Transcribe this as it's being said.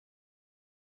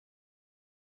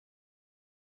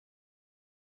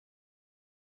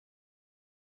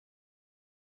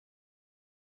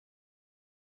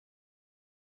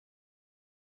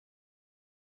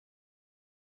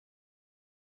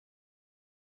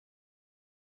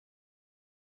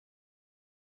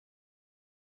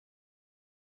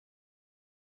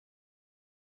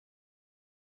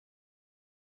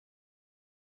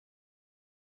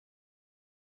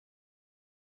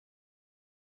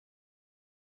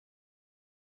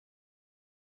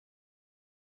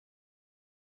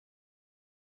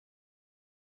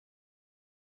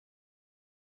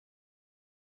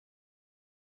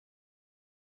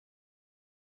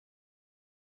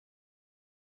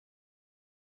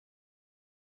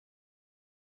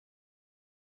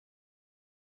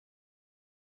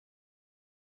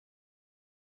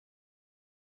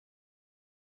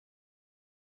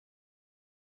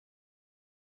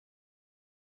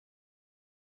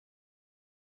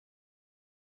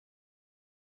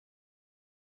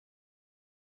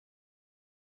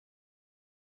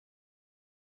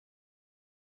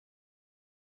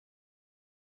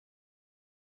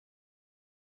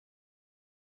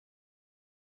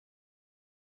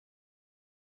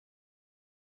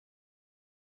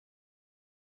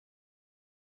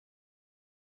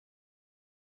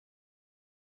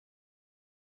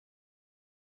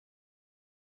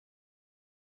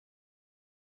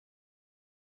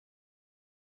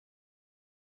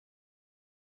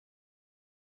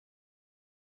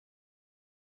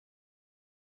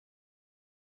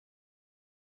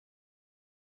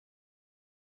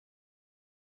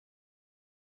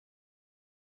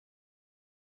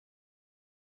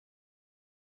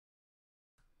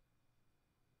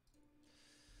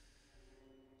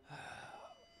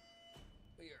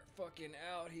fucking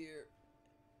out here.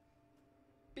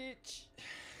 Bitch.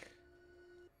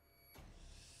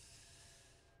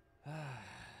 A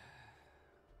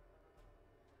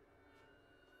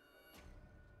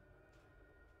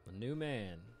new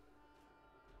man.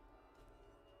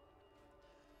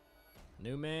 A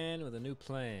new man with a new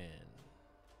plan.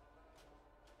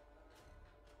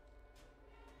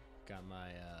 Got my,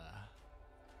 what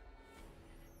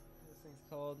this thing's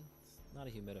called? It's not a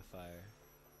humidifier.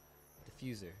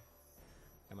 Diffuser.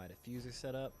 Got my diffuser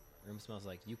set up. Room smells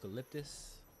like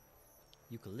eucalyptus.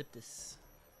 Eucalyptus.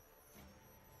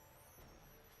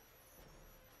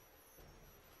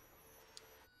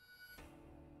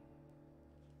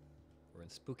 We're in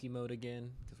spooky mode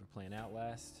again because we're playing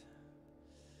Outlast.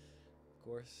 Of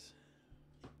course.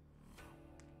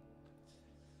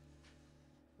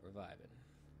 We're vibing.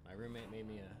 My roommate made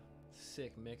me a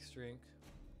sick mixed drink.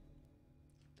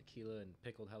 Tequila and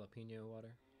pickled jalapeno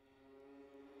water.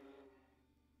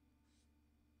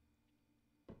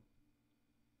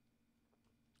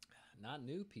 Not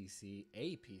new PC,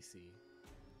 a PC.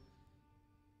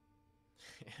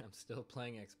 I'm still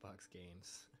playing Xbox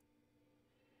games.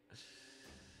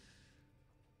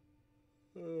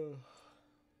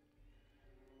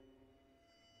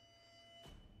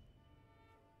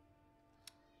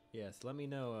 Yes, let me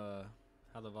know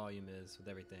how the volume is with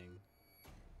everything.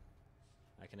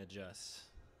 I can adjust.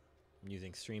 I'm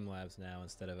using Streamlabs now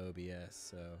instead of OBS,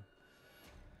 so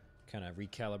kind of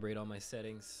recalibrate all my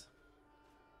settings.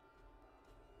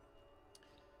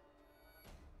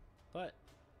 But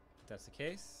if that's the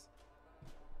case,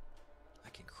 I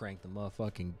can crank the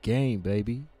motherfucking game,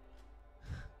 baby.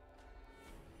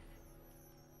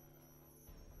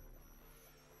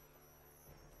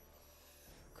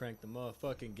 Crank the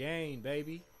motherfucking game,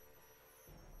 baby.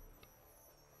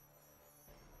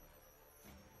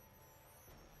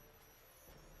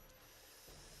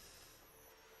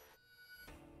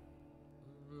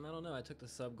 I don't know. I took the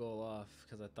sub goal off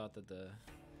because I thought that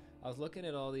I was looking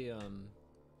at all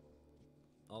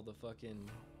the fucking.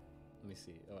 Let me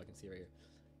see. Oh, I can see right here.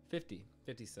 50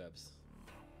 subs.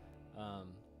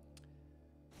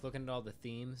 Looking at all the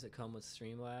themes that come with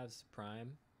Streamlabs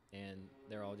Prime. And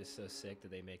they're all just so sick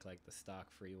that they make like the stock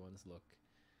free ones look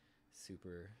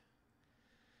super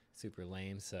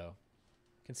lame. So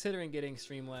considering getting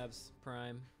Streamlabs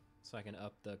Prime so I can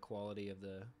up the quality of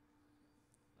the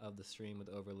stream with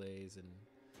overlays and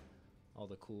all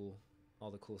the cool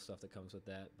stuff that comes with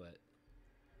that. But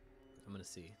I'm gonna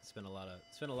see. Spent a lot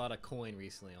of coin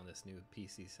recently on this new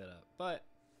PC setup. But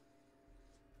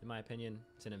in my opinion,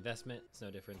 it's an investment. It's no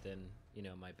different than, you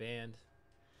know, my band.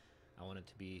 I want it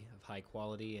to be of high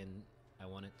quality, and I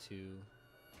want it to,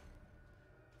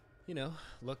 you know,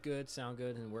 look good, sound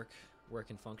good, and work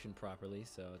and function properly.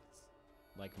 So it's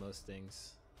like most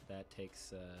things that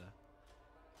takes a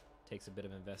bit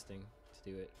of investing to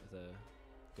do it with a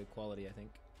good quality, I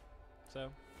think. So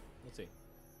we'll see.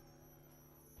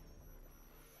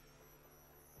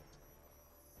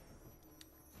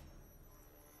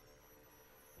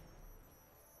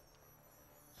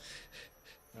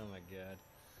 Oh my god.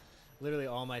 Literally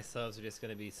all my subs are just going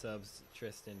to be subs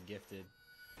Tristan gifted.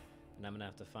 And I'm going to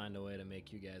have to find a way to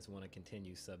make you guys want to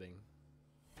continue subbing.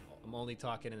 I'm only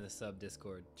talking in the sub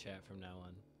Discord chat from now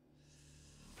on.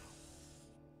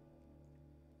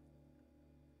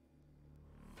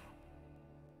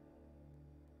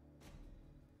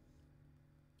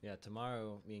 Yeah,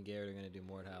 tomorrow me and Garrett are going to do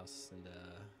Mort House, and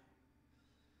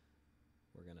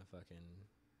we're going to fucking...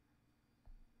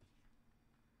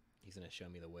 He's going to show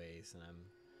me the ways, and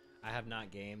I have not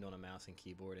gamed on a mouse and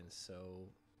keyboard in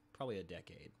probably a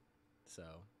decade. So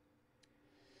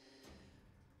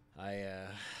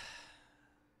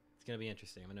it's gonna be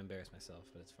interesting. I'm gonna embarrass myself,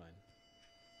 but it's fine.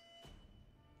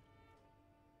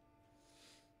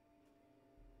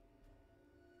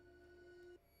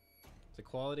 Is the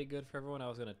quality good for everyone? I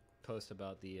was gonna post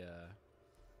about the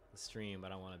stream,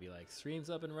 but I want to be like,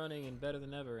 stream's up and running and better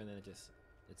than ever, and then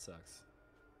it sucks.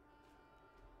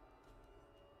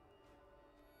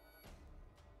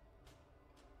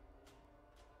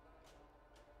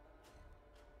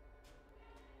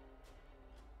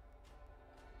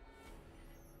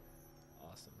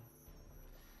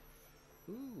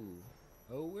 Ooh,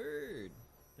 oh word.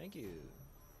 Thank you.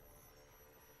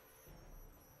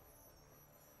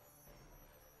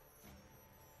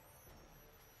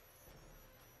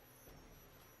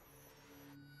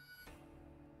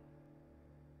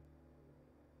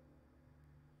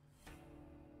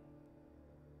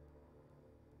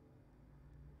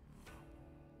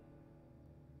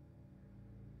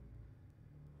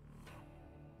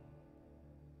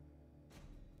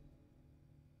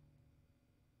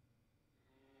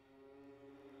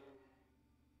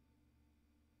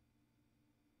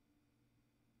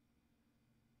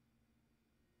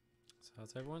 So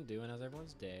how's everyone doing? How's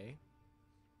everyone's day?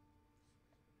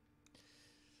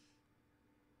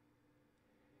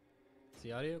 Is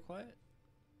the audio quiet?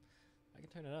 I can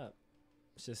turn it up.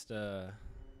 It's just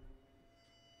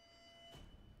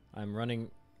I'm running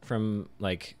from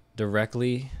like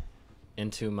directly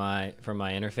into from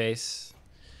my interface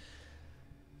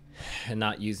and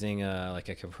not using like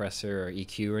a compressor or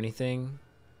EQ or anything.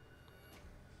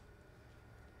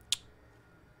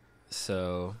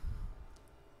 So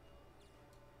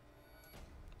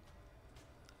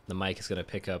the mic is gonna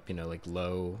pick up, you know, like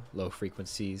low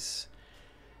frequencies.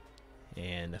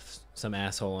 And if some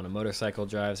asshole on a motorcycle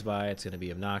drives by, it's gonna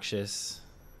be obnoxious.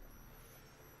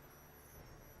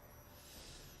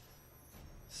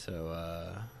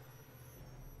 So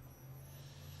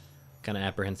kind of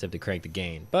apprehensive to crank the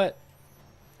gain, but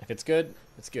if it's good,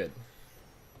 it's good.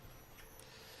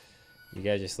 You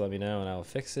guys just let me know and I'll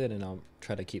fix it, and I'll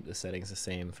try to keep the settings the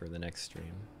same for the next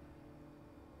stream.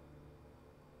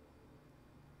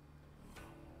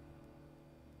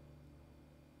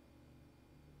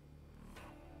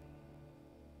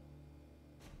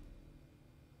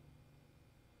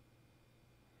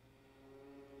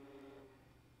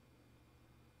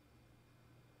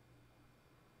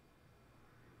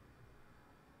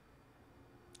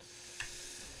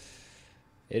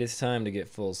 It is time to get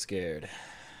full scared.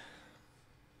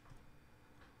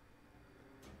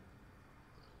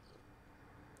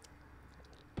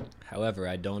 However,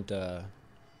 I don't, I'm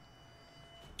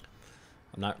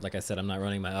not, like I said, I'm not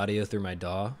running my audio through my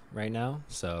DAW right now.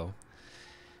 So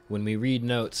when we read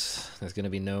notes, there's going to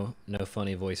be no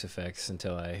funny voice effects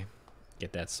until I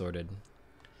get that sorted.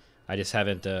 I just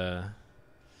haven't, I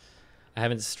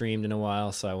haven't streamed in a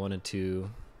while, so I wanted to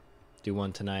do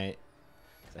one tonight.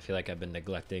 I feel like I've been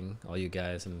neglecting all you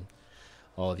guys and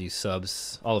all of you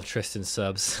subs, all of Tristan's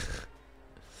subs.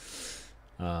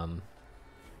 Tomorrow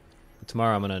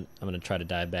I'm gonna try to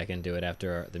dive back into it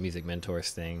after the music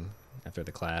mentors thing, after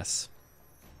the class,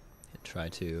 and try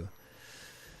to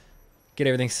get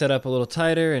everything set up a little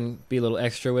tighter and be a little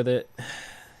extra with it.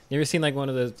 You ever seen like one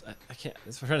of those? I'm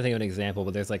trying to think of an example,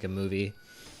 but there's like a movie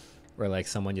where like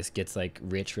someone just gets like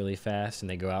rich really fast and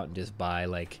they go out and just buy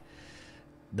like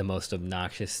the most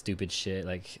obnoxious, stupid shit.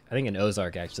 Like I think in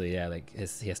Ozark, actually, yeah, like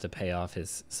he has to pay off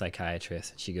his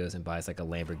psychiatrist. She goes and buys like a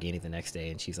Lamborghini the next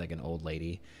day, and she's like an old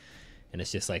lady, and it's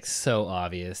just like so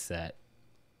obvious that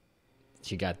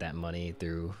she got that money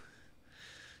through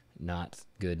not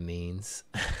good means.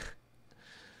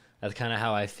 That's kind of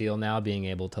how I feel now, being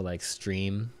able to like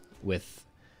stream with,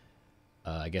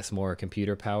 I guess, more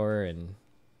computer power and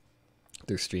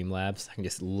through Streamlabs. I can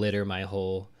just litter my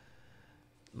whole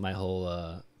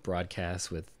broadcast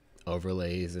with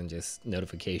overlays and just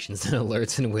notifications and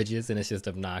alerts and widgets, and it's just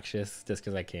obnoxious just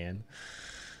because I can.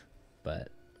 But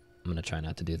I'm gonna try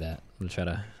not to do that. I'm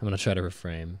gonna try to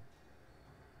refrain.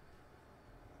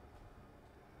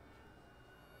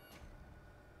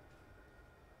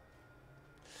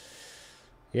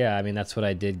 Yeah, I mean that's what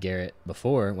I did, Garrett,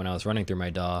 before when I was running through my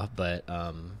DAW, but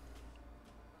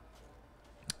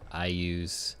I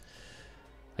use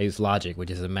Logic,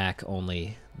 which is a Mac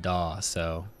only DAW.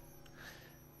 So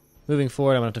moving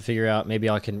forward, I'm gonna have to figure out, maybe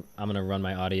I'm gonna run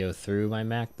my audio through my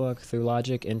MacBook through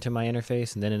Logic into my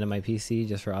interface and then into my PC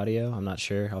just for audio. I'm not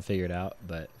sure. I'll figure it out.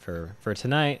 But for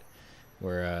tonight,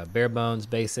 we're bare bones,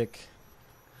 basic,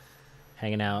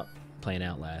 hanging out, playing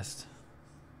Outlast.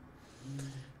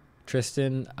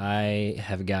 Tristan, I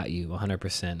have got you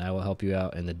 100%. I will help you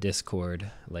out in the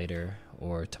Discord later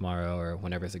or tomorrow or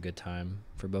whenever it's a good time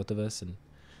for both of us, and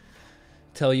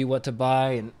tell you what to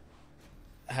buy and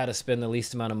how to spend the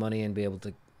least amount of money and be able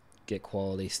to get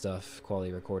quality stuff,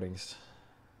 quality recordings.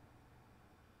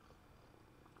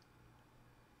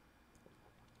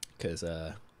 Because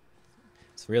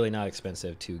it's really not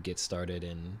expensive to get started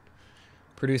in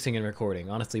producing and recording.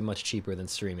 Honestly, much cheaper than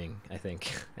streaming, I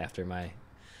think, after my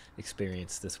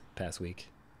experience this past week.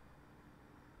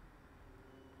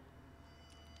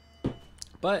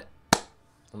 But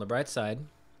on the bright side,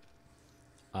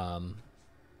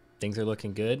 things are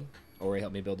looking good. Ori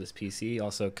helped me build this PC.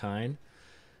 Also kind,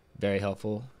 very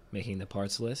helpful making the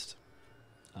parts list.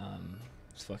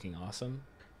 It's fucking awesome.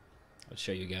 I'll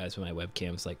show you guys when my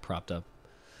webcam's like propped up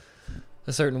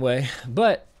a certain way.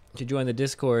 But to join the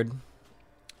Discord,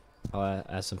 I'll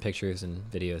add some pictures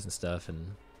and videos and stuff.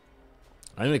 And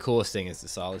I think the coolest thing is the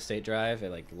solid state drive.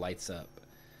 It like lights up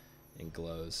and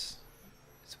glows,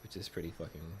 which is pretty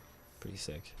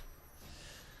sick.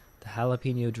 The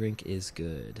jalapeno drink is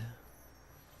good.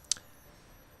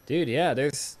 Dude, yeah,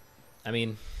 I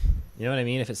mean, you know what I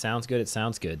mean? If it sounds good, it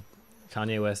sounds good.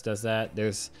 Kanye West does that.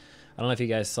 I don't know if you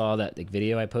guys saw that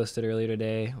video I posted earlier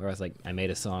today, where I was like, I made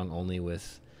a song only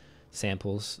with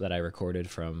samples that I recorded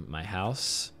from my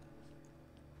house.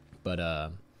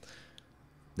 But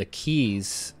the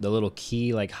keys, the little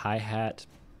key like hi-hat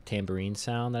tambourine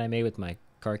sound that I made with my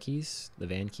car keys, the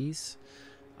van keys,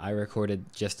 I recorded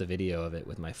just a video of it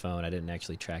with my phone. I didn't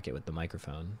actually track it with the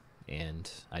microphone, and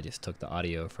I just took the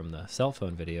audio from the cell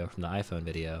phone video, from the iPhone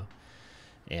video,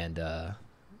 and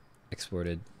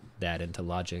exported that into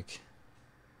Logic.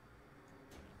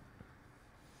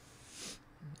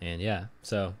 And yeah,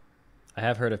 so I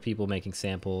have heard of people making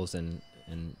samples and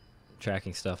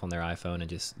tracking stuff on their iPhone and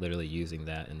just literally using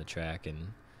that in the track, and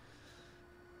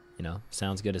you know,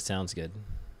 sounds good, it sounds good.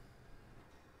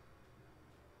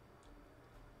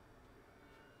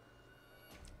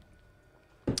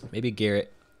 Maybe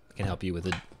Garrett can help you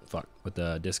with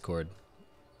the Discord,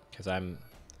 because I'm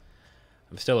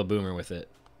still a boomer with it.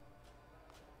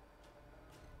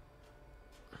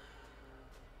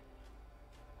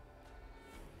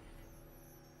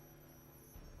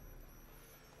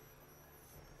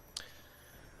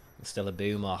 I'm still a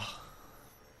boomer.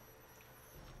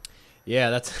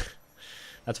 Yeah,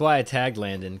 that's why I tagged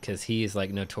Landon, because he's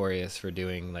like notorious for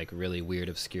doing like really weird,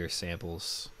 obscure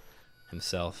samples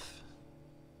himself.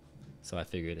 So I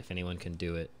figured if anyone can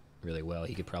do it really well,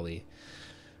 he could probably,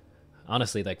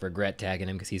 honestly, like regret tagging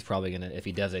him, because he's probably gonna, if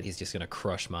he does it, he's just gonna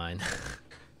crush mine,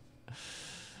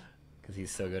 because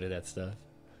he's so good at that stuff.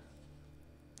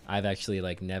 I've actually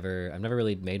like I've never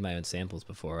really made my own samples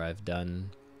before. I've done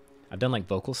like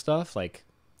vocal stuff, like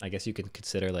I guess you could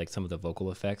consider like some of the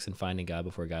vocal effects in Finding God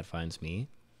Before God Finds Me.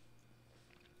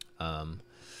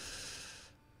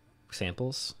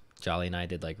 Samples. Jolly and I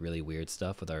did like really weird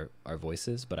stuff with our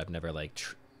voices, but I've never like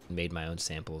made my own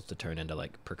samples to turn into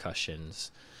like percussions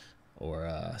or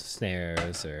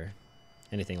snares or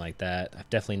anything like that. I've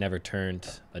definitely never turned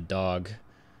a dog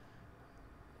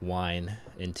whine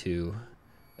into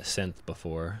a synth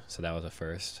before, so that was a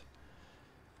first.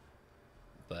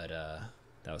 But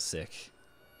that was sick.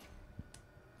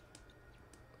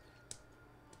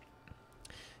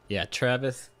 Yeah,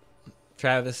 Travis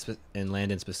and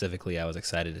Landon specifically, I was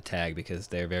excited to tag because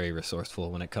they're very resourceful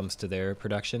when it comes to their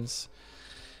productions,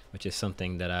 which is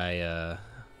something that I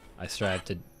strive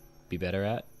to be better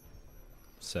at.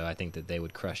 So I think that they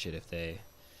would crush it if they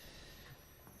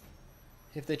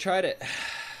tried it.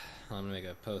 I'm gonna make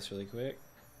a post really quick.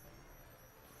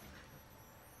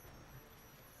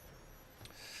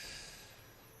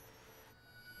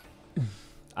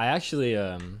 I actually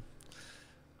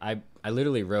I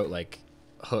literally wrote like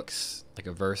hooks, like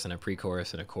a verse and a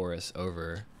pre-chorus and a chorus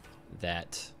over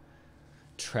that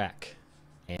track,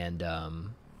 and I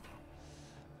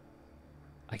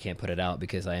can't put it out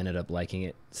because I ended up liking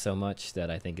it so much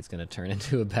that I think it's gonna turn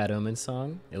into a Bad Omen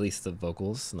song, at least the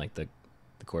vocals and like the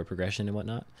chord progression and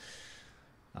whatnot.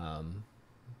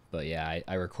 But yeah,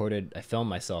 I filmed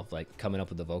myself like coming up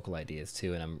with the vocal ideas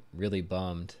too, and I'm really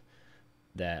bummed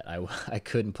that I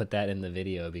couldn't put that in the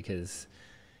video because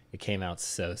it came out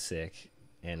so sick.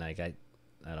 And like I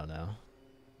don't know,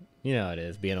 you know how it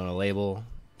is being on a label,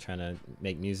 trying to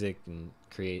make music and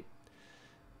create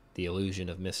the illusion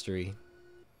of mystery.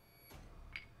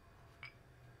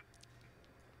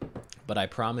 But I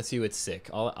promise you it's sick.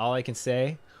 All I can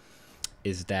say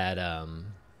is that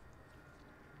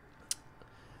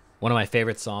one of my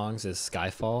favorite songs is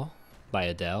Skyfall by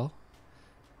Adele,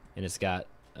 and it's got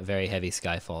a very heavy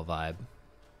Skyfall vibe.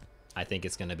 I think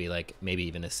it's gonna be like maybe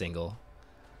even a single.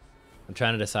 I'm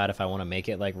trying to decide if I want to make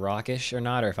it like rockish or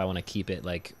not, or if I want to keep it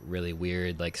like really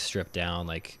weird, like stripped down,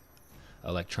 like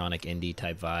electronic indie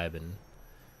type vibe, and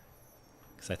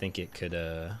because I think it could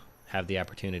have the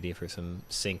opportunity for some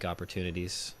sync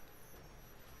opportunities.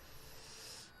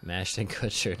 Mashed and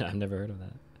Kutcher, no, I've never heard of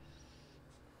that.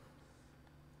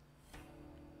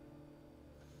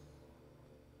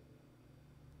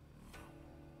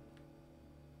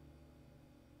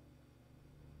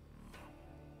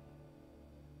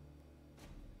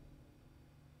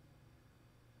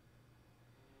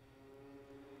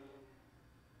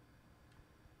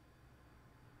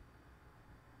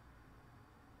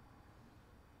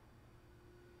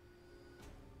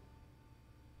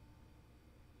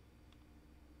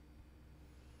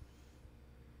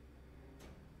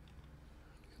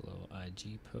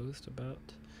 IG post about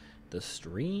the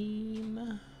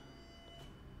stream.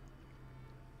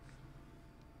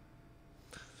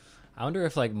 I wonder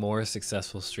if like more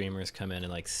successful streamers come in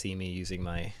and like see me using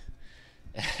my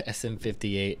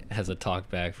SM58 as a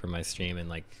talkback for my stream and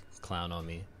like clown on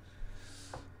me.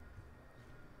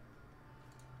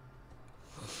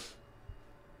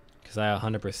 Because I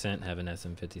 100% have an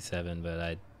SM57,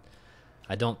 but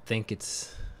I don't think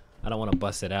it's... I don't want to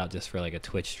bust it out just for like a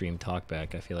Twitch stream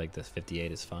talkback. I feel like this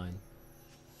 58 is fine.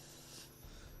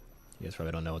 You guys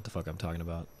probably don't know what the fuck I'm talking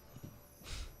about.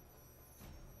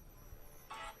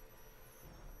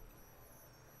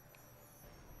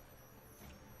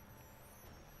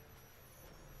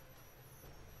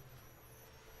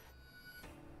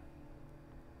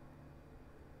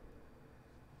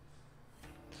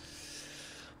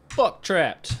 Fuck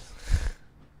Trapped.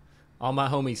 All my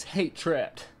homies hate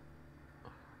Trapped.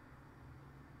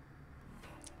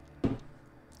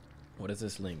 What is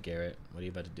this link, Garrett? What are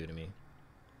you about to do to me?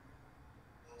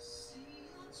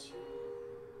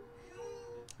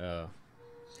 Oh.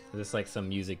 Is this like some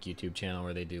music YouTube channel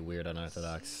where they do weird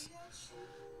unorthodox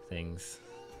things?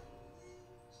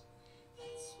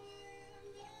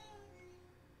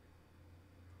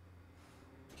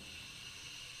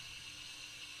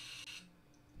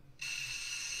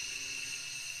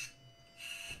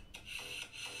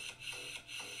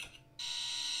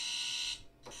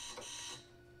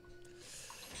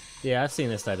 Yeah, I've seen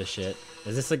this type of shit.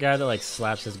 Is this the guy that like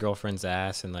slaps his girlfriend's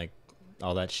ass and like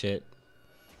all that shit?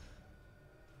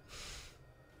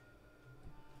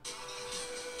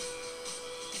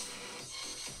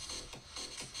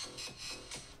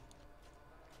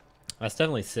 That's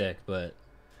definitely sick, but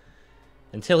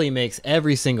until he makes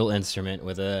every single instrument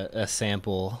with a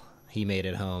sample he made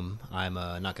at home, I'm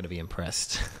not going to be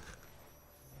impressed.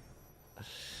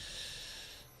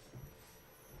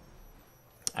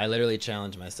 I literally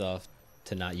challenge myself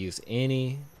to not use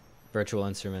any virtual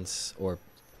instruments or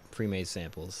pre-made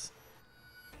samples.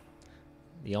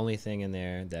 The only thing in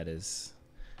there that is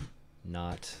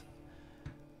not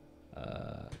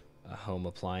a home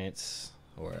appliance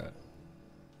or a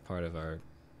part of our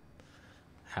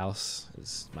house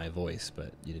is my voice,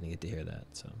 but you didn't get to hear that.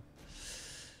 So,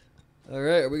 all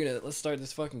right, let's start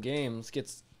this fucking game.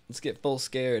 Let's get full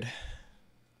scared.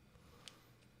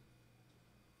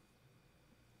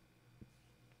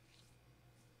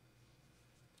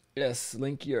 Yes,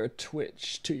 link your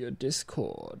Twitch to your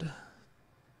Discord.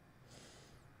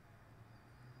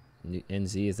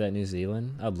 NZ, is that New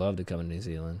Zealand? I'd love to come to New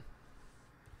Zealand.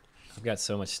 I've got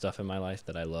so much stuff in my life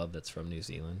that I love that's from New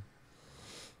Zealand.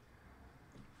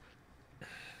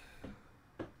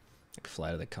 Like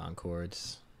Flight of the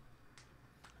Conchords.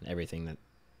 And everything that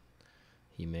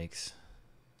he makes.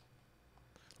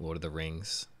 Lord of the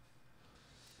Rings.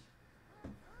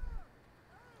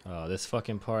 Oh, this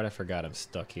fucking part, I forgot I'm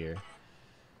stuck here.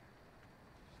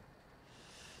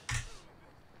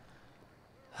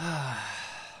 I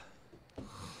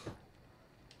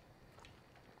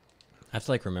have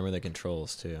to like remember the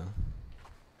controls too.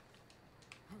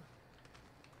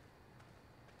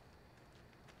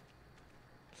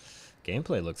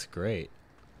 Gameplay looks great.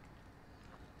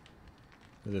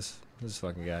 Look at this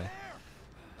fucking guy.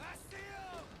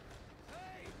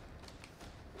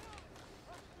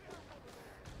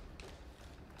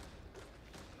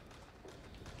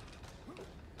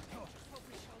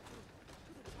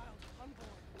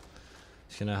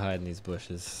 Just gonna hide in these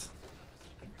bushes.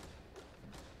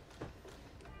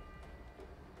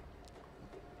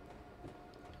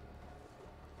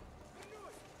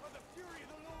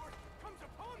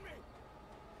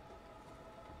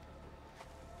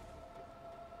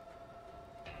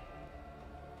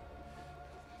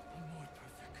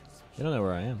 I don't know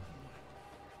where I am.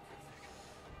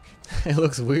 It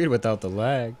looks weird without the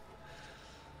lag.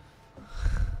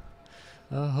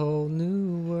 A whole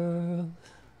new world.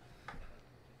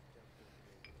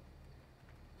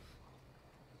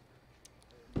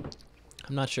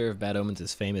 I'm not sure if Bad Omens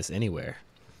is famous anywhere,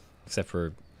 except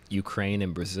for Ukraine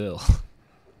and Brazil.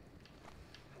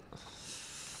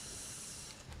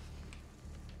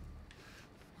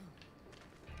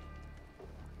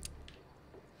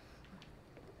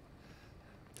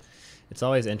 It's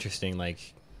always interesting,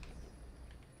 like,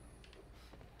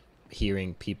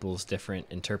 hearing people's different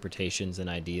interpretations and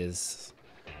ideas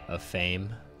of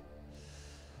fame.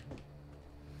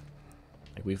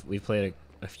 Like we've played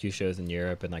a few shows in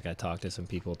Europe, and like I talked to some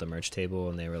people at the merch table,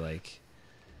 and they were like,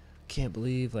 "Can't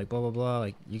believe like blah blah blah,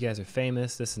 like you guys are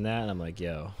famous, this and that," and I'm like,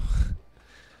 "Yo,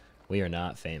 we are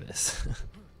not famous."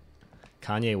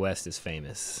 Kanye West is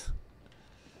famous.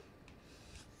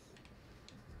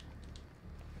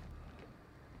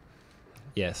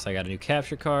 Yes, I got a new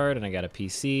capture card and I got a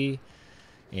PC,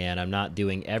 and I'm not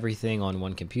doing everything on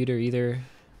one computer either.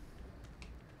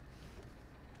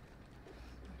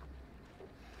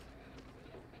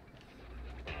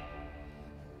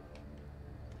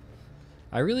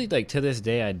 I really, like, to this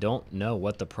day, I don't know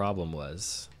what the problem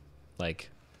was. Like,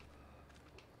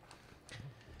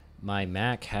 my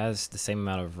Mac has the same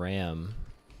amount of RAM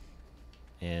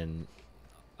and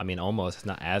I mean almost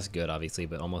not as good obviously,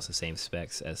 but almost the same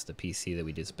specs as the PC that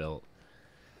we just built,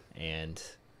 and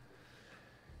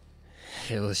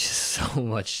it was just so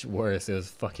much worse. It was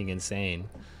fucking insane,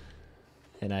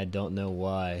 and I don't know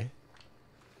why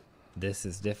this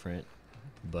is different,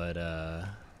 but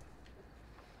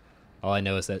all I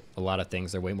know is that a lot of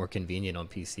things are way more convenient on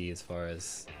PC as far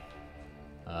as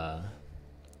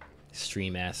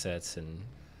stream assets and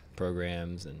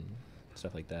programs and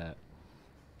stuff like that.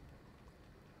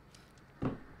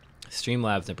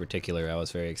 Streamlabs in particular, I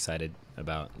was very excited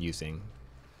about using.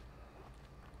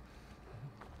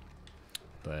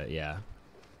 But yeah.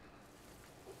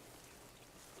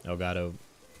 Elgato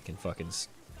can fucking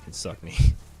can suck me.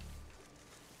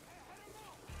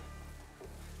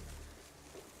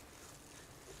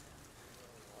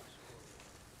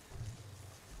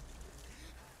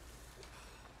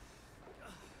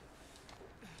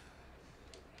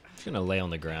 I'm just gonna lay on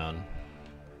the ground.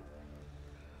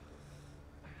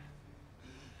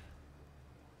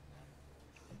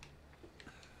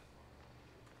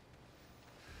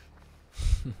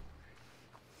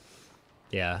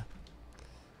 Yeah.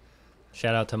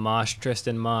 Shout out to Mosh,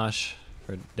 Tristan Mosh,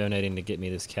 for donating to get me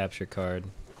this capture card.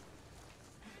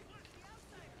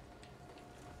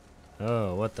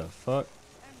 Oh, what the fuck?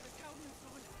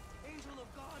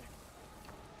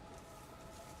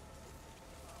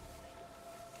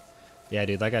 Yeah,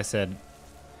 dude, like I said,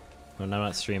 when I'm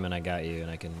not streaming, I got you,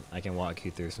 and I can walk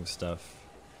you through some stuff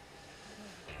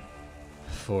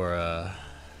for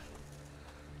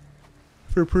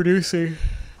producing,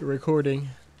 recording.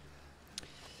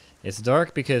 It's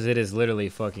dark because it is literally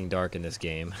fucking dark in this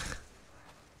game.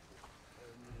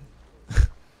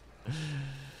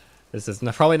 This is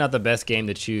probably not the best game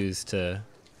to choose to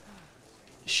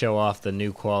show off the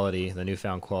new quality, the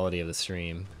newfound quality of the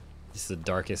stream. This is the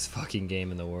darkest fucking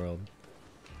game in the world.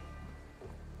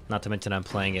 Not to mention I'm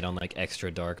playing it on like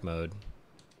extra dark mode.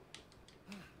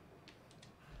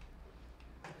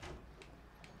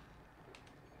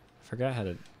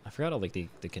 I forgot all like the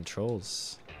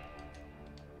controls.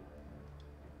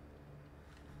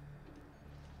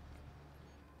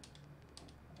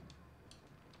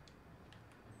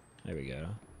 There we go.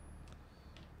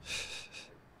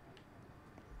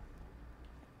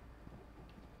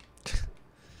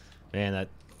 Man,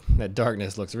 that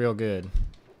darkness looks real good.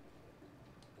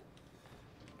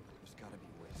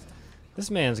 This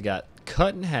man's got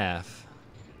cut in half.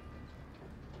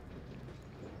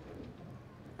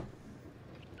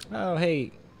 Oh,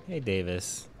 hey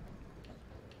Davis.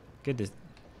 Good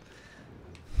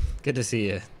to see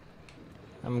you.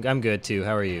 I'm good too.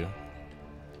 How are you?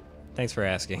 Thanks for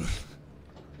asking.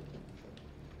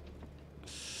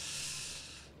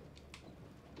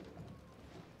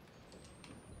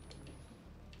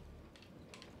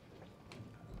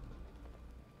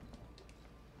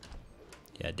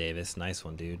 Yeah, Davis, nice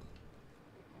one, dude.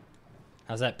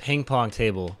 How's that ping pong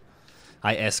table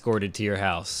I escorted to your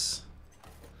house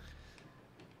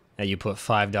that you put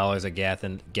 $5 of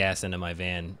gas into my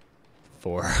van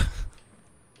for?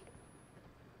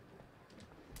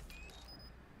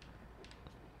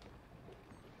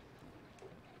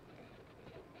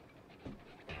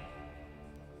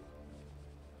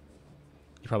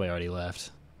 You probably already left.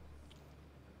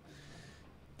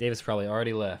 Davis probably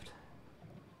already left.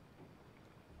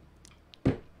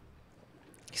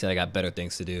 He said I got better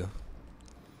things to do.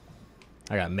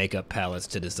 I got makeup palettes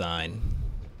to design.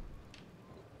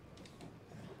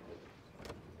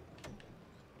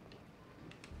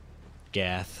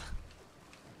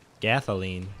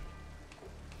 Gasoline.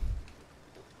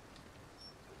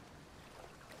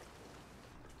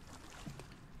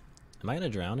 Am I gonna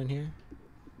drown in here?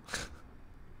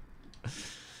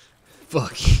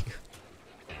 Fuck you.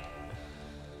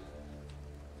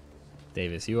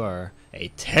 Davis, you are a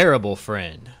terrible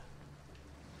friend.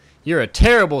 You're a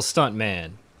terrible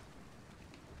stuntman.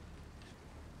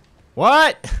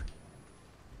 What?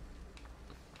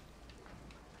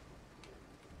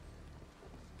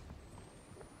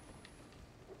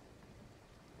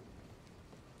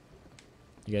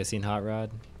 You guys seen Hot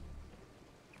Rod?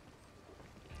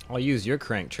 I'll use your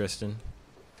crank, Tristan.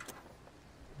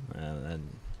 And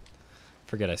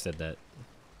forget I said that.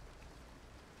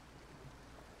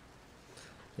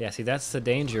 Yeah, see, that's the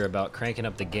danger about cranking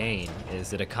up the gain,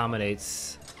 is it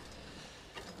accommodates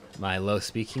my low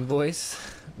speaking voice,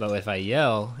 but if I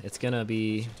yell, it's gonna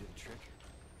be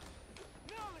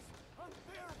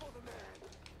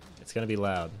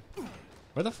loud.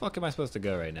 Where the fuck am I supposed to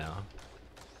go right now?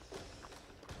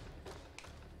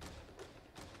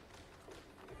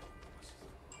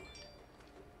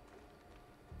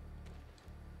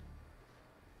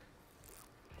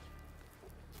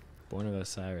 Born of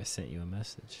Osiris sent you a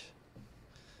message.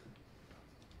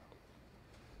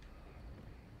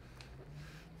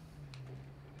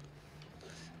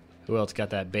 Who else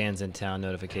got that band's in town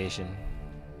notification?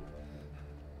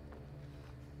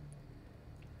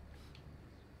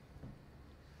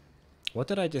 What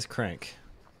did I just crank?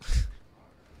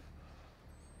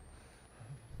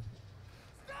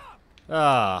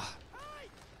 Ah.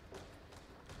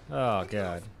 Oh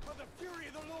God. The fury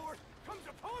of the Lord comes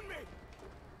upon me.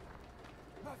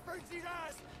 My frenzied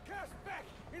eyes cast back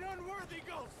in unworthy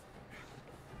gulfs.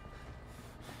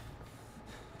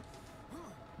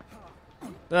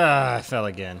 Ah, I fell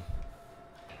again.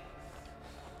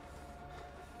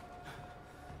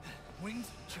 Wings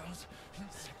chose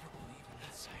inseparably from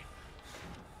that sight.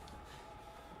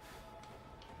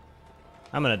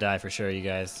 I'm gonna die for sure, you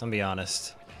guys. I'm gonna be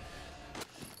honest.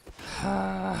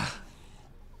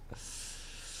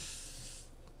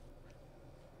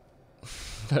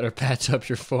 Better patch up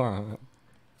your forearm.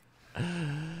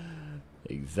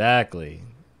 Exactly.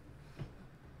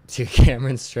 Dude,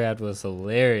 Cameron's trap was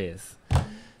hilarious.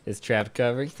 His trap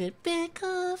cover, he said, back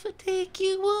off or take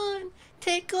you on.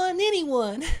 Take on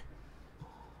anyone.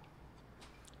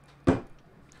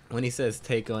 When he says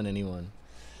take on anyone,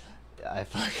 I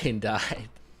fucking died.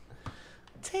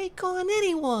 Take on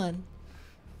anyone.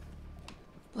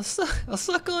 I'll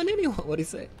suck on anyone. What'd he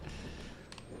say?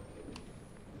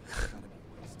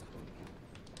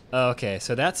 Okay,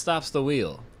 so that stops the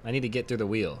wheel. I need to get through the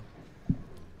wheel.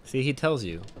 See, he tells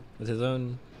you with his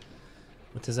own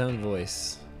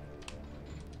voice.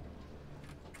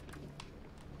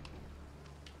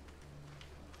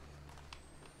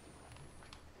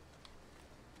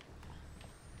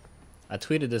 I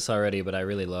tweeted this already, but I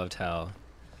really loved how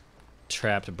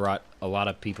Trapped brought a lot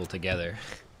of people together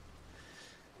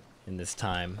in this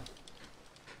time.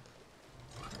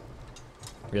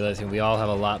 Realizing we all have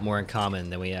a lot more in common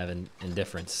than we have in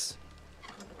difference.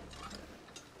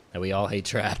 That we all hate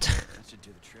Trapped. That should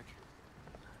do the trick.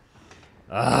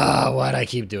 Ah, why'd I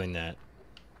keep doing that?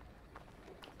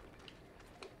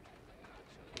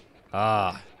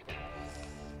 Ah.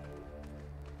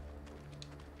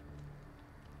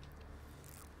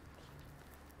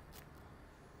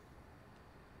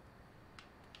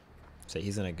 So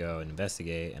he's gonna go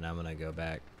investigate, and I'm gonna go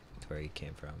back to where he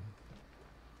came from.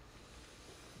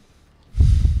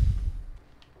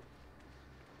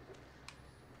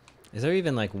 Is there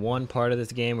even like one part of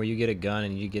this game where you get a gun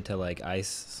and you get to like ice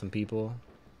some people?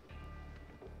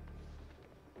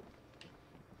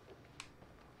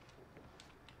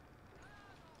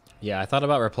 Yeah, I thought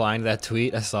about replying to that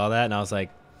tweet. I saw that and I was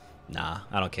like, nah,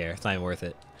 I don't care. It's not even worth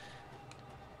it.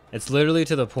 It's literally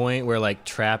to the point where like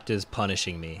Trapped is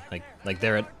punishing me. Like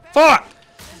they're at fuck!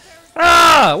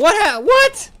 Ah!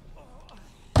 What?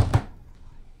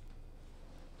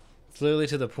 It's literally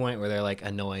to the point where they're like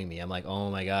annoying me. I'm like, oh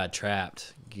my god,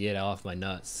 Trapped. Get off my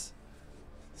nuts.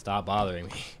 Stop bothering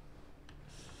me.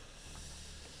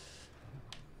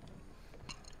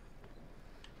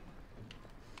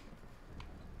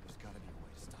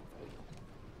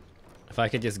 If I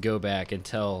could just go back and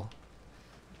tell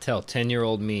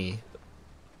 10-year-old me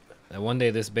that one day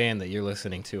this band that you're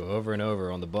listening to over and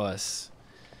over on the bus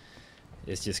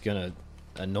is just gonna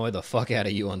annoy the fuck out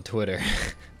of you on Twitter.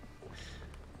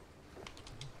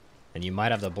 And you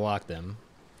might have to block them.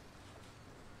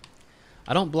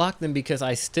 I don't block them because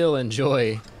I still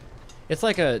enjoy. It's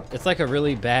like a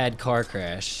really bad car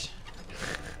crash.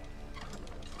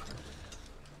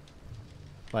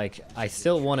 Like, I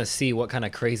still want to see what kind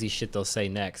of crazy shit they'll say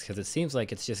next, because it seems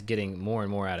like it's just getting more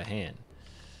and more out of hand.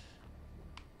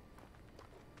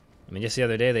 I mean, just the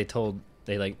other day they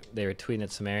were tweeting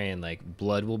at Sumerian like,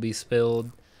 blood will be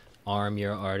spilled, arm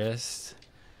your artist.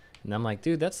 And I'm like,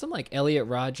 dude, that's some like Elliot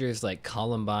Rodgers like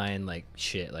Columbine like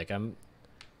shit. Like, I'm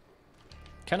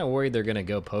kind of worried they're gonna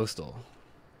go postal.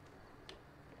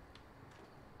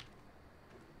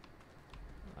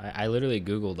 I literally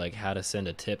Googled like how to send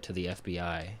a tip to the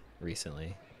FBI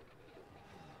recently.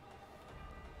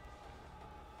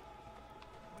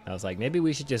 I was like, maybe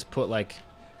we should just put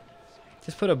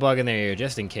a bug in their ear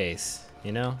just in case,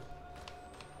 you know?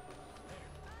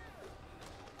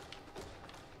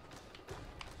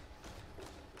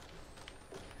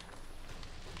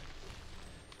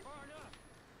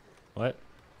 What?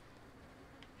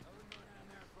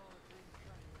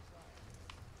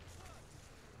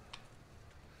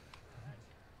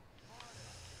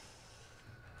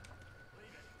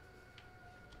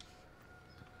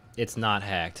 It's not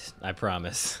hacked, I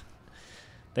promise.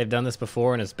 They've done this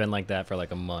before and it's been like that for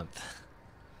like a month.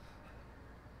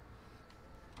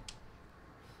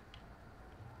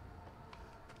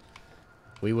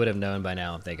 We would have known by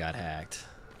now if they got hacked.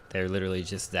 They're literally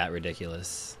just that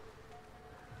ridiculous.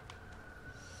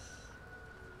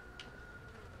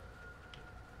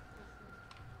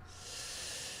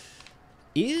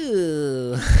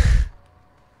 Ew. I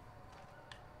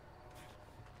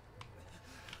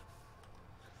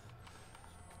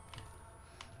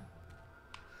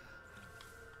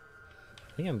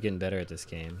think I'm getting better at this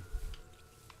game.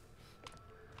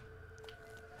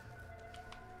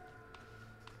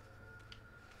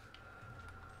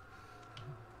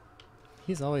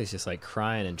 He's always just like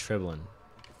crying and trembling.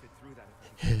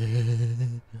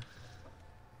 I'm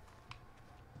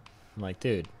like,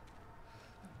 dude,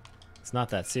 it's not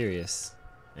that serious.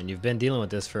 And you've been dealing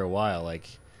with this for a while. Like,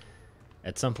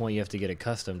 at some point you have to get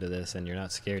accustomed to this and you're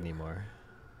not scared anymore.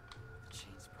 The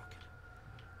chain's broken.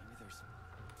 Maybe there's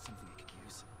something I could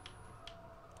use.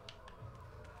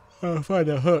 I'll find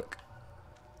a hook.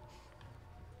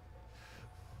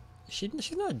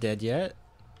 She's not dead yet.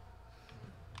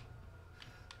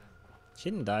 She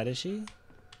didn't die, did she?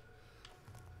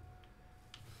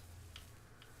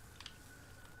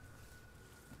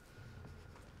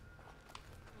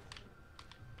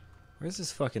 Where's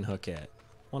this fucking hook at?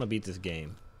 I want to beat this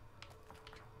game.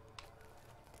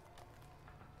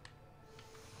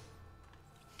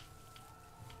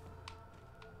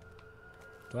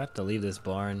 Do I have to leave this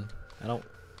barn? I don't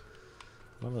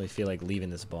really feel like leaving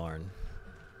this barn.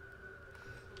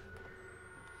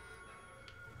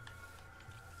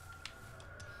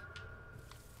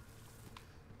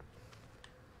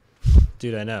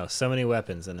 Dude, I know. So many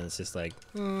weapons, and then it's just like,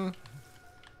 it's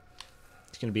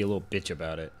gonna be a little bitch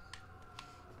about it.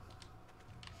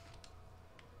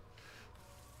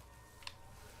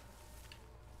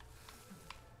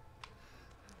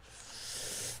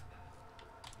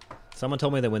 Someone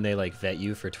told me that when they like vet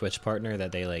you for Twitch partner,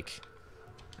 that they like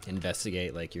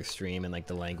investigate like your stream and like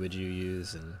the language you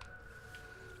use, and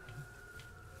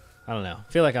I don't know.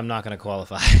 I feel like I'm not gonna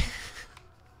qualify.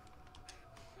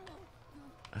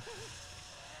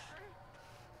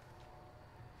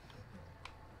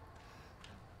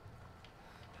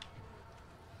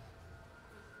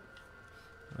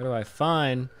 Where do I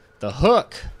find the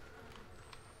hook?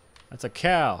 That's a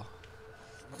cow.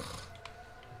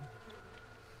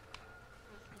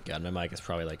 God, my mic is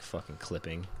probably like fucking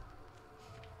clipping.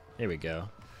 Here we go.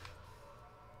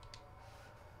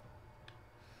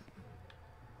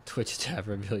 Twitch tab,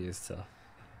 reveal yourself.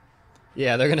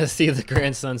 Yeah, they're gonna see the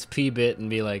grandson's P-bit and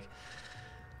be like,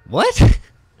 what?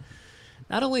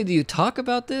 Not only do you talk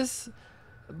about this,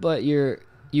 but you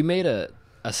made a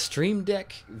Stream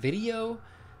Deck video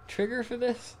trigger for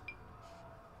this?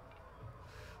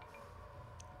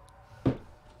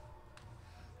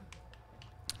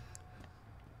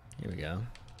 Here we go.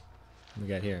 What we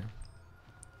got here?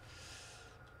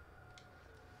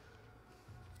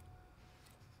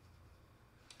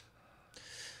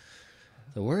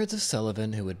 The words of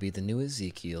Sullivan, who would be the new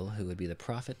Ezekiel, who would be the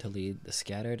prophet to lead the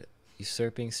scattered,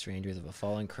 usurping strangers of a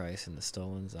fallen Christ in the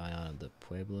stolen Zion of the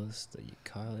Pueblos, the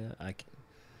Yucalia,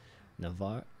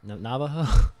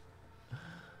 Navajo.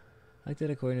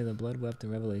 Acted according to the blood wept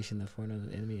in Revelation, the foreknown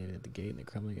of the enemy at the gate, and the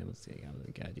crumbling of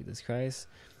the God Jesus Christ.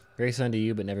 Grace unto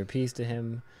you, but never peace to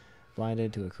him.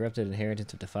 Blinded to a corrupted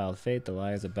inheritance of defiled faith, the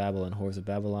liars of Babel and whores of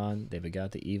Babylon. They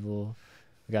begot the evil.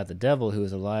 Begot the devil, who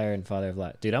is a liar and father of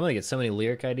lies. Dude, I'm gonna get so many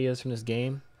lyric ideas from this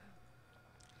game.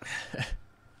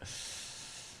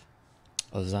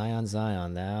 O Zion,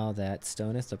 Zion, thou that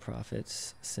stonest the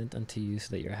prophets, sent unto you so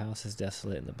that your house is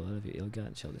desolate, and the blood of your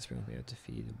ill-gotten children sprinkled me out to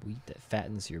feed wheat that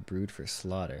fattens your brood for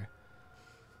slaughter.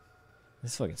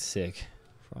 This is fucking sick.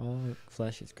 For all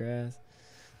flesh is grass.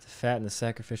 To fatten the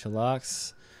sacrificial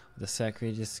ox, the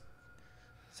sacrilegious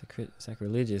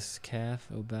calf,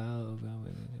 O bow.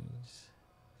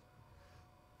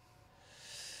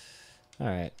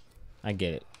 Alright, I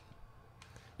get it.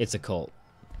 It's a cult.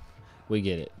 We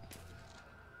get it.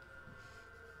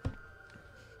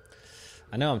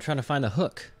 I know, I'm trying to find the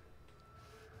hook.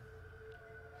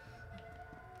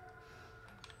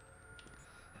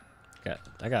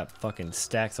 I got fucking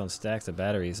stacks on stacks of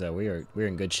batteries, so we're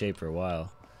in good shape for a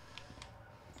while.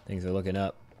 Things are looking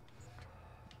up.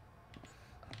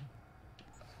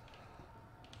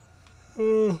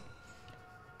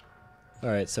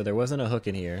 Alright, so there wasn't a hook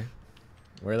in here.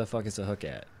 Where the fuck is the hook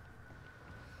at?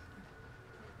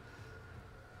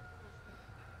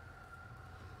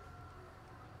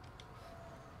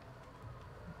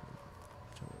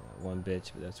 One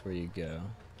bitch, but that's where you go.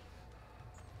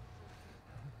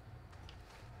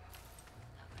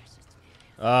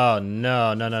 Oh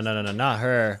no, no, no, no, no, no, not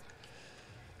her.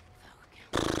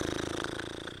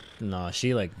 No,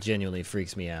 she like genuinely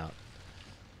freaks me out.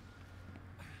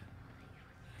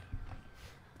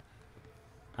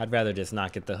 I'd rather just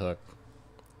not get the hook.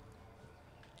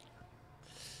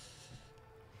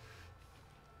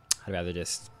 I'd rather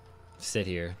just sit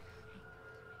here.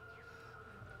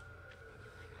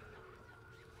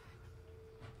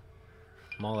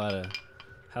 I'm all out of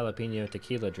jalapeno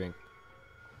tequila drink.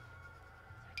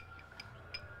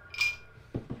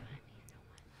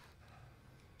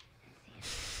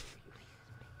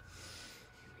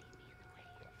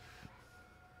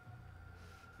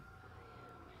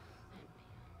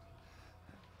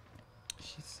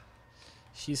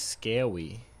 She's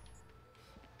scary.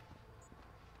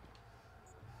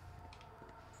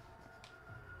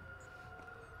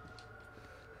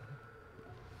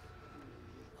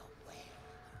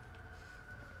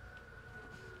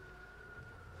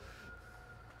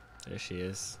 There she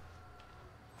is.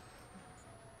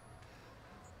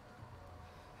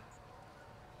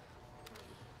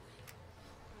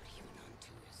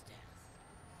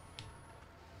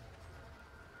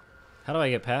 How do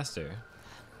I get past her?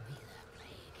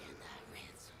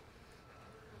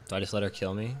 Do I just let her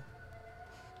kill me?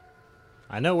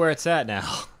 I know where it's at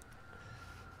now.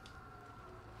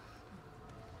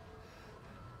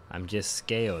 I'm just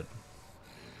scared.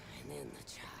 And then the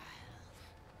child,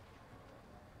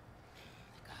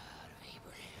 the God of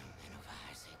Abraham and of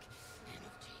Isaac and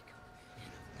of Jacob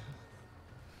and of Noah.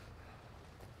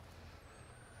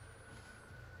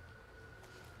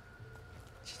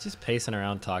 She's just pacing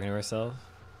around talking to herself.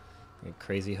 Like a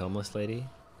crazy homeless lady.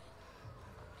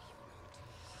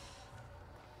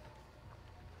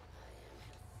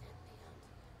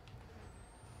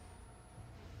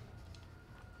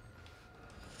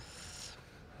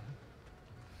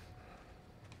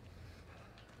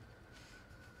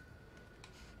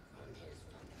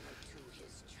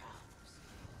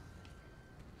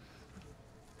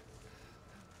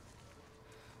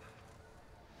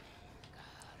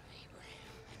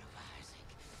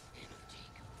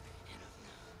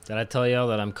 Did I tell y'all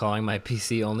that I'm calling my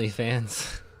PC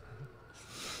OnlyFans?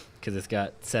 Because it's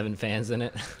got 7 fans in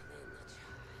it.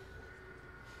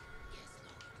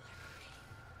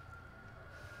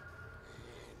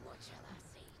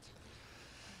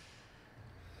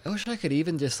 I wish I could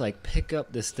even just like pick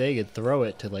up this thing and throw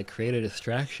it to like create a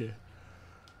distraction.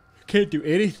 I can't do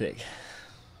anything.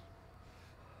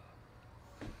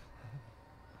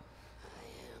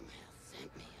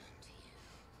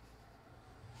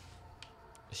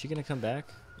 Is she gonna come back?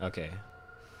 Okay.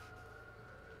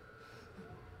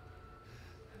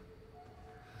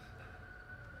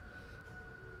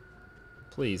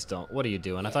 Please don't. What are you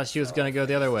doing? I thought she was gonna go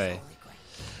the other way.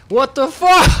 What the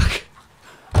fuck?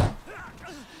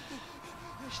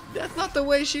 That's not the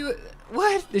way she.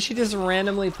 What? Did she just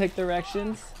randomly pick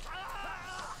directions?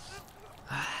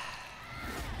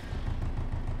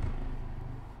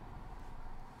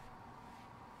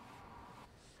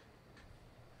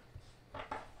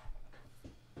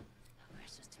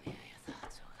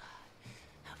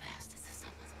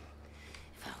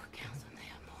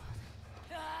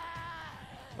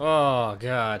 Oh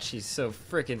god, she's so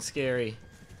freaking scary.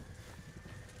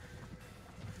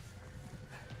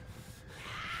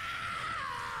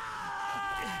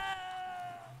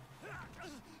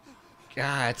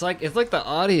 God, it's like the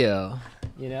audio,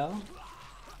 you know?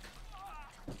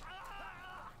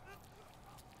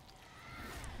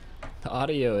 The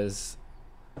audio is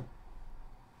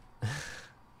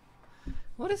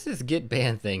What is this get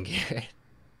banned thing, Garrett?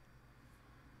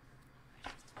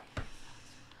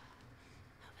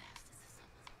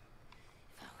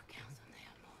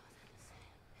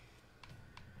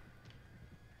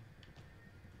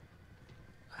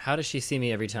 How does she see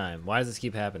me every time? Why does this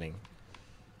keep happening?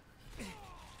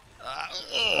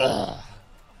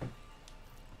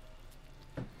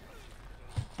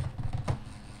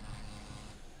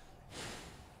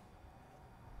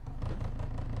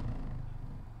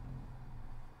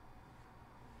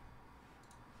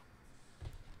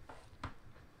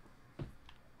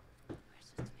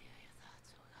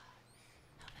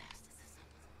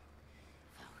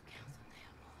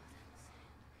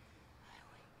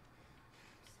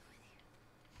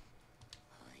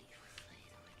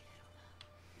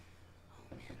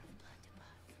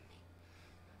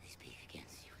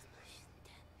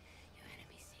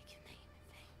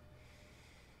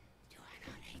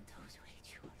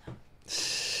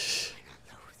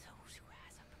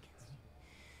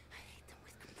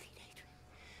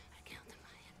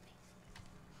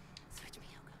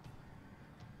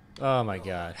 Oh my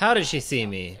god. How did she see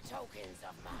me?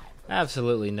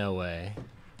 Absolutely no way.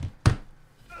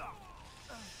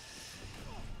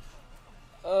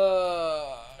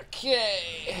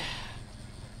 Okay.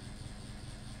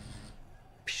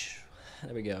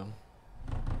 There we go.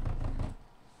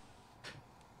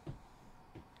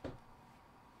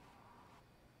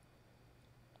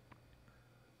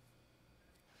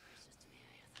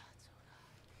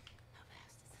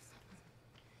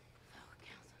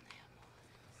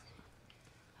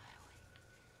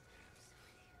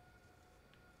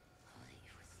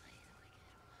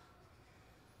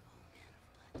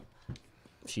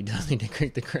 She does need to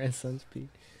drink the grandson's pee.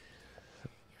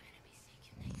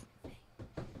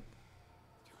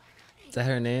 Is that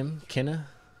her name? Kina?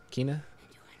 Kina?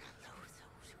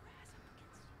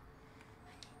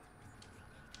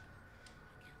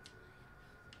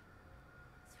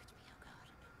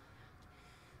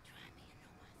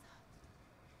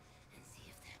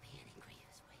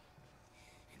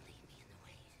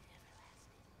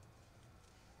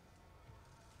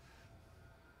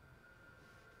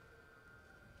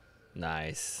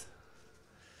 Nice.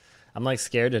 I'm like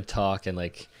scared to talk and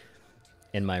like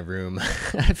in my room.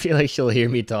 I feel like she'll hear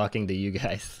me talking to you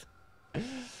guys.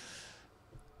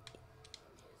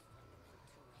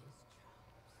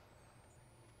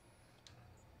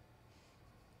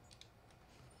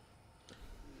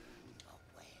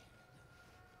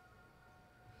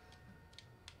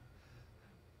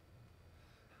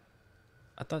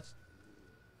 I thought...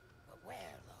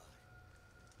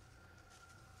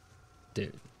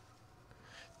 Dude.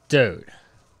 Dude.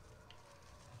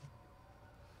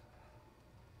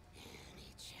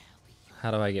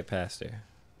 How do I get past her?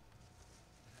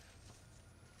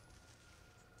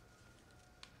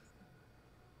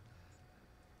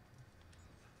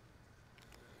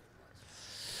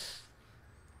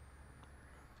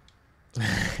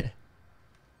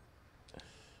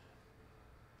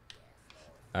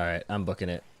 All right, I'm booking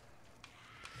it.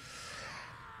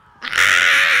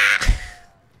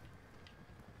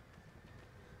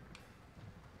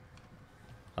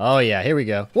 Oh yeah, here we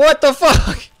go. What the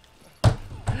fuck?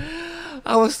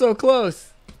 I was so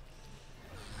close.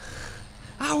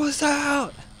 I was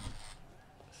out.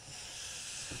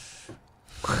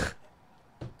 You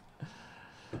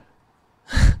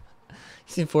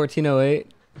seen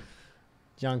 1408?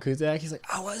 John Cusack, he's like,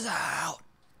 I was out.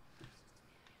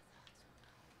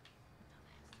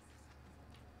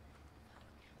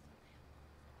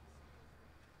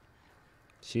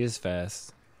 She is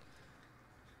fast.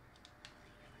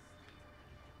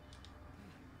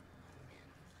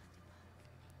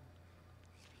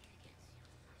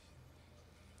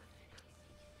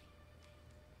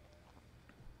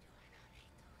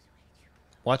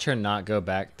 Watch her not go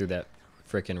back through that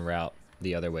frickin' route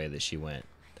the other way that she went.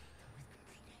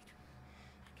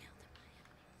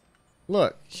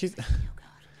 Look,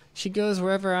 she goes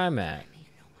wherever I'm at.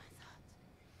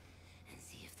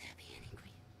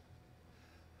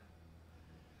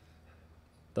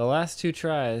 The last two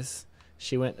tries,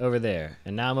 she went over there,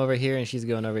 and now I'm over here and she's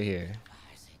going over here.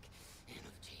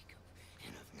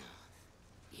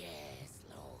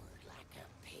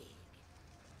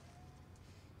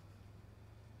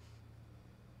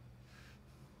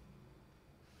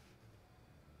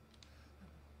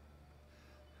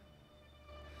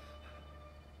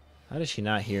 How does she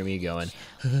not hear me going?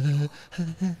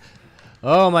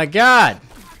 Oh my god!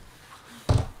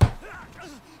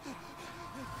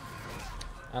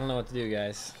 I don't know what to do,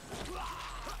 guys.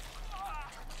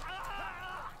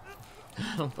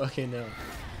 I don't fucking know.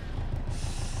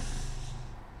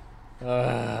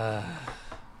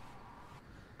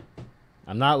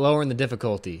 I'm not lowering the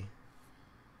difficulty.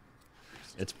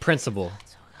 It's principle.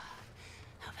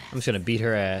 I'm just gonna beat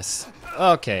her ass.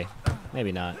 Okay,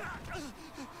 maybe not.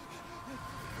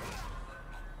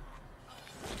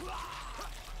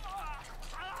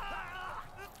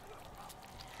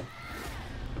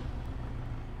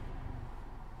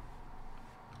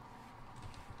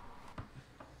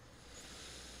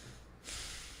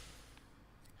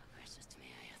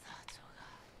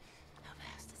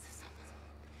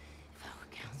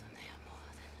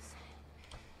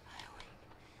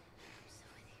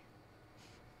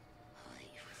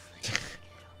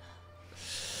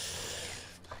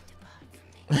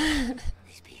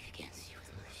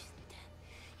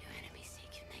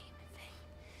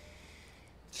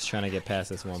 Just trying to get past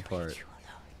this one part.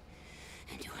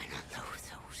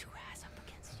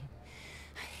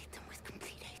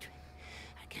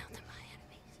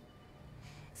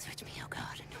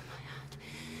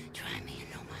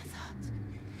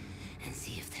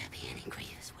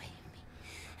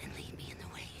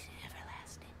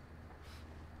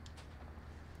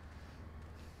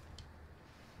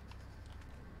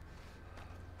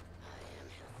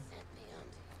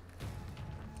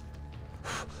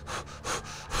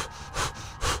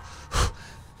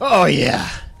 Oh yeah.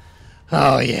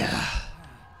 Oh yeah.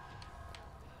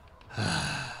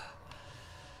 There's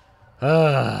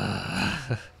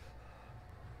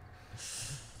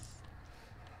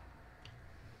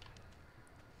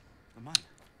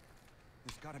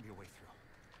gotta be a way through.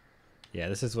 Yeah,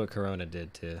 this is what Corona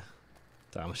did to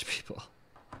Amish people.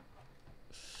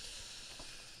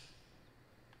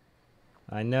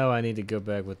 I know I need to go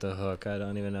back with the hook. I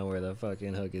don't even know where the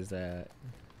fucking hook is at.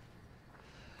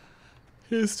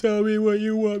 Just tell me what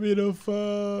you want me to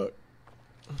fuck.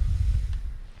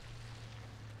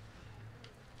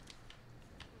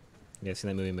 You guys seen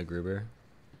that movie MacGruber?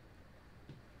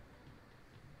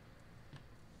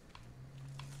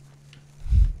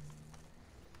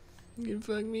 Get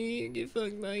fucked me, get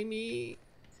fucked by me.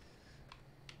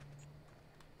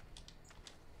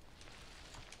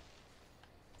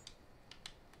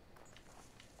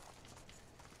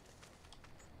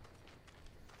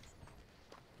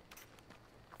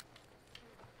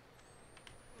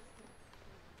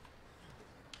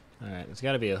 Alright, there's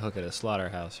gotta be a hook at a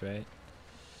slaughterhouse, right?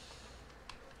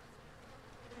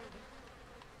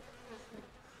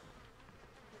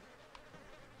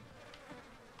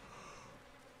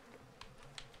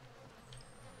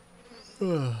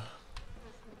 Man,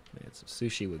 some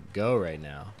sushi would go right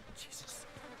now. Jesus.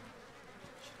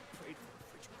 Should've prayed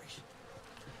for refrigeration.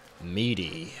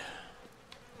 Meaty.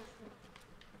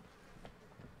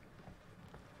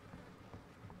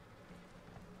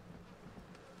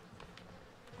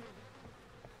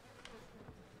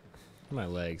 My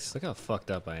legs. Look how fucked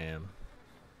up I am.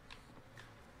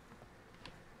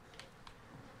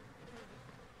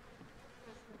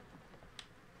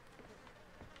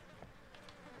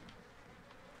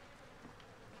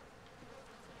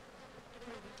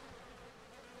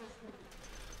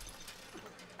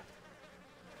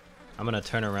 I'm gonna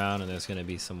turn around and there's gonna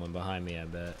be someone behind me, I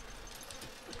bet.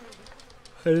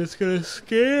 And it's gonna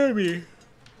scare me.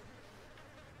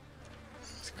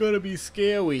 It's gonna be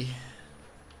scary.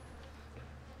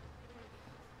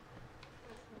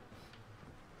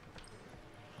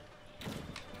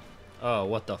 Oh,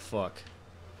 what the fuck?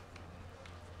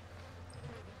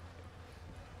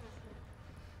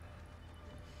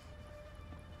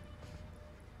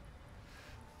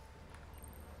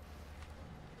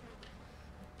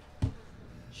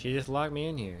 She just locked me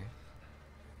in here.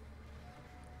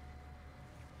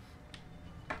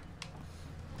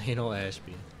 Anal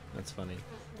Ashby. That's funny.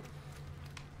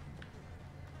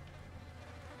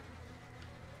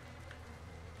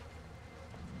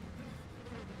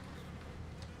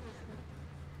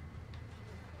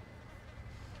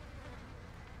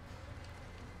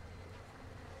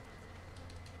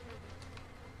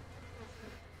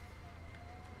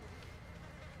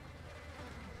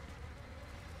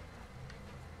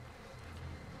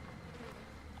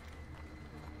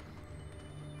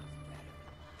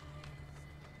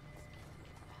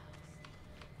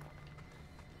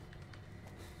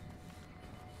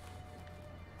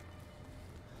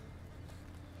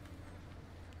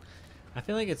 I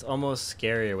feel like it's almost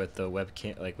scarier with the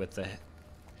webcam, like with the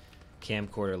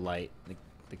camcorder light,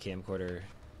 the camcorder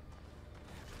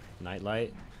night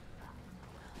light.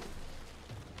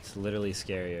 It's literally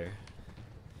scarier.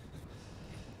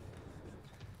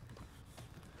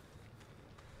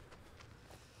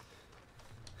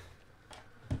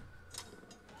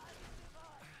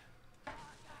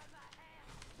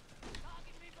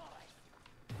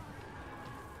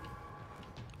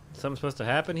 Something supposed to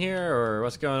happen here, or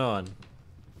what's going on?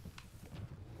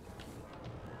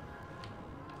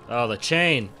 Oh, the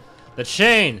chain! The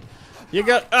chain! You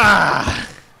got... Ah!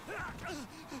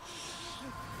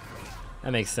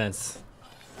 That makes sense.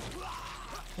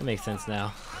 That makes sense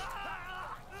now.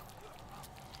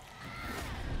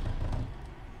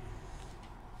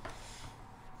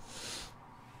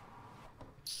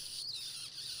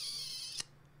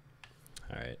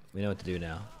 Alright, we know what to do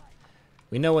now.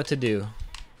 We know what to do.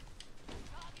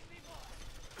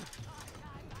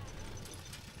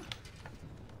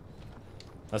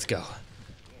 Let's go.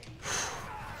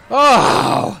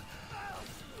 Oh!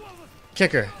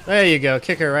 Kick her. There you go.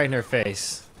 Kick her right in her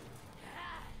face.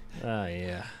 Oh,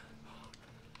 yeah.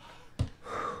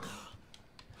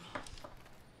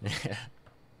 We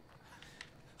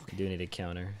do need a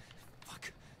counter.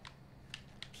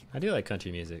 I do like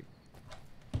country music.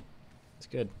 It's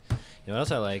good. You know what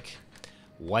else I like?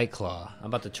 White Claw. I'm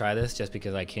about to try this just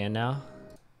because I can now.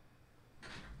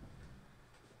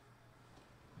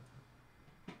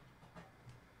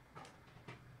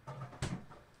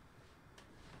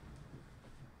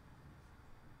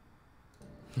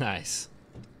 Nice.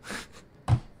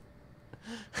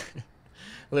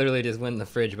 Literally just went in the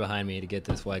fridge behind me to get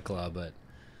this White Claw, but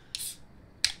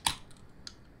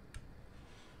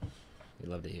we'd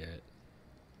love to hear it.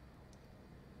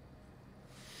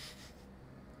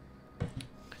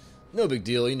 No big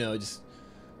deal, you know, just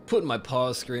putting my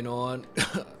pause screen on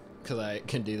because I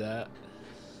can do that.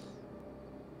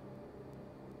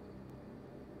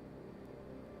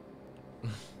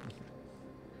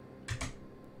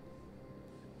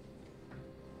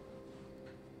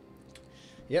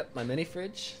 Yep, my mini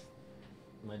fridge,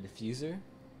 my diffuser,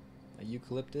 a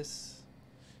eucalyptus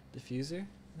diffuser?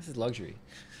 This is luxury.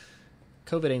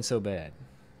 COVID ain't so bad.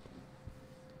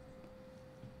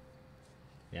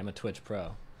 Yeah, I'm a Twitch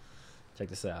pro. Check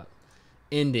this out.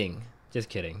 Ending. Just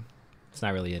kidding. It's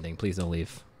not really ending. Please don't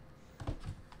leave.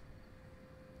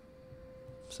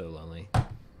 So lonely.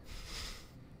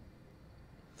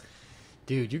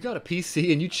 Dude, you got a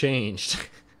PC and you changed.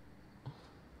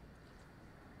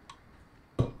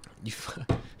 You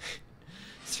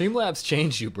Streamlabs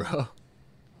changed you, bro.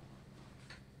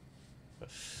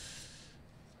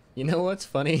 You know what's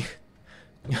funny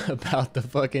about the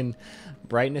fucking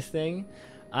brightness thing?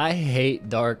 I hate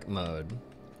dark mode.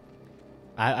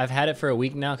 I've had it for a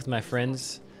week now because my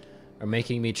friends are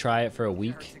making me try it for a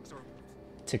week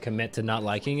to commit to not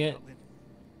liking it.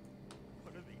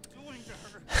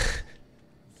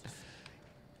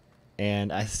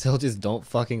 And I still just don't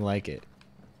fucking like it.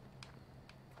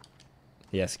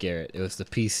 Yes, Garrett, it was the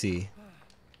PC.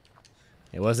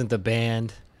 It wasn't the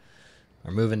band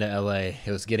or moving to LA.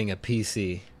 It was getting a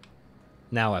PC.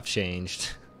 Now I've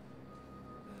changed.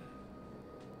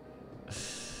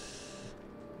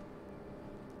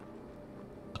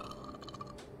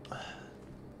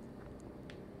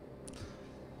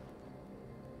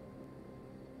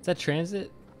 Is that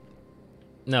Transit?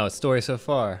 No, it's Story So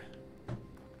Far.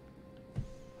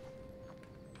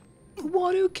 The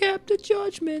one who kept the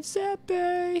judgments at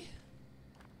bay.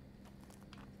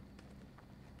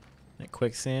 Like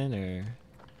Quicksand or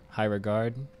High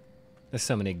Regard. There's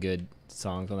so many good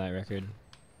songs on that record.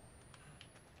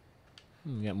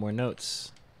 We got more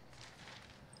notes.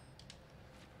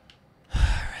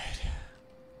 Alright.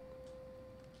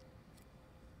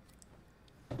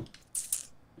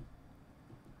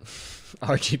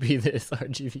 RGB this,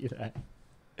 RGB that.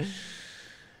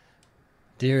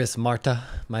 Dearest Marta,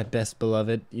 my best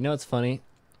beloved. You know what's funny?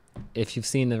 If you've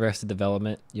seen Arrested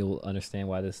Development, you'll understand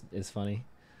why this is funny.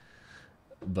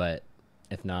 But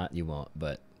if not, you won't.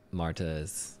 But Marta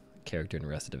is a character in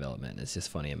Arrested Development. It's just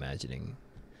funny imagining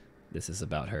this is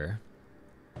about her.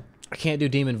 I can't do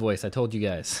demon voice. I told you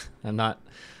guys. I'm not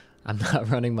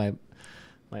running my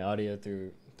audio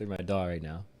through my DAW right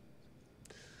now.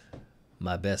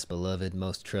 My best beloved,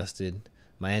 most trusted,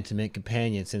 my intimate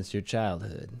companion since your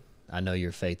childhood. I know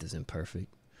your faith is imperfect.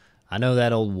 I know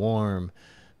that old warm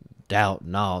doubt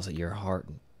gnaws at your heart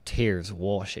and tears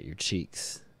wash at your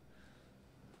cheeks.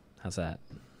 How's that?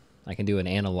 I can do an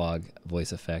analog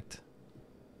voice effect.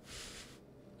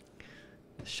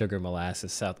 Sugar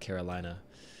Molasses, South Carolina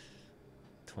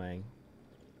twang.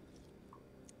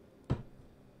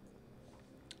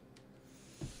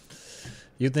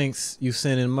 You thinks you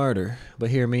sin in murder,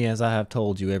 but hear me as I have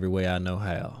told you every way I know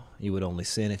how. You would only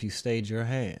sin if you stayed your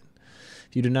hand.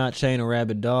 If you do not chain a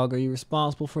rabid dog, are you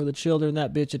responsible for the children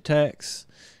that bitch attacks?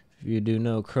 If you do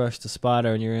no crush the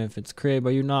spider in your infant's crib,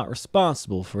 are you not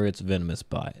responsible for its venomous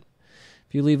bite?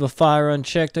 If you leave a fire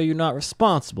unchecked, are you not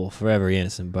responsible for every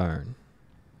innocent burn?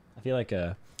 I feel like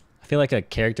a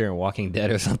character in Walking Dead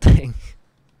or something.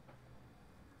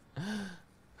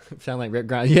 Sound like Rick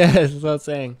Grimes. Yes, that's what I'm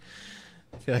saying.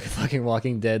 I feel like a fucking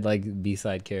Walking Dead like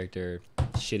B-side character,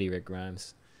 shitty Rick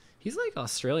Grimes. He's like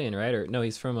Australian, right? Or no,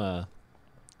 he's from the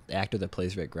actor that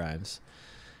plays Rick Grimes.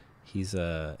 He's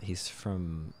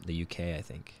from the UK, I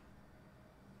think.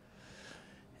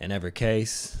 In every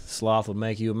case, sloth will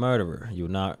make you a murderer. You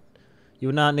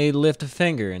would not need to lift a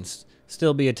finger and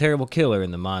still be a terrible killer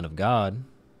in the mind of God.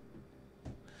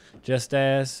 Just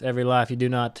as every life you do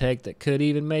not take that could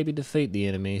even maybe defeat the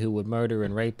enemy who would murder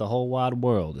and rape the whole wide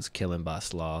world is killing by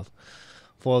sloth.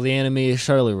 For the enemy is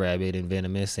surely rabid and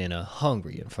venomous and a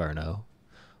hungry inferno.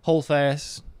 Hold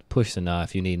fast, push the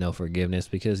knife, you need no forgiveness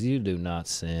because you do not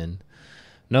sin.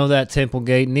 Know that Temple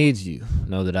Gate needs you.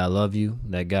 Know that I love you,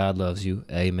 that God loves you.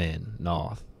 Amen.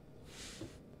 North.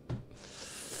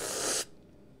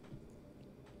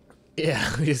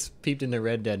 Yeah, we just peeped into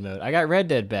Red Dead mode. I got Red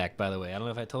Dead back, by the way. I don't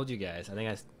know if I told you guys. I think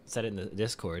I said it in the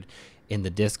Discord.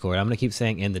 I'm going to keep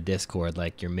saying in the Discord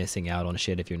like you're missing out on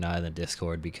shit if you're not in the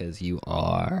Discord because you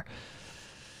are.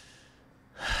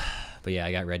 But yeah,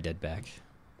 I got Red Dead back.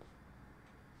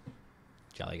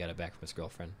 Jolly got it back from his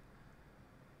girlfriend.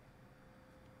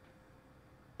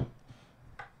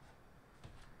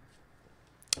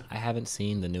 I haven't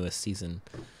seen the newest season.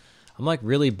 I'm like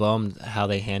really bummed how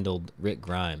they handled Rick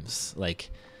Grimes. Like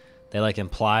they like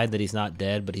implied that he's not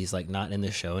dead, but he's like not in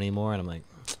the show anymore. And I'm like,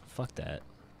 fuck that.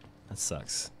 That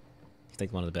sucks. He's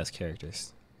like one of the best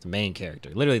characters. The main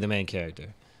character. Literally the main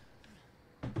character.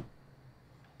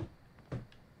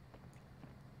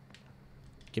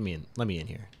 Get me in. Let me in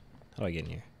here. How do I get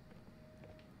in here?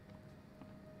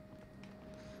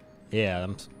 Yeah,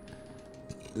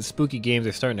 the spooky games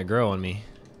are starting to grow on me.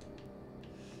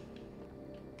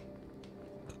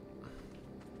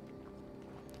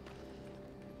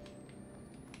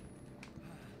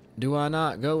 Do I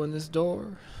not go in this door?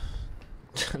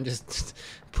 I'm just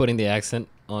putting the accent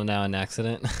on now an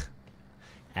accident.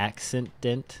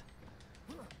 Accident.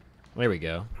 There we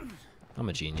go. I'm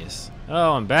a genius.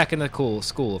 Oh, I'm back in the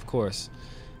school, of course.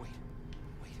 Wait.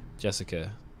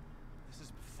 Jessica. This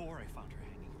is before I found her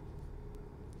hanging.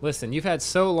 Listen, you've had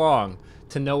so long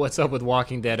to know what's up with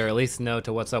Walking Dead, or at least know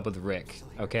to what's up with Rick,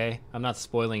 okay? I'm not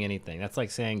spoiling anything. That's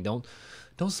like saying don't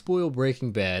spoil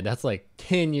Breaking Bad. That's like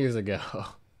 10 years ago.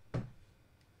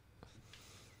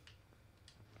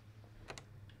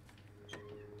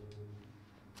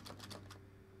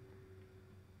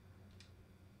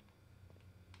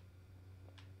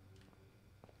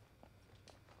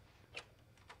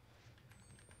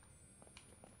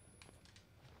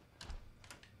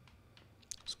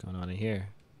 What's going on in here?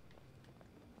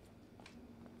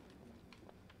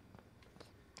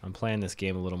 I'm playing this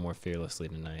game a little more fearlessly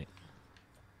tonight.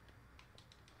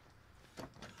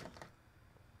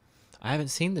 I haven't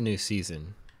seen the new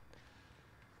season,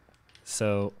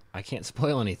 so I can't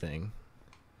spoil anything.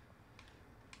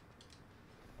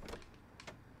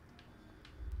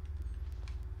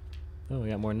 Oh, we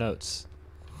got more notes.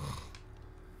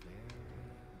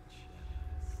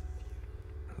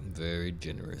 Very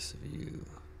generous of you.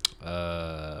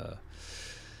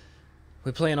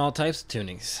 We play in all types of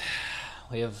tunings.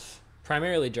 We have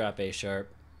primarily drop A sharp.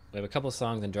 We have a couple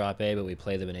songs in drop A, but we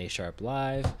play them in A sharp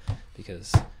live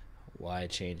because why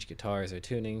change guitars or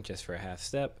tuning just for a half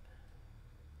step?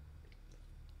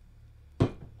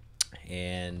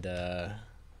 And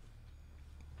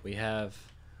we have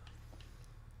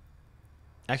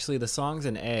actually the songs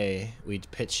in A we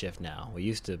pitch shift now. We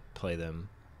used to play them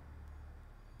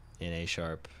in A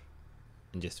sharp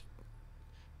and just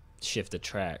shift the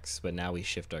tracks, but now we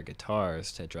shift our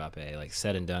guitars to drop A. Like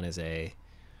Said and Done is A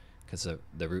because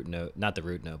the root note, not the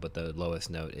root note, but the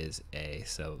lowest note is A,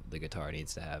 so the guitar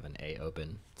needs to have an A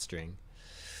open string.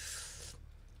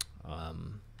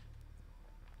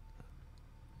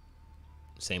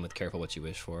 Same with Careful What You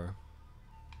Wish For.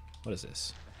 What is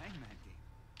this? The Hangman game.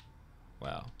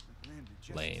 Wow.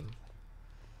 Lame.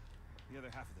 The other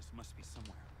half of this must be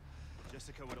somewhere.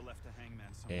 Jessica would have left the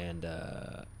Hangman somewhere. And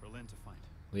for Lynn to find.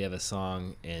 we have a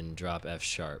song in drop F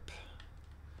sharp.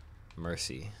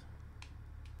 Mercy.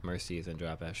 Mercy is in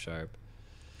drop F sharp.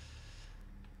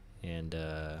 And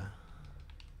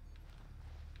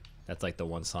that's like the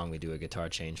one song we do a guitar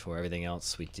change for. Everything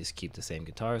else we just keep the same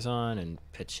guitars on and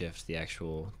pitch shift the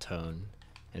actual tone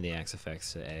and the axe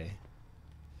effects to A.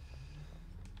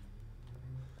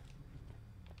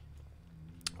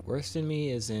 Worst in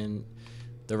Me is in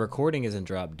the recording is in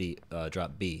drop B,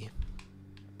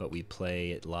 but we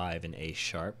play it live in A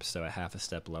sharp, so a half a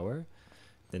step lower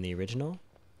than the original,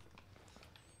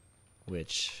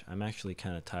 which I'm actually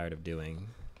kind of tired of doing.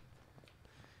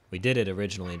 We did it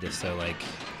originally just so like,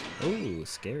 ooh,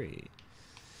 scary.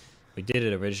 We did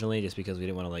it originally just because we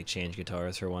didn't want to like change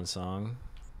guitars for one song.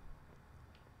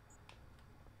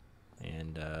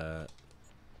 And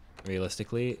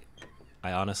realistically,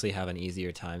 I honestly have an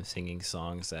easier time singing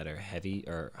songs that are heavy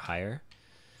or higher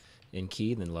in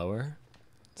key than lower.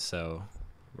 So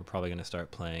we're probably going to start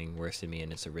playing Worst in Me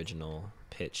in its original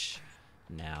pitch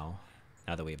now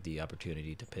that we have the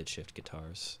opportunity to pitch shift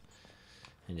guitars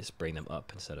and just bring them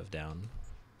up instead of down.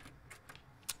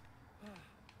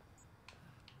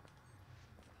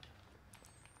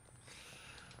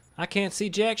 I can't see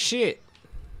jack shit.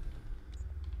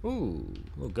 Ooh,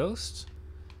 little ghost.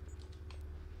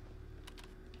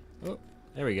 Oh,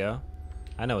 there we go.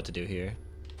 I know what to do here.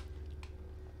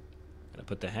 Gotta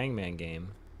put the Hangman game.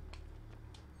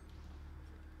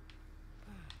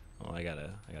 Oh, I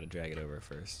gotta drag it over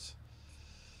first.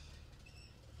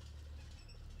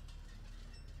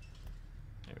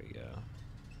 There we go.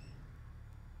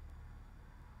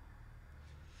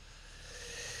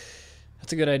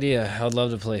 That's a good idea. I would love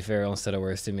to play Feral instead of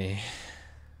Worst in Me.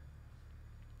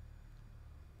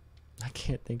 I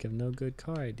can't think of no good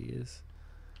car ideas.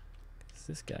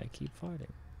 This guy keep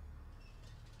farting.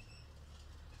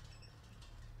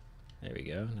 There we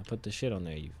go. Now put the shit on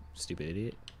there, you stupid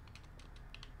idiot.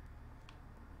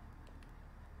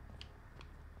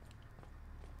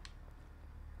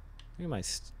 Look at my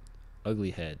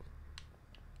ugly head.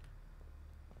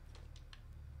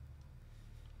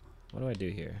 What do I do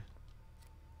here?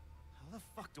 How the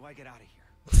fuck do I get out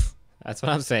of here? That's what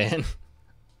I'm saying.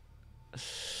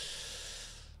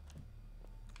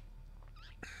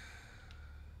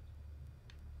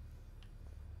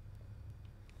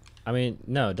 I mean,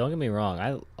 no, don't get me wrong.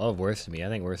 I love Worst of Me. I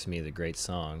think Worst of Me is a great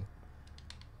song.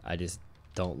 I just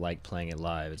don't like playing it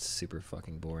live. It's super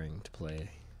fucking boring to play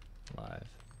live.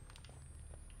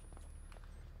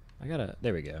 I gotta.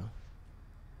 There we go.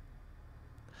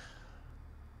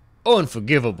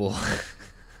 Unforgivable.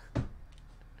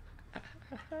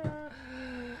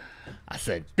 I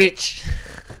said, bitch.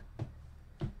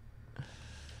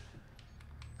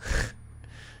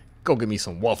 Go get me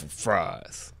some waffle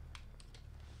fries.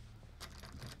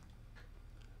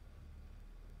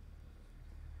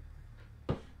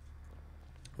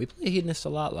 We play Hedonist a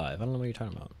lot live. I don't know what you're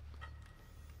talking about.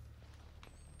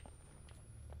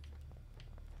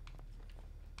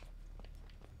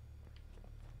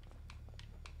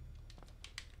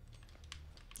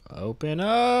 Open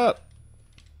up.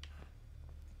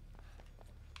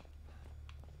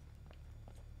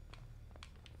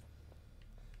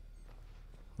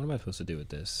 What am I supposed to do with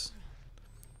this?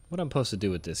 What am I supposed to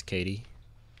do with this, Katie?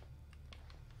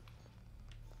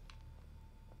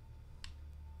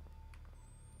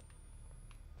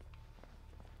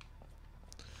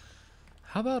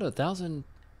 How about 1,000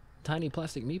 tiny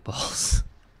plastic meatballs?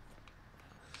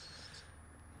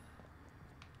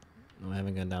 I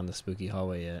haven't gone down the spooky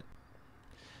hallway yet.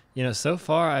 You know, so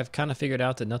far I've kind of figured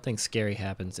out that nothing scary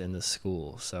happens in the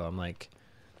school. So I'm like,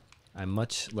 I'm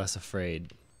much less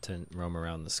afraid to roam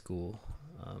around the school.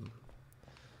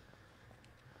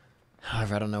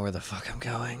 However, I don't know where the fuck I'm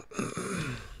going.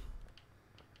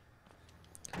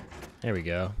 There we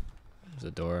go. There's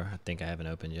a door I think I haven't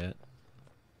opened yet.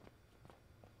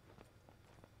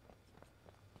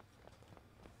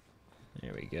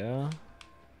 There we go.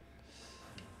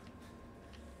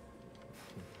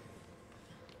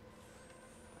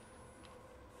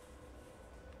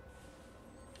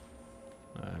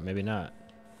 Maybe not.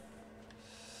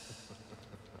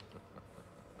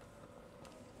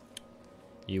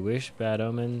 You wish Bad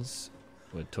Omens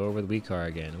would tour with WeCar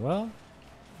again. Well,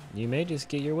 you may just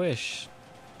get your wish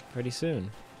pretty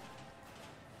soon.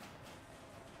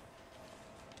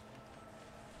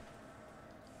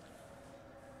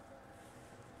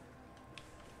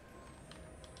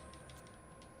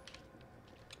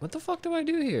 What the fuck do I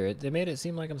do here? They made it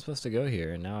seem like I'm supposed to go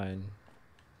here, and now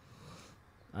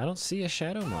I don't see a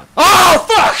shadow mark. Oh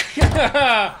fuck!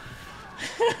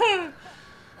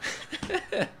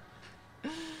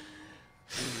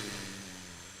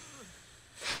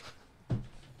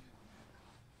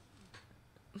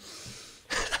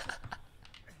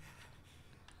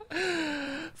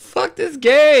 Fuck this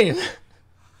game!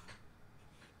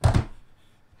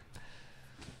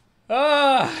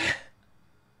 Ah!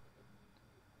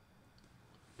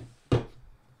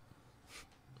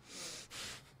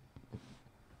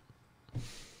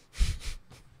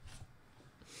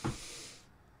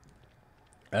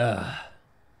 I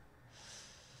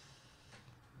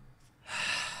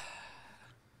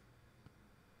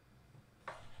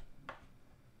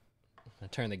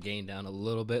turned the gain down a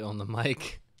little bit on the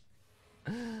mic.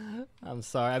 I'm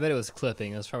sorry. I bet it was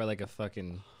clipping. It was probably like a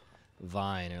fucking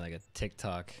Vine or like a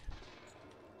TikTok.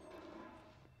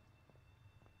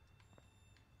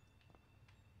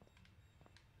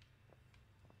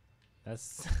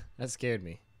 That scared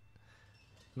me.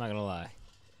 I'm not gonna lie.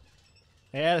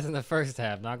 Yeah, that's in the first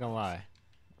half, not gonna lie.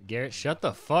 Garrett, shut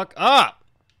the fuck up!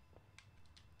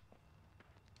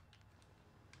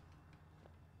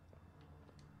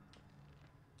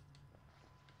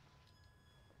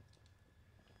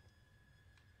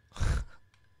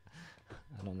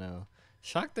 I don't know.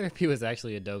 Shock Therapy was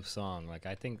actually a dope song. Like,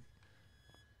 I think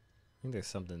there's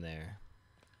something there.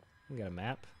 We got a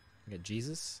map. We got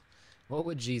Jesus. What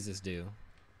would Jesus do?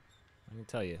 I can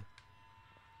tell you.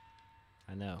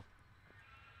 I know.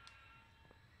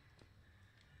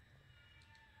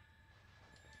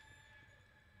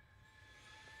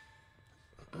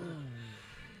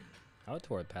 I would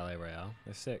tour with Palais Royale.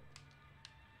 They're sick.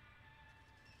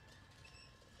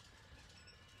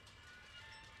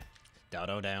 Da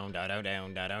do down, da do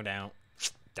down, da do down,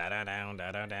 da da down,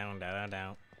 da da down, da da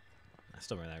down. I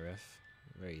still remember that riff.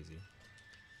 Very easy.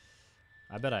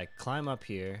 I bet I climb up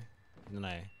here, and then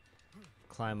I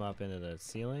climb up into the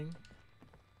ceiling.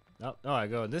 Oh, I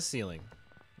go in this ceiling.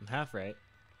 I'm half right.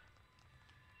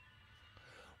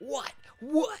 What?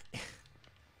 What?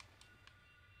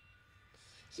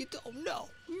 You don't know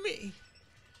me.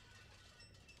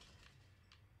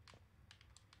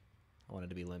 I wanted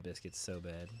to be Limp Bizkit so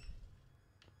bad.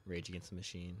 Rage Against the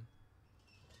Machine.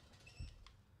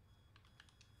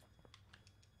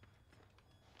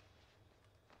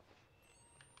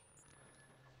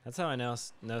 That's how I know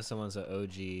someone's an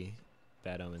OG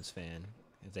Bad Omens fan,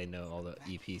 if they know all the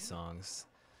EP songs,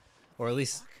 or at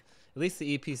least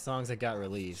the EP songs that got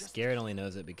released. Garrett only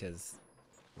knows it because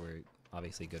we're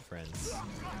obviously good friends.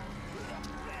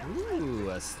 Ooh,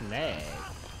 a snag.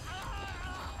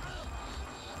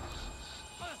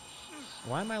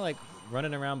 Why am I like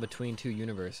running around between two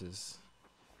universes?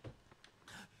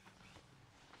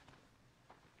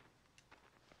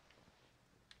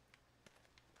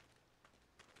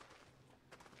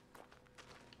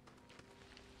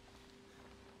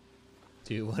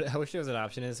 Dude, what I wish there was an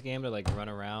option in this game to like run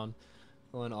around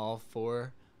on all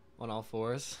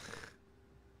fours.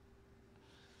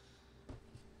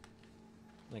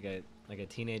 like a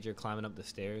teenager climbing up the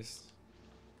stairs.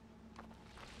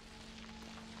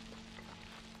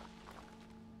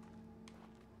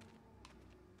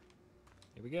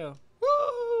 Here we go.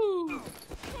 Woo!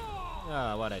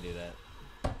 Ah, why'd I do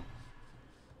that?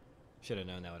 Should have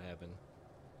known that would happen.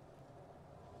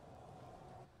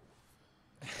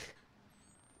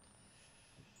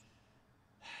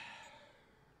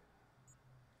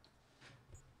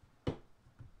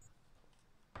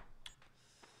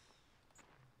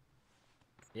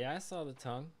 Yeah, I saw the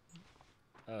tongue.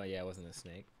 Oh yeah, it wasn't a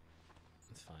snake.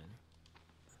 It's fine.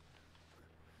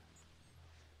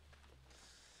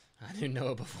 I didn't know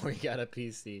it before he got a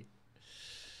PC.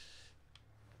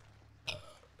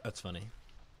 That's funny.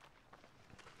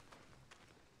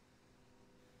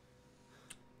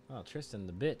 Oh, Tristan,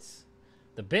 the bits.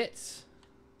 The bits!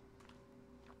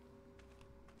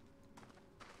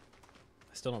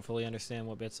 I still don't fully understand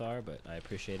what bits are, but I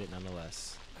appreciate it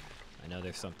nonetheless. I know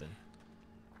there's something.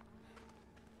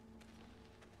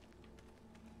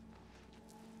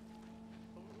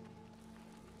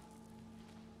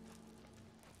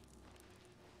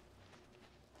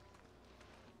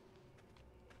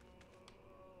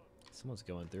 Someone's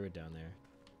going through it down there.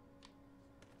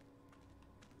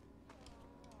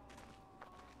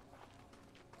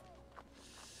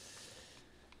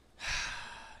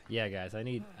 Yeah, guys, I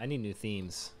need new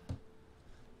themes.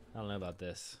 I don't know about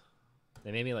this.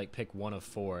 They made me like pick one of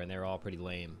 4, and they're all pretty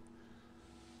lame.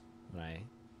 When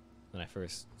I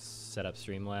first set up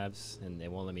Streamlabs, and they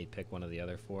won't let me pick one of the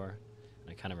other 4.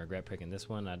 I kind of regret picking this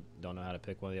one. I don't know how to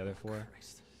pick one of the other 4. Okay,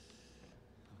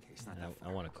 it's not And that far.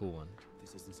 I want a cool one.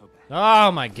 This isn't so bad.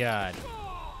 Oh my god.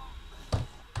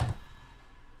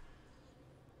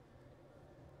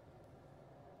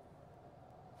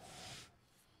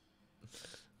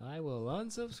 I will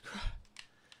unsubscribe.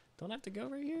 Don't have to go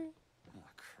right here. Oh,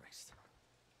 Christ.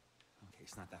 Okay,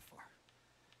 it's not that far.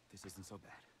 This isn't so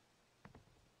bad.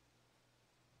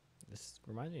 This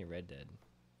reminds me of Red Dead.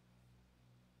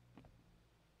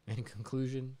 In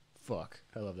conclusion, fuck.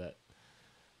 I love that.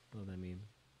 Love that meme.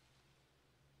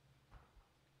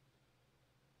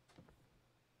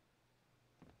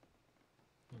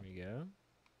 There we go.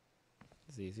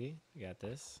 It's easy. You got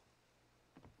this.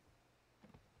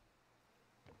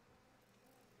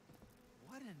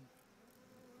 What in...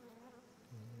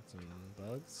 Some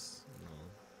bugs.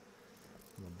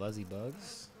 Little buzzy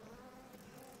bugs.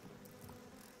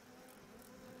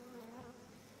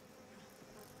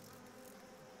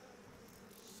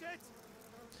 Shit!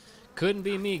 Couldn't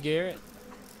be me, Garrett.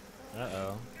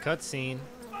 Uh-oh. Cutscene.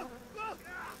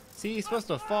 See, he's supposed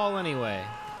to fall anyway.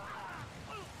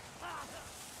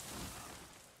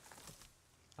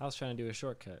 I was trying to do a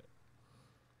shortcut.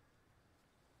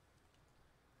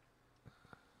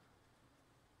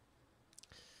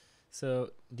 So,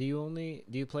 do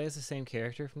you play as the same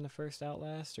character from the first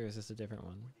Outlast, or is this a different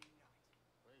one?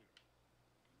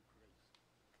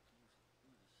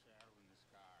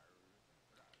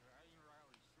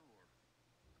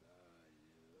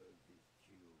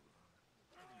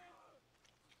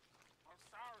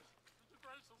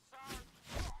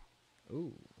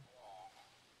 Ooh.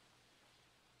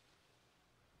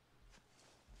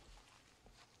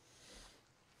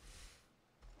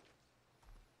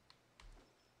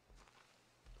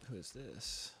 Who is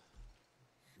this?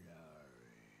 Sorry.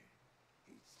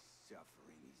 His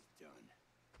suffering is done.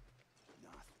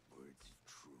 Northward's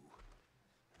true.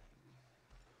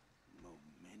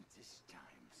 Momentous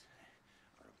times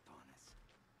are upon us.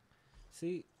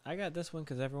 See, I got this one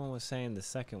because everyone was saying the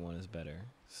second one is better.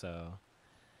 So,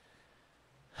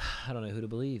 I don't know who to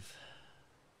believe.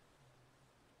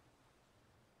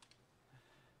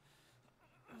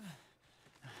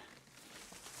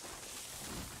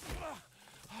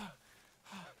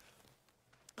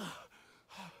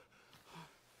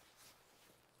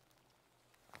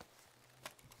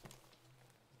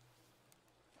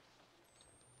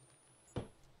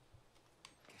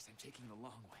 Guess I'm taking the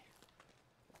long way.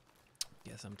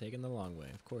 Guess I'm taking the long way.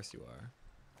 Of course you are.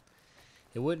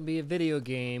 It wouldn't be a video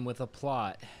game with a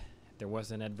plot if there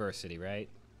wasn't adversity, right?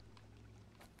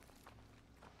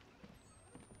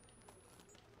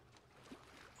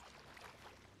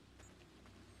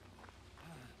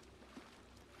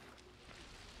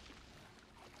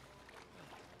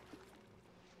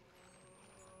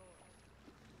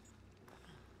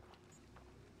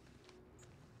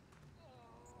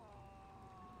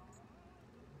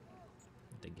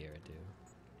 Garrett do?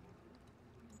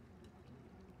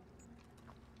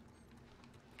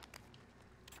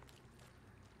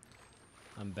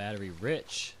 I'm battery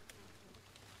rich.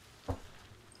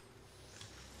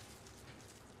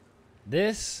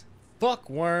 This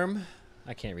fuckworm.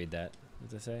 I can't read that.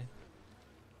 What does it say?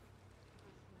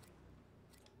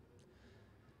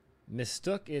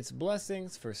 Mistook its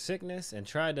blessings for sickness and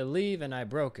tried to leave, and I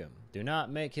broke him. Do not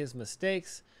make his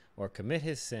mistakes or commit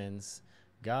his sins.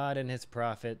 God and his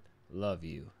prophet love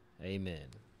you. Amen.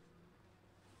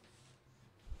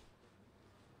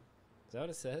 Is that what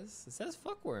it says? It says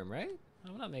fuckworm, right?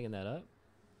 I'm not making that up.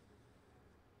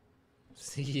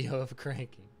 CEO of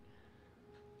Cranking.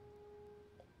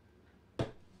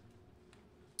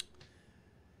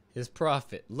 His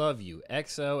prophet, love you.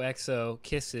 XOXO,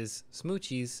 kisses,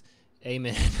 smoochies,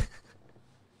 amen.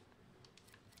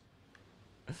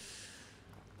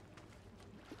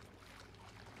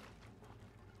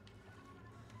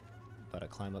 About to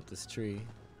climb up this tree.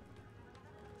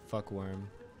 Fuckworm.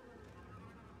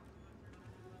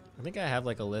 I think I have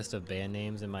like a list of band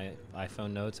names in my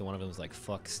iPhone notes, and one of them was like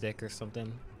Fuck Stick or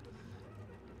something.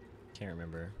 Can't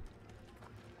remember.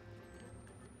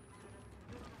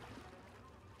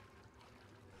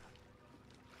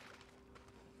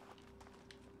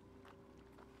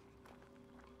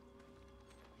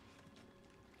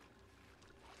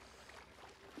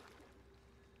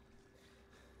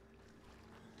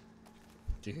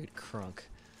 Dude, crunk.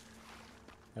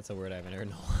 That's a word I haven't heard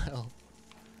in a while.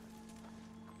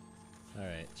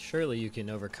 Alright, surely you can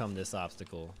overcome this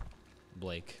obstacle,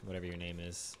 Blake, whatever your name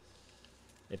is.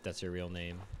 If that's your real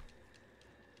name.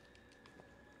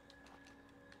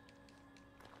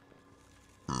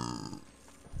 Alright.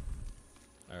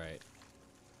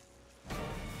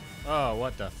 Oh,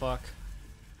 what the fuck?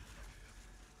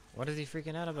 What is he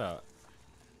freaking out about?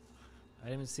 I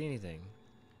didn't even see anything.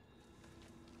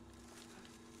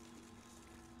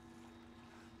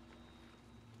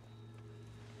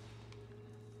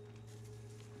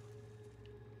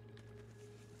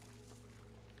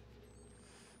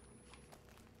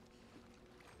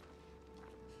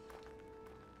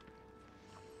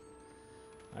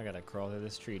 I gotta crawl through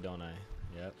this tree, don't I?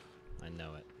 Yep, I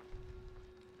know it.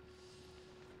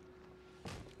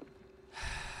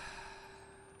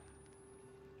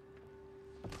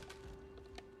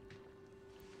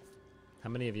 How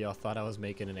many of y'all thought I was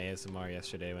making an ASMR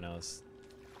yesterday when I was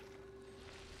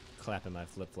clapping my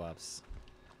flip-flops?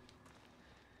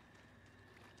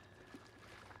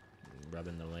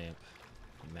 Rubbing the lamp.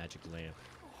 The magic lamp.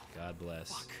 God bless.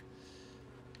 Fuck.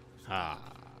 Ah,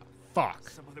 fuck.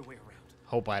 Some other way around.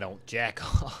 Hope I don't jack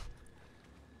off.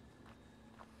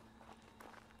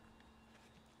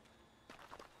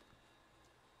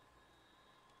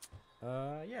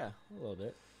 Yeah, a little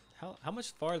bit. How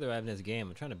much farther I have in this game?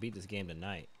 I'm trying to beat this game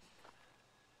tonight.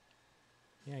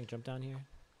 Yeah, I can jump down here.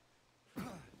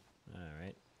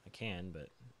 Alright. I can, but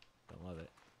don't love it.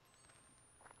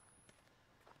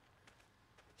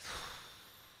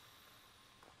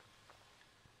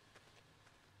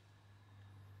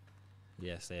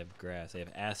 Yes, they have grass. They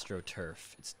have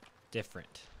AstroTurf. It's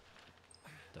different.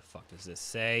 The fuck does this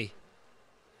say?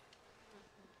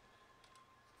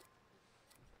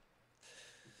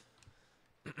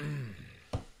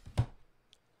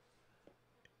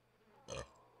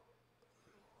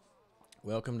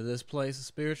 Welcome to this place of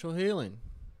spiritual healing.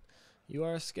 You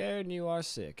are scared and you are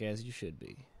sick, as you should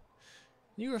be.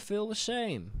 You are filled with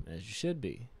shame, as you should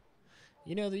be.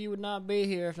 You know that you would not be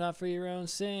here if not for your own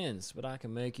sins, but I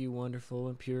can make you wonderful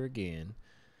and pure again.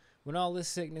 When all this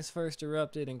sickness first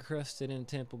erupted and crusted in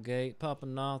Temple Gate, Papa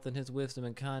Noth in his wisdom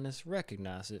and kindness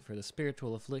recognized it for the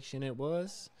spiritual affliction it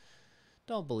was.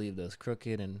 Don't believe those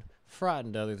crooked and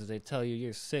frightened others as they tell you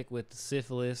you're sick with the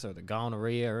syphilis or the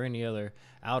gonorrhea or any other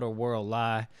outer world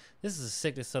lie. This is a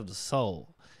sickness of the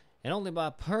soul, and only by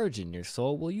purging your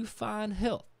soul will you find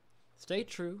health. Stay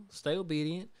true, stay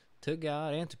obedient to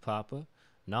God and to Papa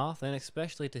Noth, and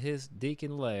especially to his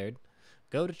deacon Laird.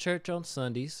 Go to church on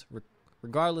Sundays,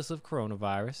 regardless of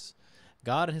coronavirus.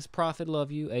 God and his prophet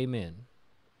love you. Amen.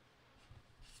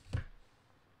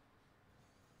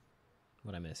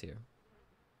 What'd I miss here?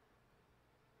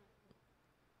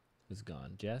 Who's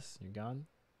gone? Jess, you're gone?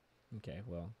 Okay,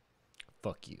 well,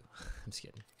 fuck you. I'm just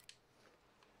kidding.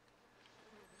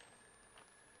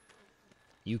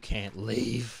 You can't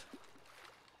leave.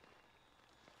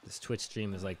 This Twitch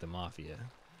stream is like the mafia.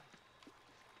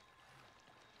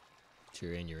 If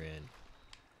you're in, you're in.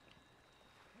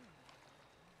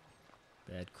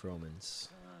 Bad Cromans.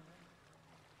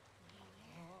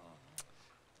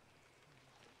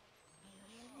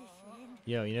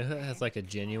 Yo, you know who has like a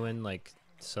genuine like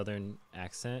southern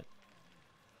accent?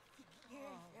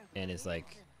 and is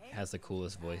like has the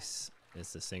coolest voice.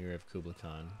 Is the singer of Kublai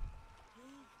Khan,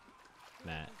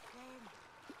 Matt.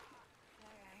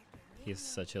 He has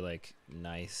such a like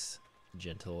nice,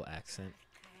 gentle accent.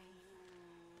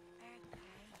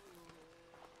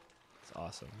 It's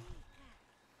awesome.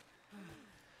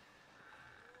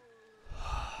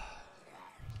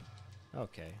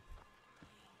 Okay.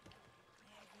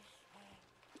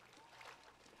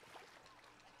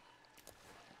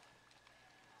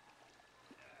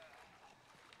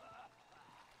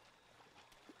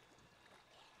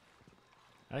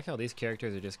 I like how these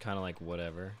characters are just kind of like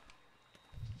whatever.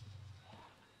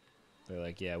 They're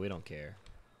like, yeah, we don't care.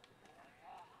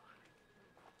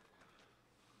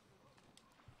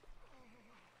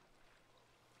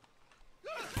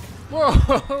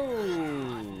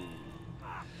 Whoa!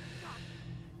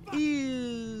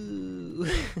 Ew!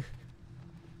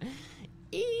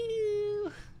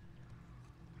 Ew!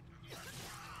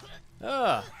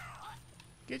 Ugh!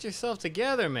 Get yourself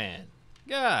together, man.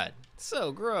 God,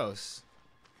 so gross.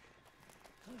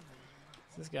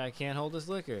 This guy can't hold his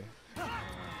liquor.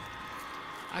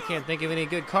 I can't think of any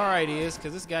good car ideas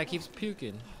because this guy keeps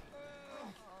puking.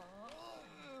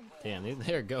 Damn,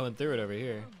 they're going through it over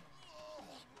here.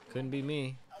 Couldn't be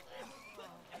me.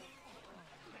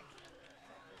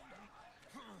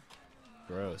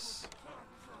 Gross.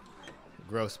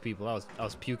 Gross people. I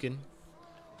was puking.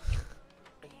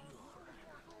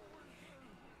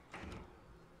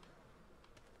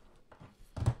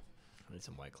 I need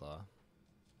some White Claw.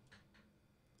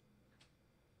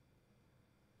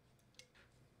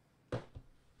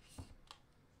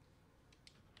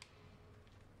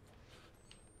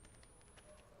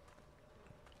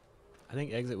 I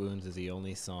think Exit Wounds is the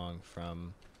only song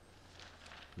from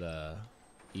the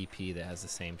EP that has the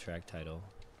same track title.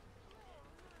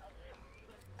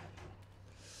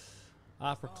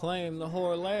 I proclaim the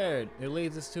whore Laird who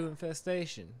leads us to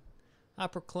infestation. I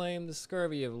proclaim the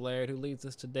scurvy of Laird who leads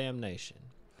us to damnation.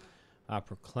 I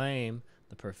proclaim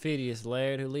the perfidious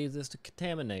Laird who leads us to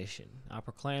contamination. I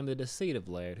proclaim the deceit of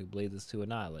Laird who leads us to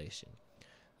annihilation.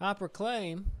 I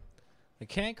proclaim the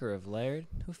canker of Laird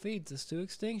who feeds us to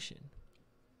extinction.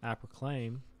 I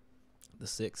proclaim the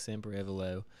sic semper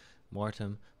evolo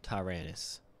mortem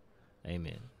tyrannus.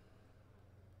 Amen.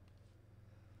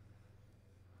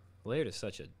 Laird is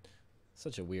such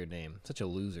a weird name, such a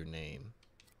loser name.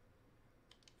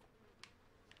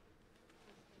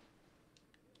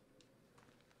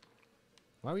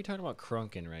 Why are we talking about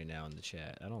Crunkin right now in the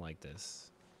chat? I don't like this.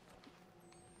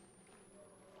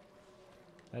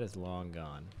 That is long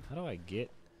gone. How do I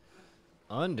get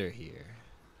under here?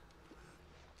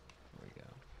 There we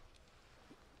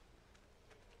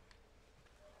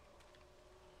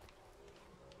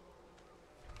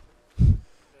go.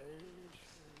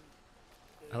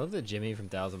 I love that Jimmy from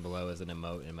Thousand Below is an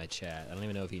emote in my chat. I don't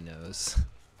even know if he knows.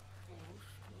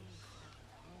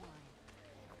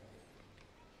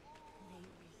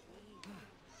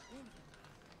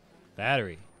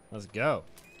 Battery. Let's go.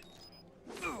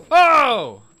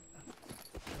 Oh!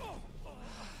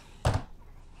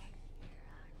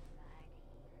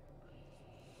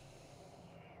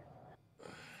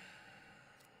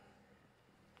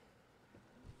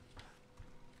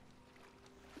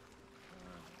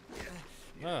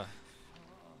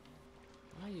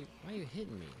 Why are you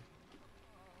hitting me?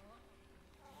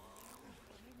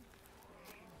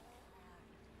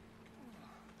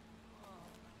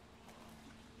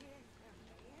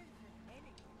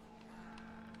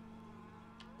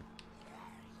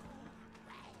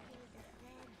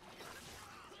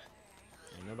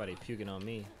 Ain't nobody puking on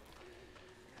me.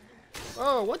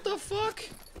 Oh, what the fuck?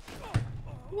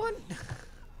 What?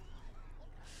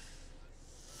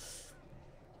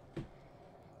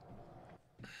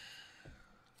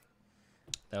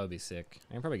 That would be sick.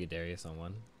 I can probably get Darius on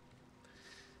one.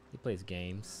 He plays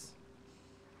games.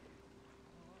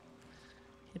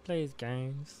 He plays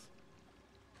games.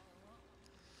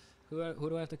 Who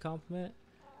do I have to compliment?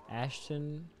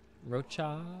 Ashton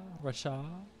Rocha?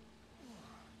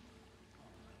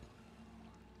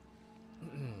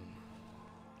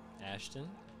 Ashton?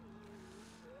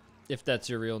 If that's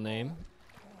your real name.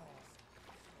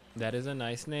 That is a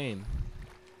nice name.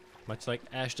 Much like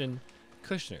Ashton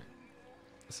Kutcher.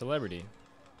 Celebrity,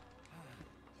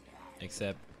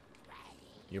 except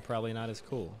you're probably not as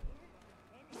cool.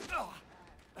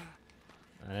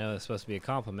 I know it's supposed to be a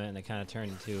compliment and it kind of turned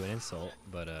into an insult,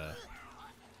 but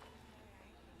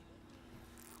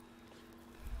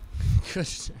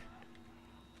Kushner.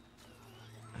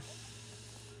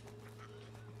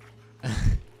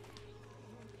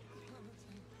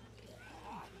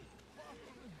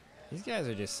 These guys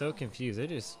are just so confused. They're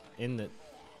just in the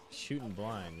Shooting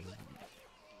blind.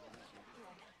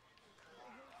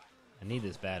 I need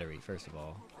this battery, first of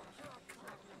all.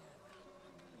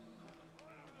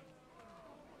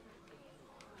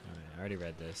 Alright, I already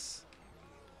read this.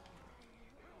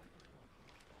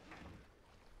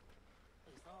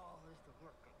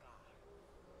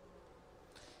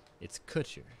 It's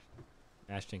Kutcher.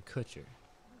 Ashton Kutcher.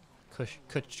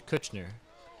 Kutchner.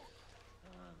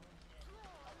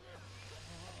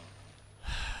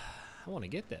 I want to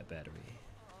get that battery.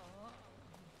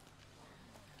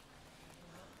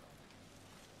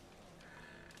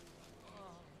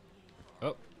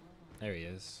 Oh, there he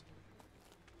is.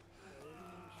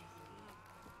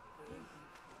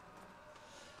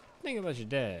 Think about your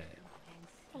dad.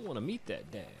 I want to meet that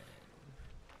dad.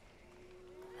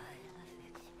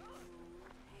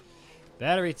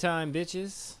 Battery time,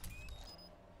 bitches.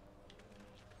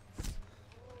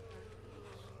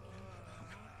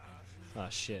 Oh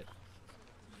shit.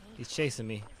 He's chasing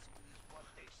me.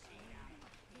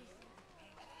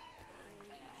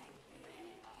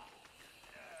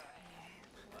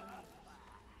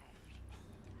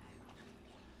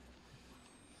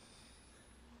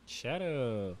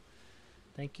 Shadow,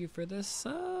 thank you for the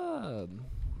sub.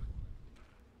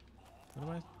 What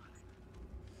am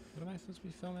I supposed to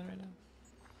be filming right now?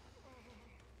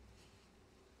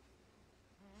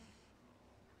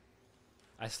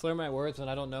 I slur my words when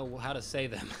I don't know how to say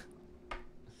them.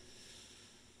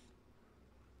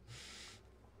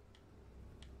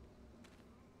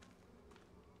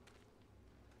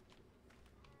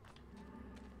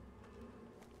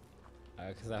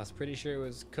 Because I was pretty sure it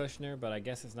was Kushner, but I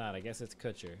guess it's not. I guess it's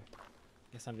Kutcher.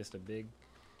 Guess I'm just a big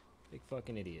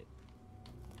fucking idiot.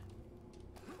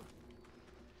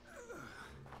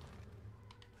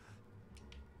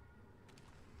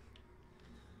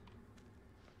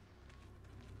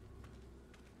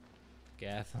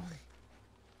 Gath.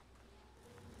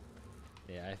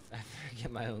 Yeah, I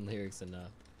forget my own lyrics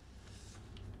enough.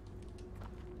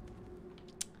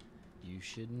 You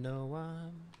should know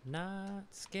I'm not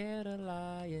scared of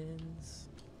lions.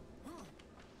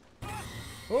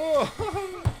 Oh!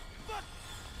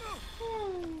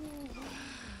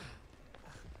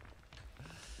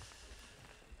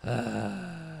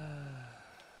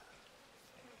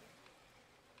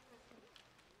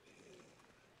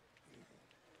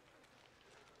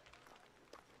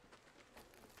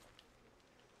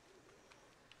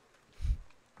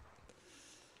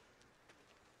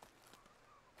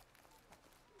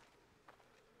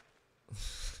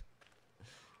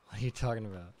 What are you talking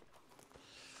about?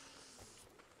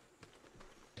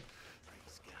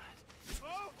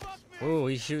 Oh,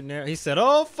 he's shooting there. He said,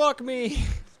 "Oh, fuck me."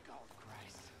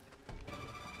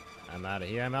 I'm out of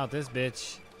here. I'm out this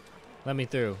bitch. Let me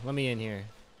through. Let me in here.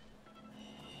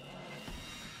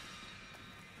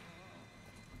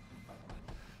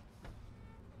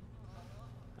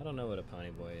 I don't know what a pony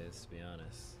boy is, to be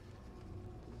honest.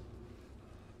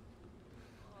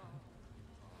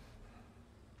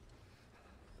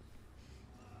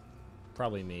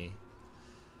 Probably me.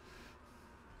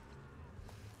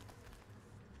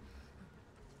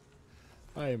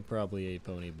 I am probably a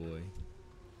pony boy.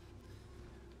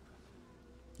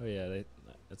 Oh yeah,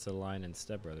 it's a line in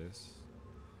Step Brothers.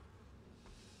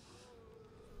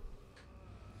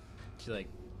 She like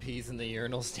pees in the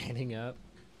urinal standing up.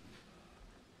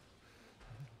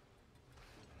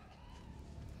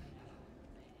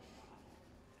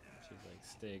 She's like,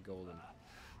 stay golden,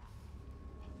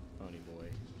 pony boy.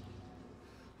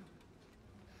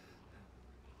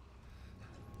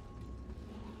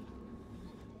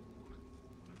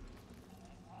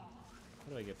 How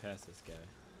do I get past this guy?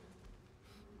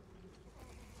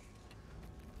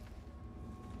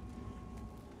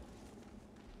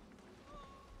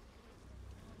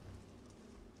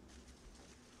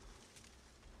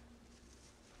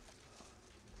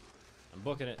 I'm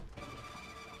booking it.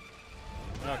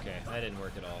 Okay, that didn't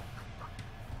work at all.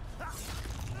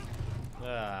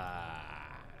 Ah.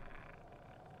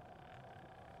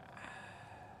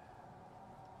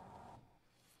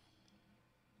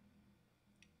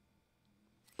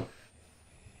 I'm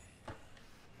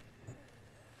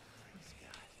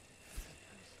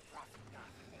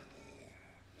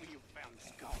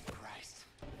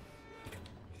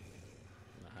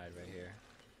gonna hide right here.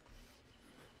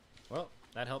 Well,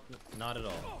 that helped not at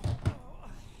all.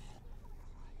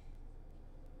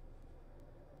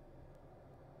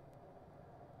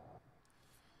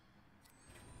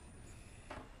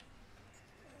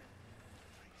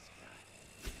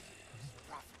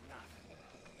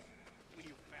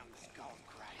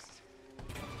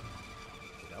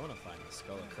 Dude, I wanna find the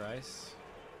Skull of Christ.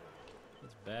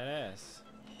 It's badass.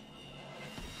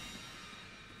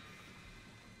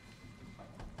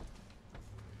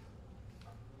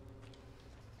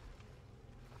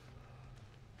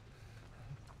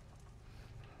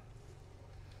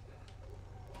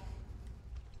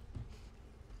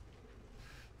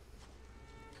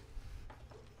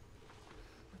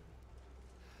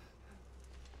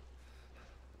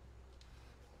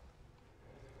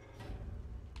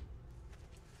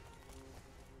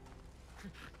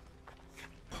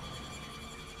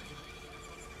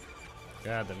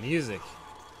 God, the music.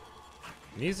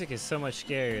 Music is so much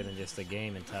scarier than just the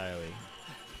game entirely.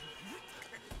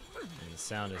 And the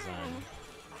sound design.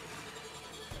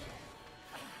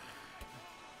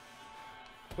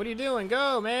 What are you doing?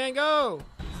 Go, man, go!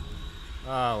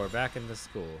 Oh, we're back into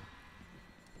school.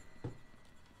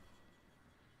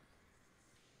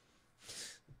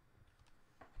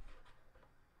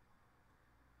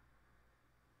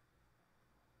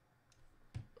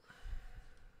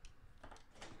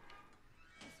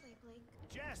 This way, Blake.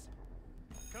 Jess,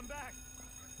 come back.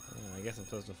 I guess I'm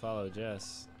supposed to follow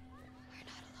Jess. We're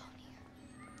not alone here.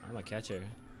 I'm gonna catch her.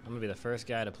 I'm gonna be the first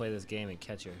guy to play this game and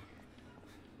catch her.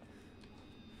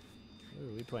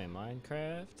 Ooh, we playing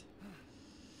Minecraft?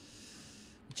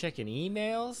 You checking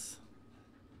emails?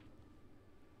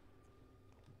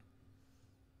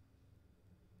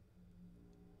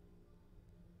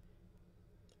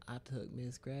 I took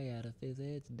Miss Gray out of phys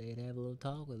ed today to have a little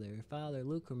talk with her. Her father,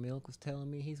 Milk, was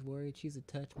telling me he's worried she's a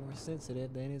touch more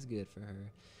sensitive than is good for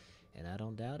her. And I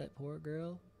don't doubt it, poor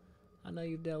girl. I know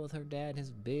you've dealt with her dad and his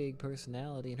big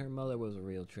personality, and her mother was a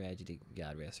real tragedy,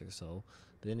 God rest her soul.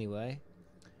 But anyway,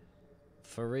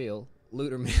 for real,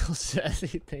 Milk says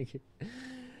he thinks it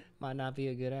might not be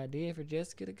a good idea for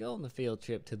Jessica to go on the field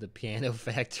trip to the piano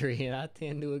factory, and I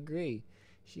tend to agree.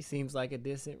 She seems like a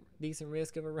decent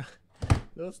risk of a run.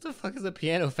 What the fuck is a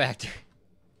piano factory?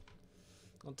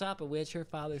 On top of which, her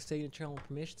father's signature on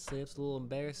permission slip's a little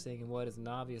embarrassing, and what is an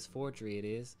obvious forgery it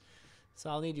is. So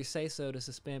I'll need your say-so to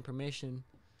suspend permission.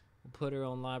 We'll put her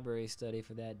on library study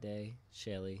for that day,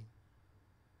 Shelley.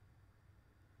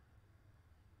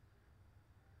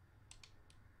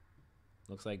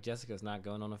 Looks like Jessica's not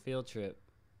going on a field trip.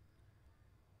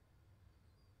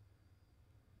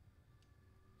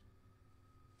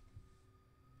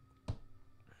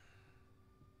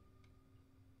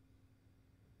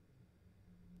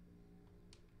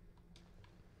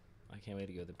 I can't wait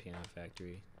to go to the piano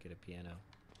factory, get a piano.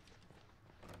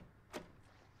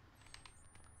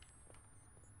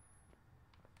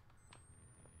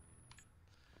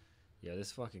 Yo,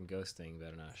 this fucking ghost thing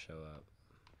better not show up.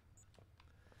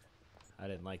 I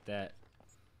didn't like that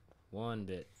one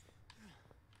bit.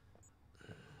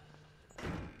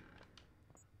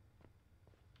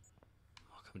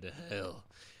 Welcome to hell.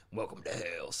 Welcome to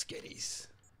hell, skitties.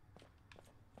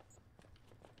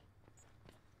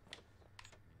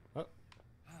 Oh.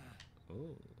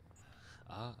 Ooh.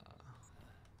 Ah.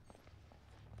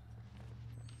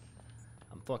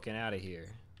 I'm fucking out of here.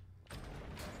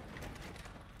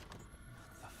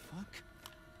 The fuck?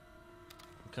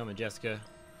 I'm coming, Jessica.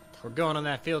 We're going on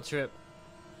that field trip.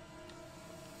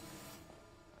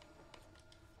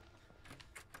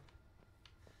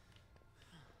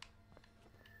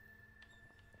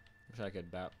 Wish I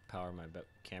could power my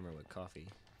camera with coffee.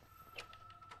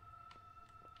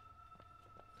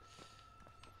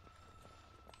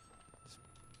 Just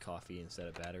coffee instead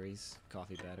of batteries.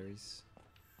 Coffee batteries.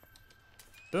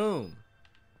 Boom!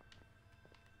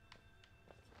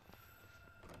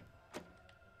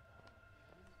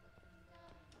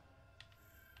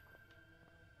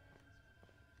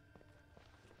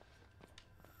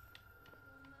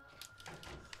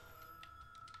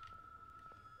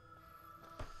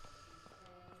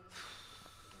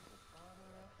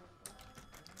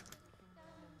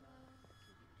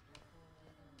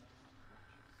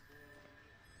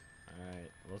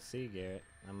 We'll see, Garrett.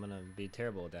 I'm gonna be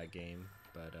terrible at that game,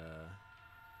 but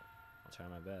I'll try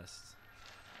my best.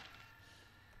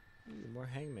 Ooh, more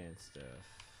Hangman stuff.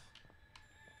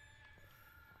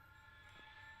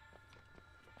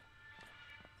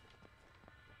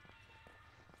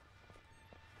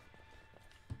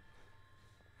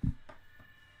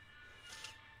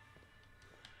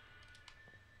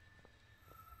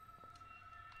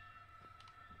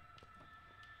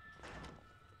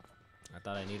 I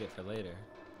thought I need it for later.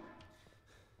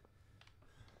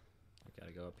 I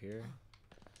gotta go up here.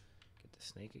 Get the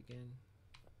snake again.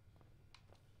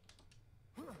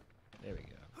 There we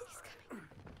go.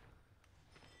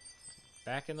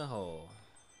 Back in the hole.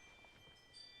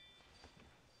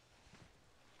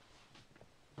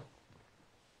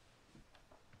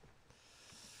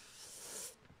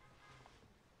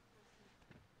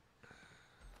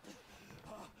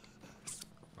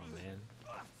 Oh man.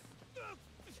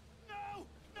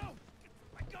 No!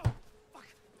 Let go! Fuck!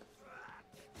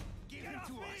 Give him to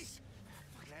us!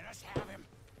 Fuck, let us have him!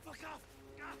 Fuck off!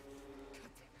 God damn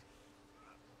it!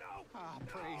 No! Ah,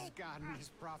 praise God and his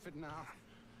prophet now.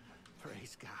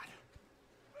 Praise God.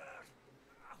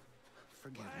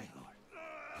 Forgive me,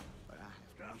 but I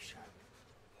have to be sure.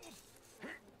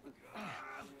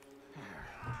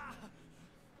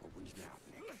 Open your mouth,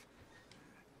 Nick.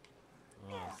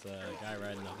 Oh, it's a guy guy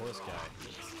riding the horse guy.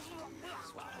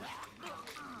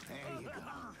 There you go.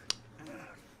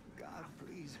 God,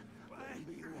 please, let him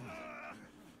be one.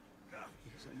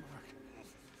 He's a mark.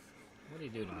 What do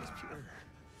you do to me? Pure.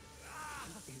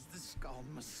 He's the skull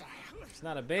messiah. It's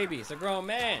not a baby. It's a grown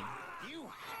man. You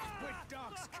half-wit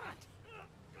dog's cut.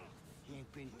 He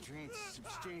ain't been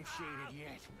transubstantiated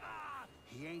yet.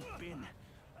 He ain't been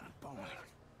born.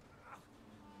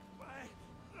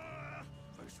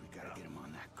 First, we gotta get him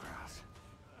on that cross.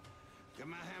 Get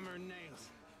my hammer and nails.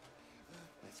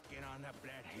 Let's get on up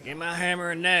that hill. Get my hammer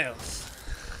and nails.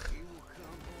 He will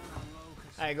come born on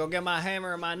locusts. Hey, go get my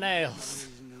hammer and my nails.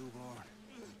 His newborn.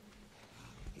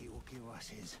 He will give us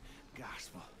his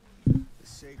gospel, the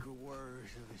sacred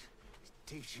words of his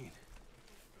teaching.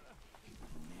 He will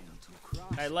be nailed to a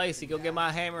cross. Hey, Lacey, go get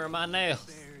my hammer and my nails.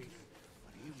 Buried,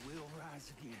 but he will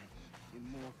rise again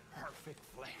in more perfect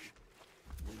flesh.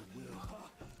 We will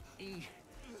eat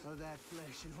of that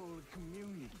flesh in Holy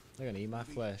Communion. They're gonna eat my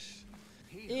flesh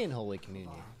Healed in Holy of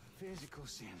Communion. our physical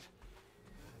sins,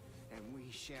 and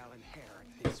we shall inherit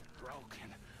this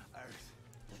broken earth.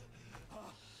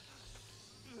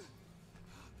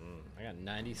 I got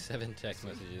 97 text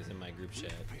messages in my group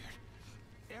chat.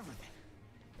 Everything.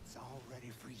 It's all ready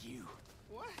for you.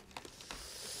 What?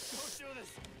 Don't do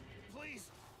this. Please.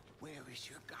 Where is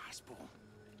your gospel?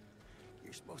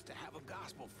 You're supposed to have a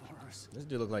gospel for us This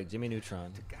dude look like Jimmy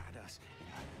Neutron. to guide us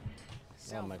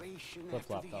in our Oh, my salvation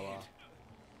flip-flop after the fell end. off.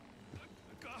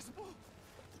 The gospel?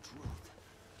 The truth.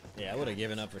 Yeah, I would have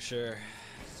given up for sure.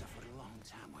 Suffered a long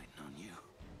time waiting on you.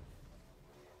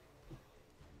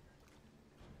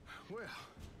 Well,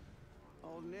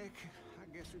 old Nick,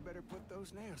 I guess we better put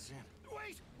those nails in.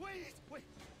 Wait!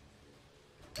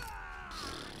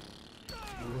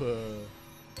 Whoa.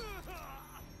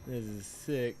 This is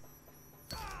sick.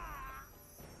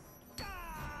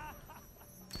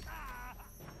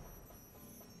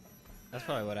 That's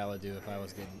probably what I would do if I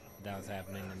was getting that was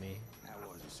happening to me. That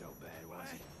wasn't so bad, was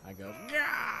it? I go,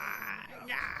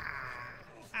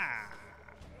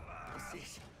 What's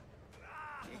this?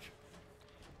 Nick,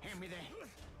 hand me that.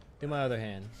 do my other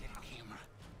hand. Is it a camera?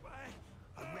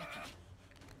 A record?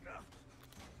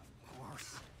 Of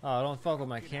course. Oh, don't fuck with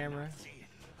my Could I camera. not see it?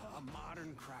 A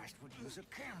modern Christ would use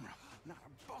a camera, not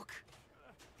a book.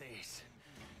 This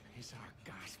is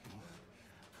our gospel.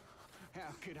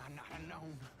 How could I not have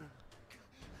known?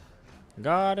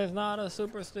 God is not a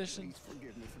superstition. Please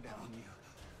forgive me for doubting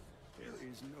you. There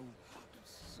is no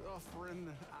suffering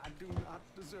that I do not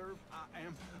deserve. I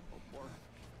am a worm,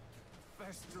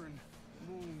 festering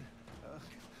wound.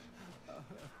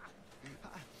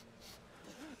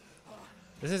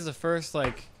 This is the first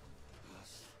like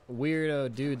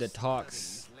weirdo dude that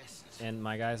talks, and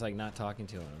my guy's like not talking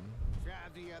to him. Drive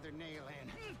the other nail in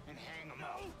and hang him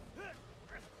up. You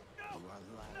are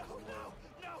the light of the world.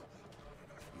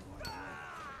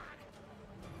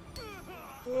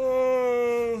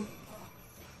 Oh,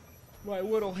 my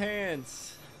little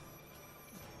hands.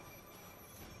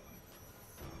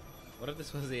 What if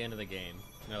this was the end of the game?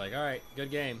 And they're like, all right,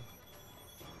 good game.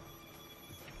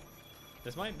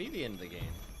 This might be the end of the game.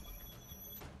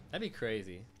 That'd be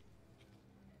crazy.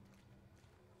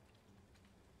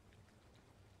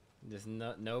 There's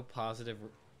no positive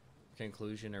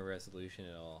conclusion or resolution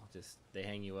at all. Just they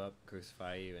hang you up,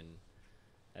 crucify you, and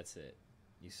that's it.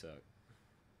 You suck.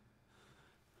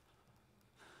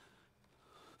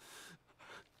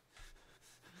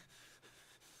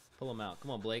 Pull them out. Come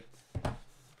on, Blake.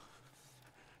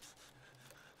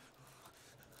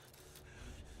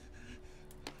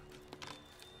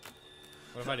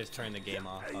 What if I just turned the game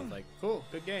off? I was like, cool,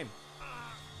 good game.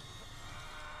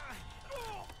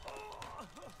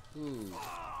 Ooh.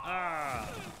 Ah.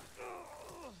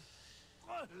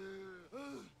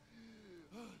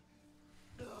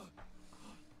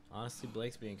 Honestly,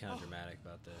 Blake's being kind of dramatic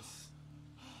about this.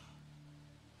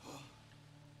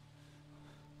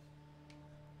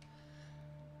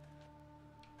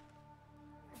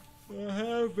 I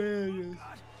have bandages.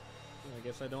 I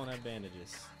guess I don't have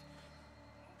bandages.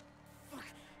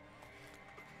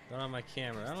 Don't have my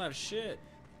camera. I don't have shit.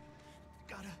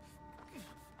 Gotta.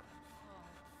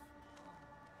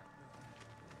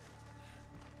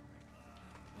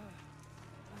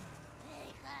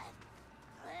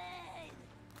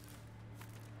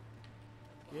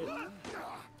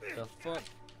 Get the fuck.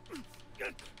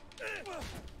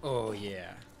 Oh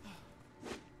yeah.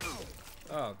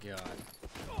 Oh god.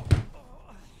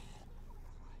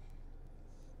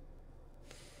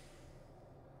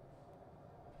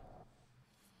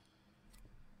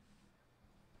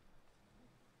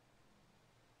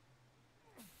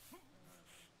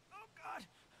 Oh God.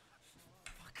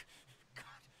 Fuck. God.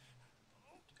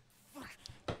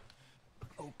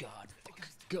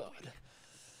 God.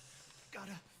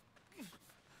 Gotta.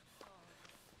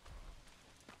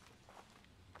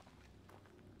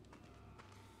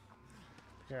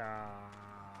 Yeah.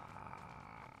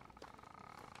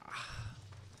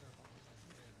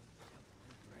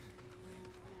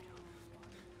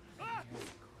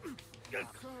 I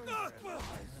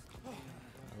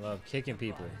love kicking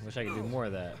people. Wish I could do more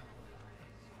of that.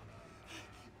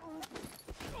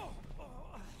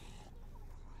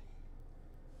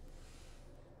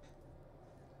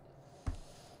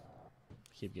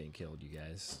 Keep getting killed, you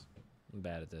guys. I'm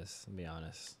bad at this, I'll be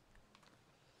honest.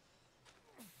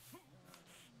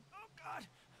 Oh God!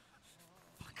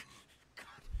 Fuck!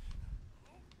 God!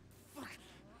 Oh, fuck! Okay.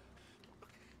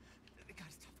 They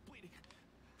gotta stop the bleeding.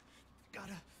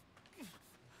 Gotta.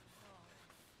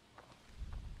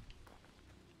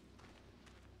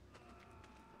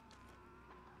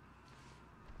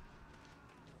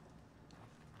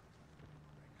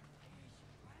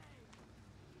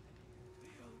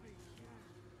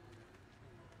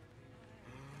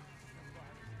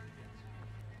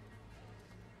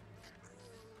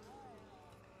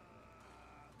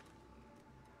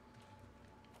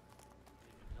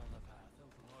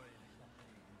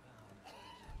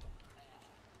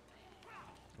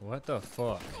 What the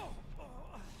fuck?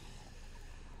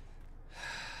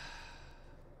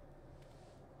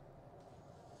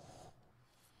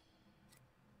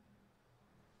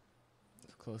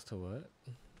 Close to what?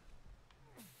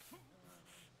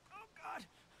 Oh God!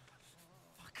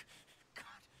 Fuck!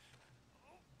 God!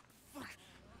 Oh fuck!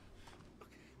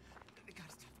 Okay. They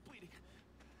gotta stop the bleeding.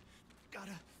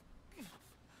 Gotta.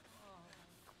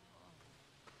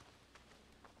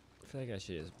 I feel like I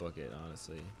should just book it,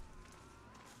 honestly.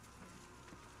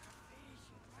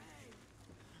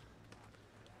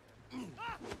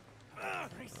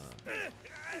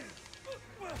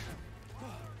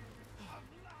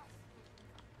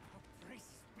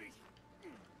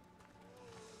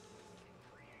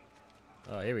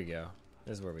 Oh, here we go.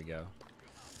 This is where we go.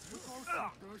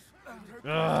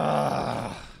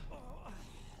 Ugh.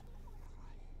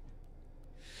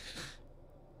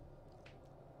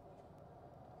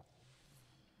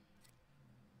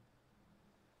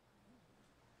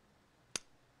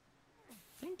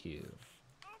 Thank you.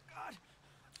 Oh God!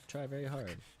 Try very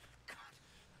hard. God!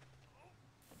 Oh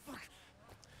fuck!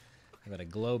 I got a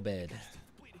glow bed.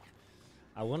 Bleeding.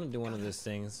 I want to do one of those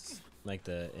things, like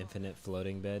the infinite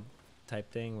floating bed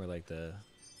type thing, where like the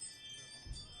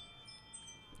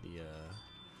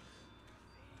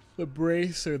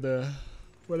brace or the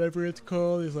whatever it's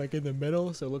called is like in the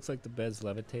middle, so it looks like the bed's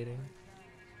levitating.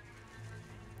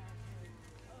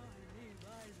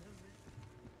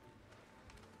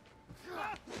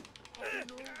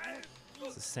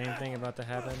 It's the same thing about to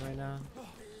happen right now.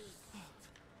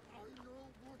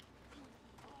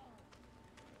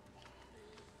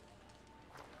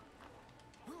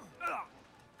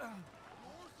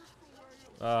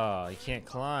 Oh, he can't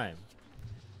climb.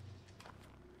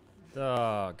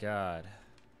 Oh, God.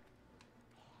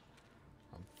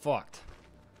 I'm fucked.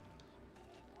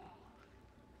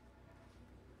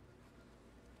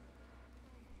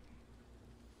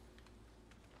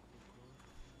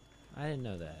 I didn't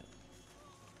know that.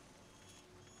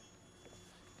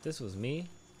 If this was me,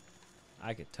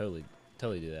 I could totally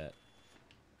do that.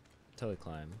 Totally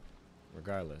climb,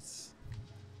 regardless.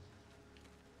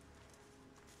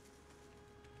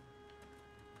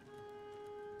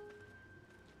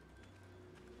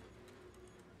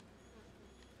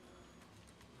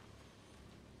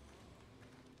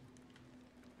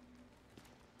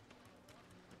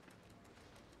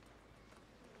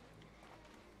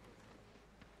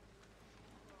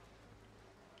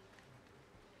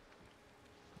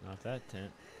 Not that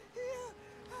tent.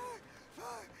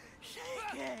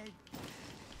 Shaking.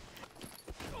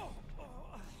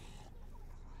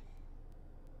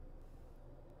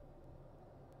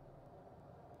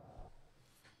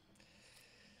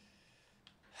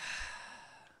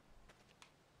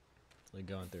 We're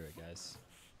going through it, guys.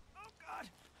 Oh God!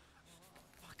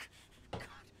 Fuck! God!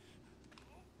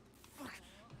 Oh fuck!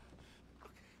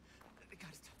 Okay. They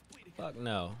gotta stop bleeding. Fuck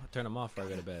no. I turn them off before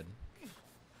I go to bed.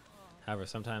 However,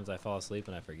 sometimes I fall asleep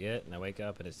and I forget, and I wake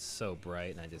up and it's so bright,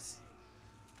 and I just...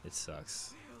 It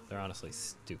sucks. They're honestly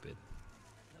stupid.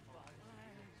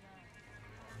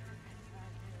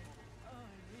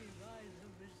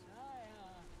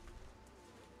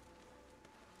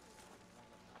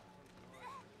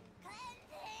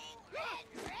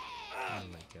 Oh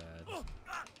my God.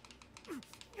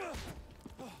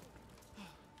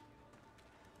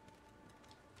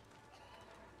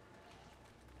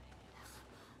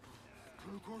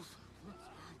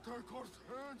 Take off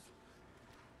hands.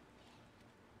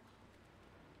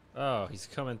 Oh, he's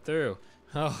coming through.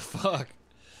 Oh, fuck.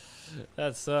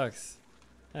 That sucks.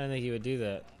 I didn't think he would do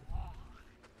that.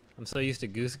 I'm so used to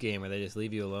Goose Game where they just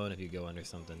leave you alone if you go under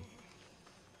something.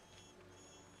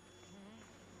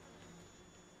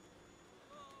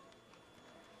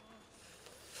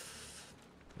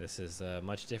 This is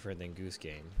much different than Goose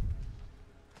Game.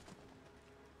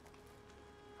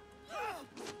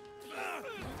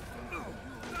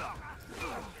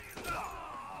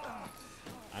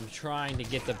 I'm trying to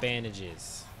get the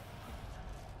bandages.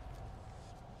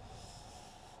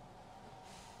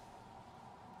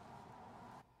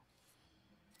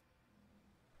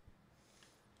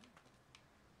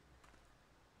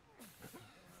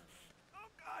 Oh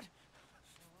God!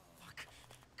 Fuck!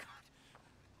 God!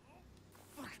 Oh,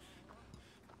 fuck!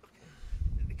 Okay,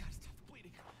 they gotta stop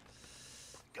bleeding.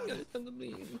 I'm the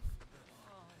bleeding.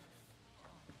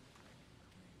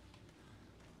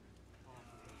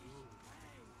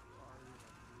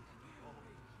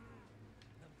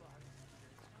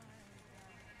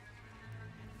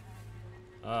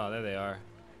 Oh, there they are.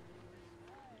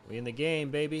 We in the game,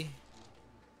 baby.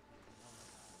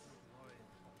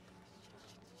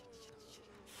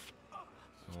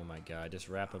 Oh my god, just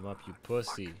wrap him up, you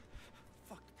pussy.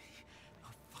 Fuck me. Oh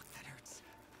fuck, that hurts.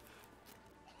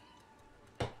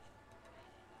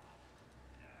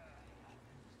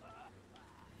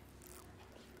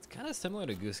 It's kind of similar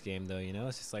to Goose Game though, you know?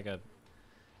 It's just like a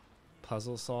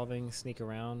puzzle solving, sneak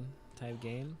around type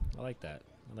game. I like that.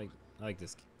 I like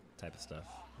this type of stuff.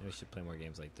 Maybe we should play more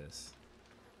games like this.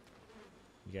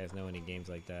 You guys know any games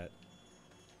like that?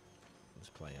 Let's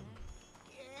play them.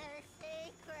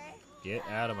 Get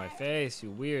out of my face, you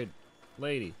weird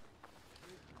lady.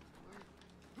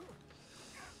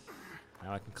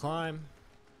 Now I can climb.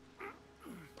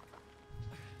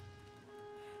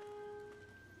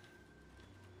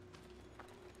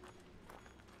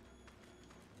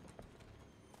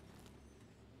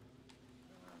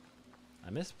 I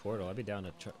miss Portal. I'd be down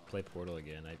to play Portal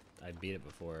again. I beat it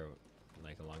before,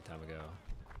 like a long time ago,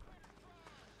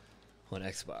 on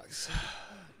Xbox.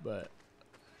 But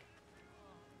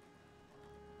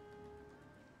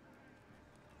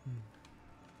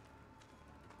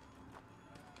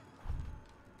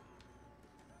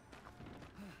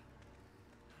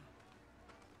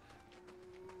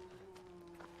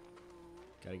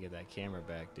gotta get that camera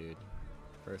back, dude.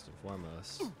 First and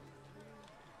foremost.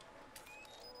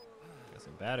 Got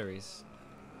some batteries.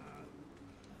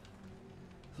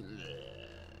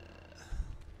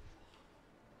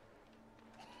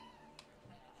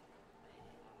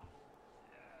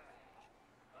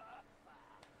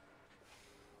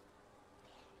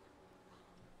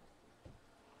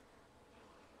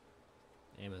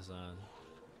 Amazon.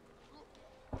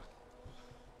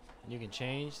 And you can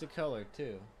change the color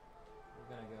too.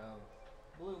 We're gonna go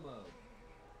blue mode.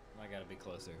 I gotta be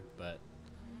closer, but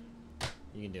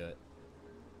you can do it.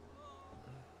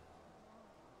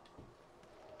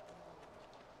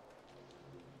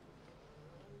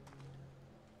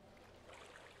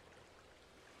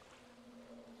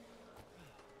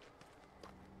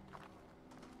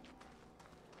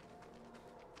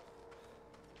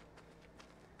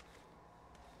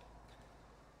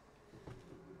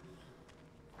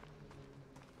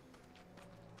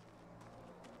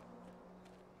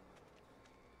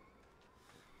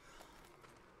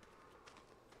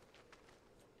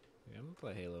 Yeah, I'm gonna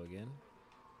play Halo again.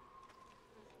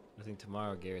 I think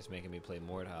tomorrow Garrett's making me play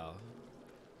Mordhau.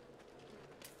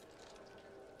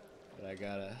 But I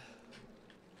gotta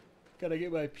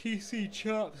get my PC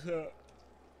chops up.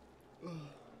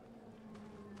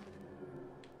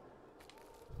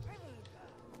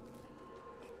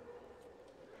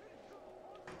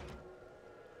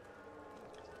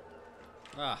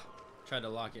 Ah, tried to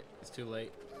lock it. It's too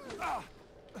late. How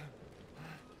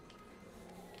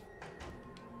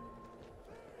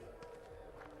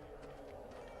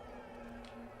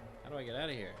do I get out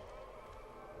of here?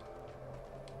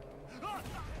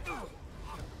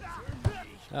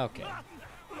 Okay.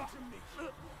 Let's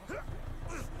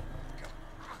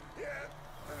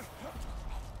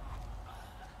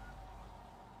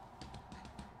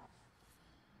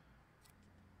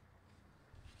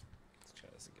try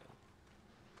this again.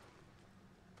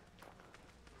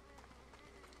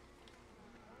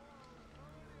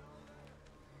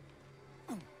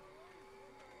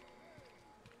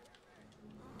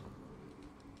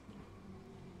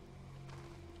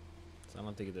 So I don't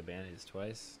have to get the bandages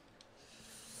twice.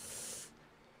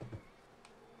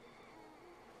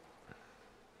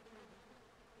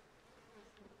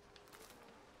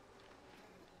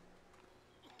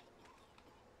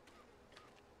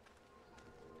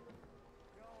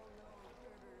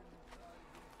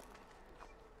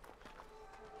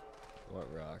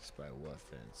 Marks by what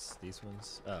fence? These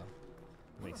ones? Oh,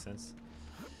 makes sense.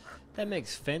 That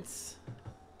makes fence.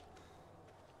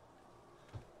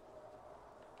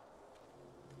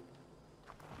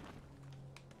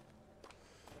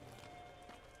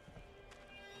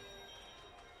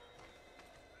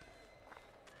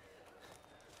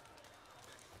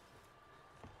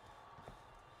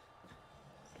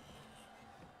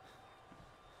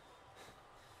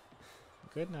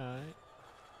 Good night.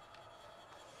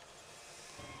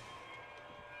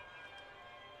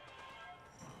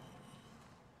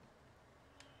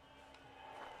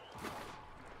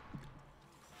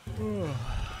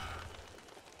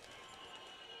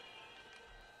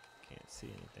 Can't see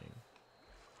anything.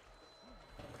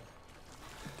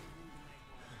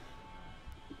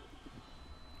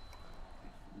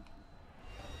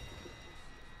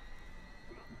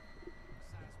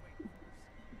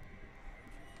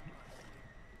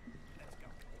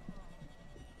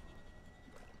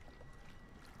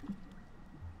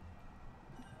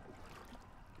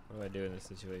 What do I do in this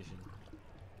situation?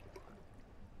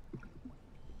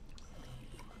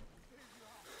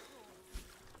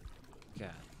 God.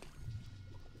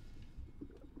 I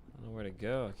don't know where to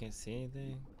go. I can't see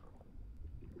anything.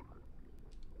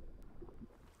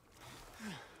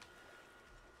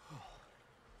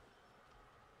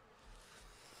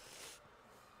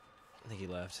 I think he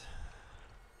left.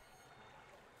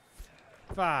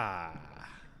 Bah.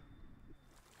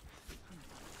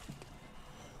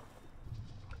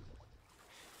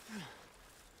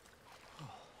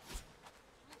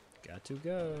 Got to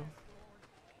go.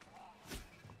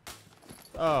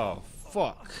 Oh,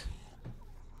 fuck.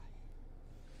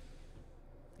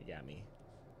 He got me.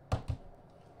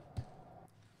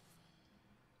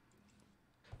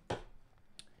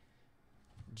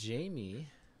 Jamie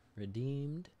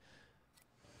redeemed.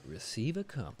 Receive a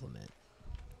compliment.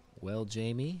 Well,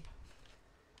 Jamie,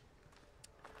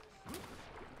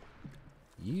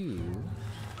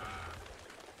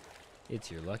 it's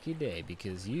your lucky day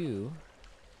because you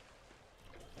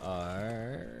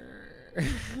are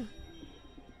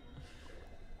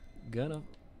gonna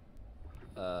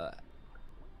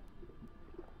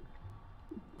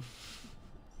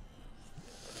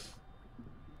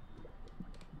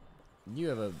you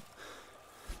have a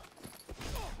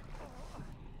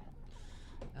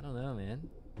I don't know, man.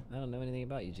 I don't know anything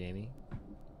about you, Jamie.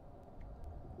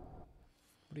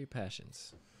 What are your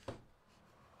passions?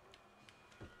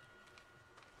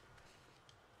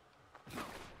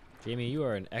 Jamie, you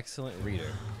are an excellent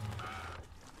reader.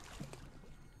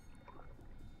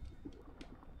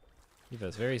 You have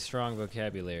a very strong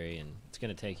vocabulary, and it's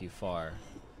going to take you far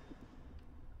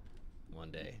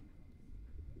one day.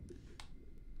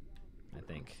 I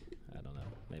think. I don't know.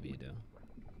 Maybe you do.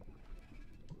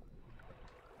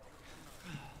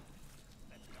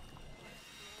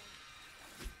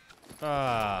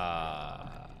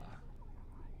 Ah.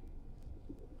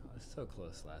 I was so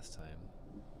close last time.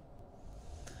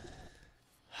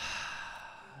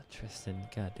 Tristan,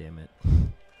 god damn it.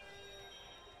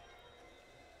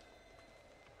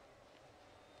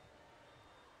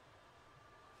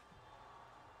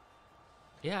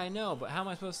 Yeah, I know, but how am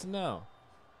I supposed to know?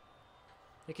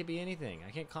 It could be anything.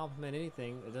 I can't compliment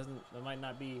anything. It might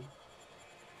not be.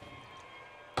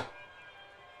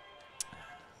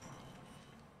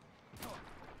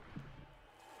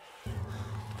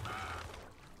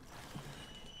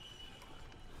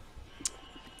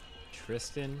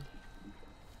 Tristan.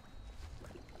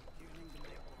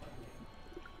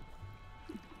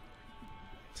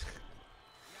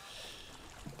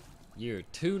 You're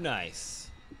too nice.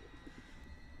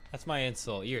 That's my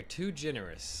insult. You're too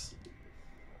generous.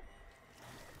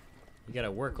 You gotta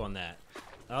work on that.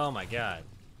 Oh my god.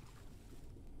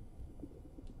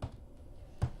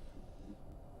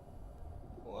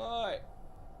 What?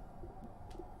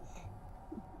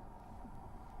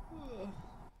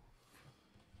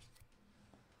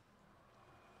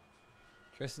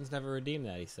 Tristan's never redeemed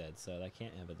that, he said, so that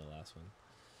can't have been the last one.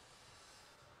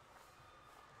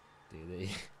 Dude,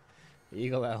 the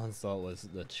Eagle Owl insult was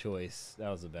the choice. That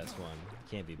was the best one.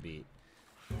 Can't be beat.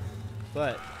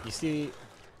 But you see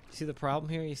the problem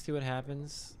here? You see what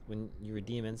happens when you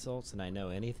redeem insults and I know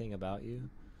anything about you?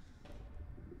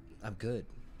 I'm good.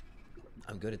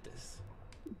 I'm good at this.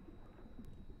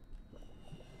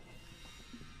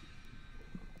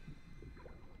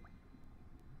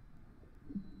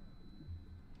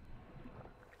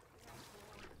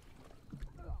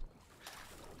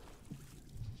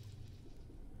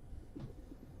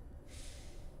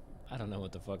 I don't know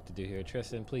what the fuck to do here.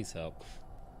 Tristan, please help.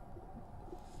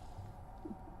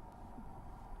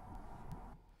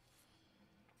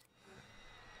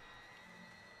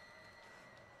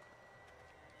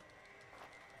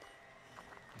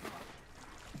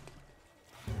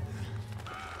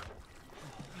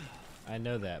 I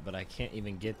know that, but I can't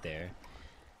even get there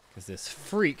because this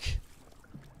freak.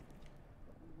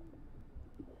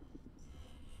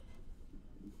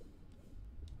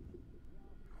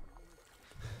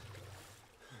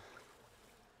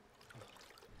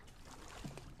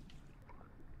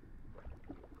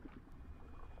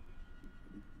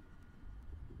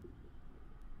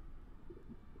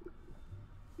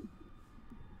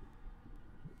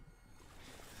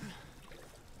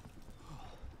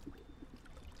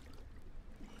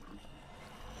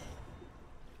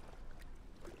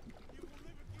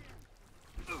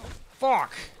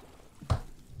 Fuck!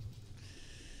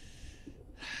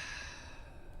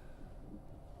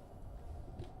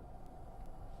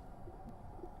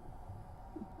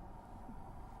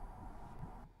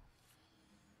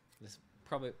 This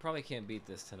probably can't beat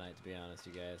this tonight, to be honest,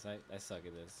 you guys. I suck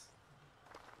at this.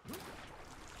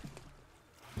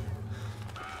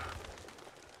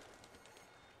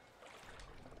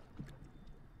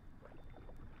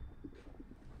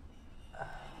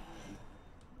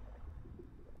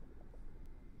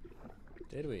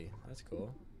 Did we? That's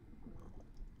cool.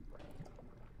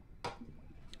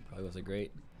 Probably was a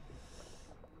great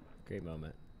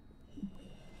moment.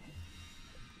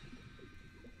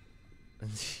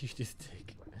 You just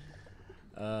take.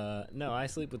 No, I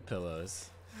sleep with pillows.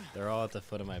 They're all at the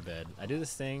foot of my bed. I do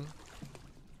this thing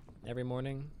every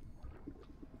morning.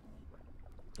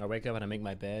 I wake up and I make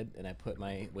my bed and I put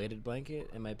my weighted blanket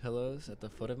and my pillows at the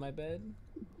foot of my bed.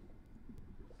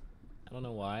 I don't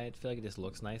know why. I feel like it just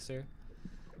looks nicer.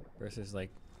 Versus like,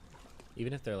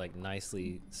 even if they're like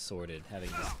nicely sorted,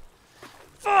 having just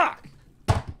fuck.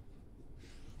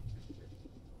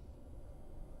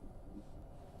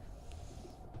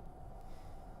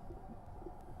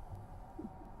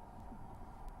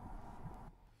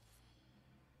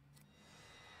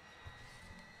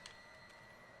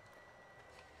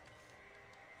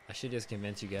 I should just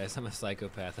convince you guys I'm a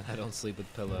psychopath and I don't sleep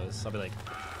with pillows. I'll be like,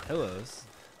 pillows?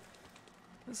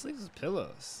 Who sleeps with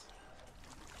pillows?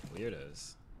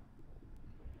 Weirdos.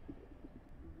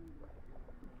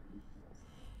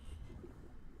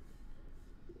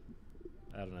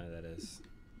 I don't know who that is.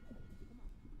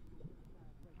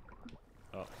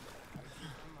 Oh.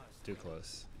 Too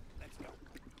close. Let's go.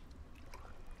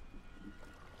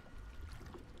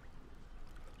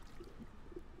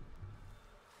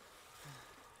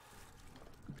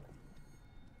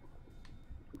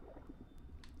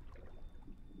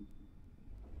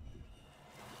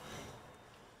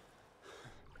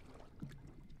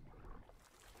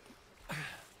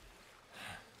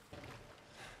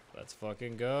 Let's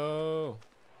fucking go.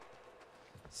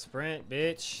 Sprint,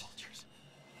 bitch. Vultures.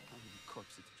 How many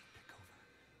corpses did you pick over?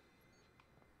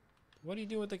 What do you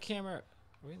do with the camera?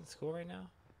 Are we in school right now?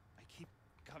 I keep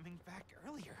coming back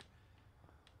earlier.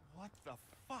 What the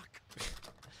fuck?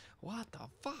 What the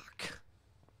fuck?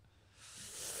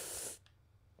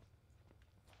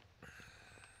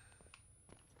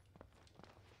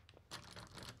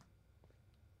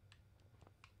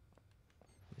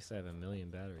 At least I have 1,000,000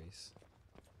 batteries.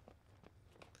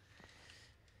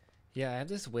 Yeah, I have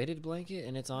this weighted blanket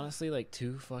and it's honestly like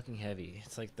too fucking heavy.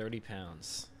 It's like 30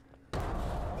 pounds. Oh,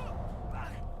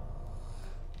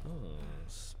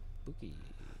 spooky.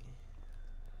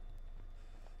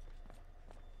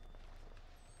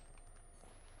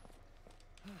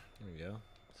 There we go.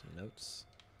 Some notes.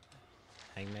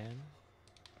 Hangman.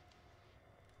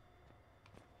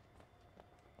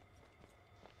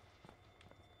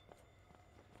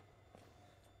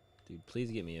 Dude, please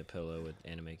get me a pillow with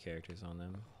anime characters on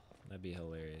them. That'd be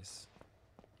hilarious.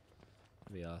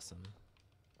 That'd be awesome.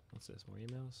 What's this? More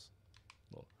emails?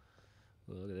 Well,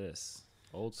 look at this.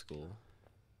 Old school.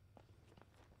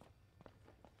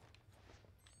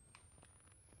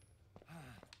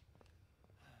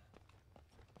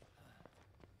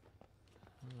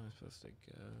 Where am I supposed to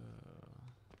go?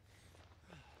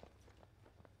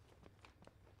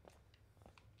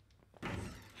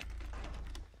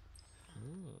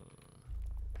 Ooh.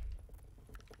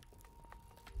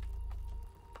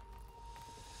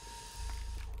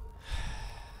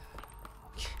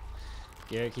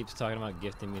 Garrett keeps talking about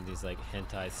gifting me these like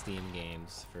hentai Steam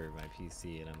games for my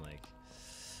PC, and I'm like,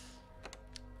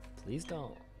 please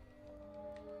don't.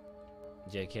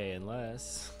 JK,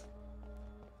 unless.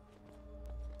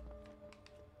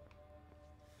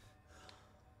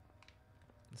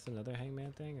 Is this another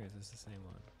Hangman thing, or is this the same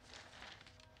one?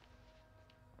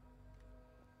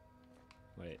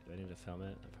 Wait, do I need to film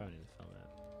it? I probably need to film it.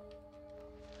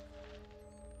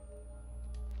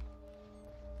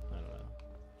 I don't know.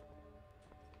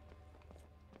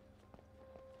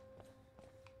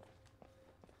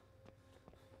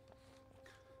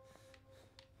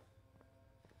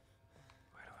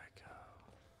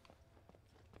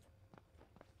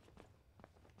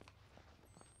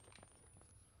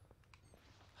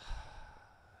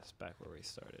 back where we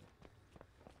started.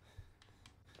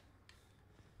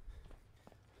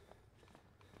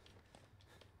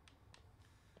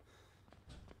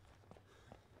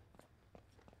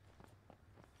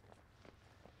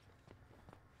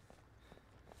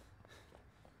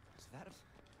 Is that a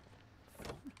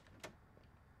phone?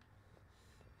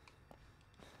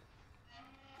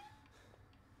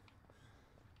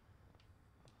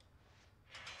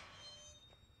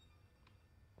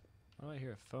 Why do I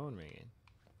hear a phone ringing?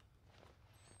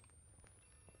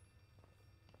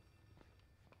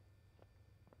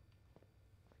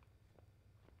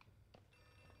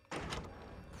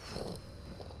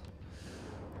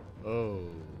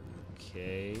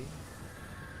 Okay.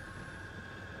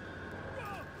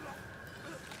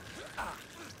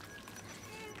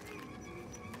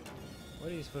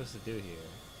 What are you supposed to do here?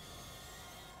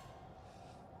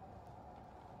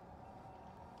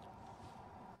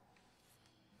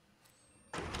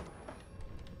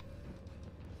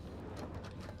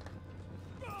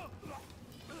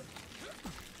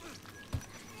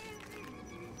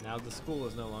 Now the school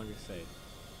is no longer safe.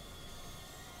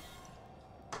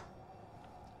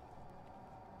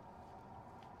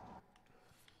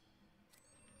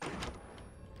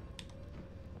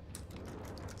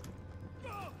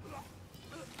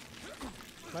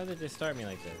 Why did they start me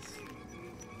like this?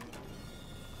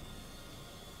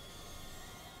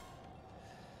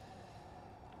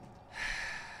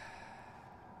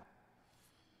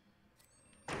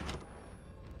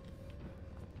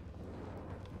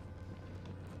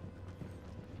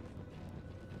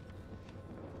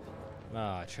 Oh,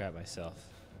 I trapped myself.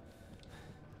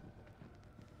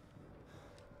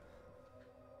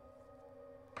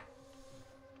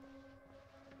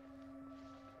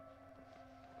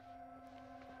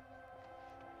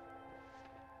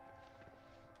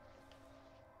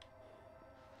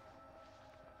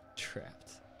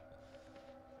 Trapped.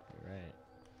 You're right.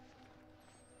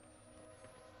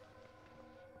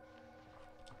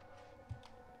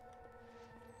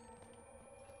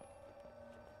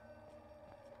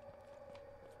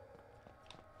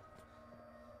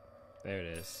 There it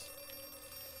is.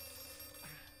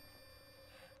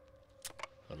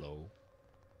 Hello.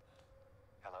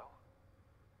 Hello?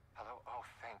 Hello? Oh,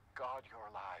 thank God you're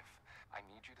alive. I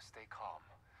need you to stay calm.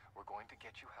 We're going to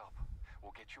get you help.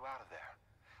 We'll get you out of there.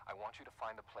 I want you to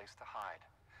find a place to hide.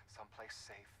 Someplace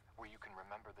safe where you can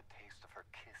remember the taste of her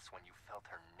kiss when you felt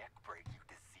her neck break, you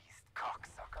diseased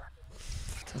cocksucker.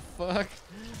 What the fuck?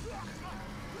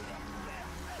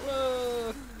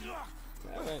 Whoa!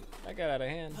 That got out of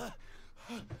hand.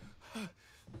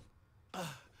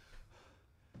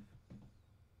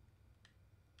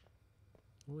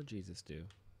 What would Jesus do?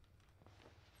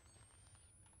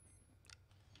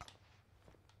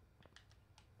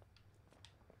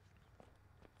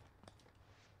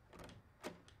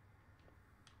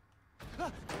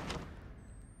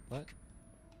 What?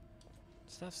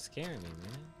 Stop scaring me,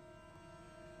 man.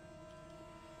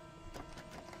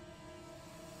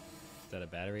 Is that a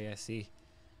battery I see?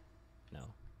 No.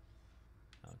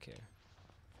 I don't care.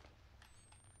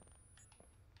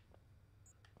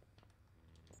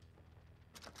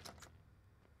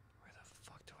 Where the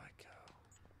fuck do I go?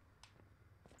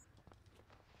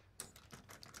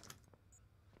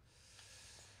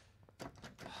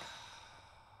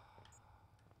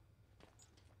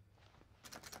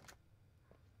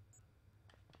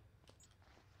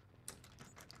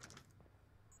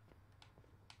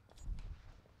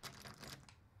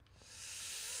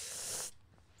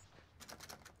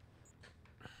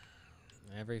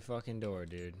 Every fucking door,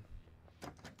 dude.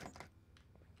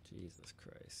 Jesus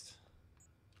Christ.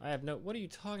 I have no... What are you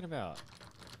talking about?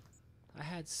 I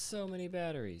had so many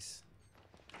batteries.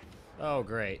 Oh,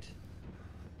 great.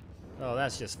 Oh,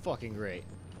 that's just fucking great.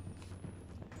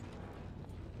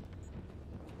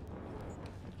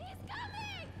 He's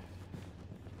coming!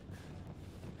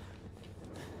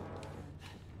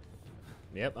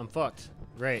 Yep, I'm fucked.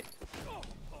 Great.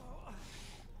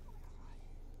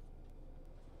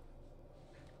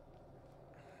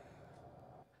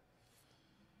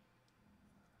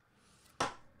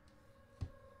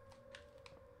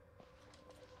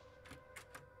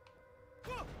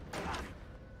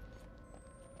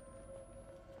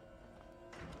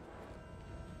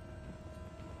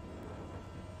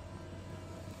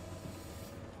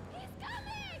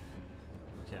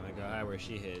 Okay, I'm gonna go high where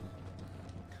she hid.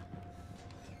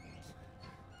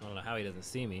 I don't know how he doesn't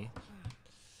see me.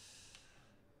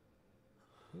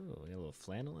 Ooh, we got a little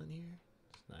flannel in here.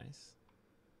 It's nice.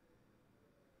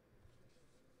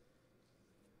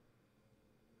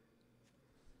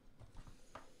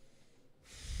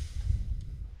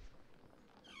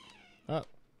 Oh.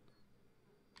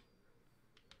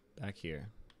 Back here.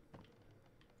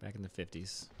 Back in the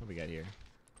 50s. What we got here?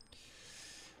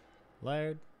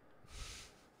 Laird.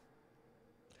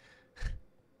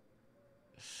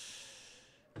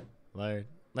 Laird.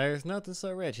 There's nothing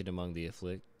so wretched among the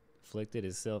afflicted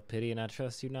as self-pity, and I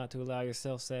trust you not to allow your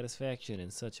self-satisfaction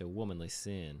in such a womanly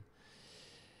sin.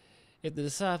 If the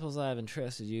disciples I have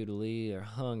entrusted you to lead are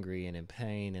hungry and in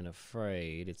pain and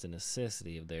afraid, it's a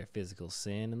necessity of their physical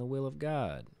sin and the will of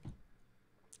God.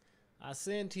 I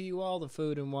send to you all the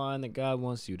food and wine that God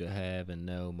wants you to have and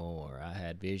no more. I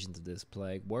had visions of this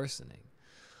plague worsening,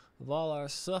 of all our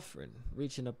suffering,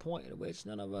 reaching a point at which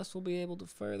none of us will be able to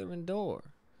further endure.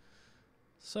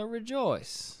 So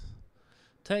rejoice.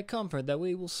 Take comfort that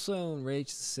we will soon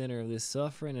reach the center of this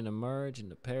suffering and emerge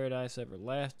into paradise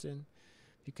everlasting.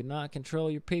 If you cannot control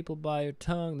your people by your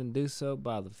tongue, then do so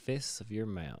by the fists of your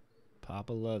mount.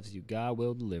 Papa loves you. God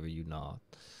will deliver you not.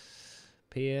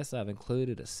 P.S. I've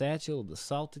included a satchel of the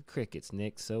salted crickets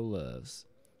Nick so loves.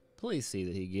 Please see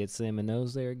that he gets them and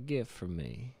knows they're a gift from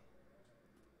me.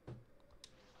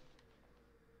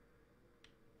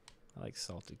 I like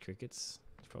salted crickets.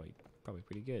 It's probably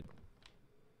pretty good.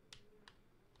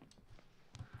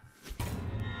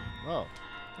 Oh,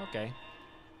 okay.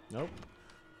 Nope.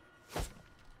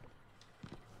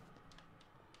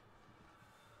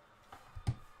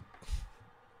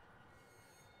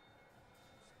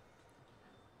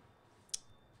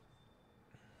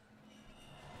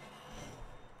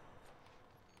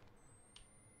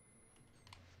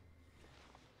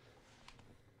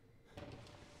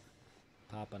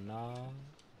 Papa no.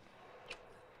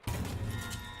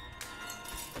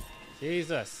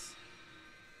 Jesus.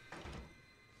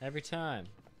 Every time.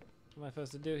 What am I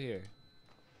supposed to do here?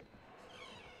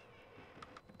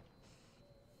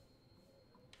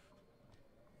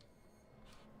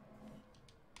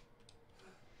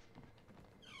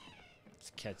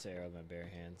 Just catch the arrow with my bare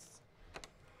hands.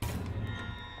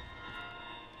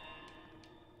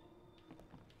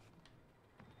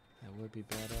 That would be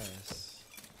badass.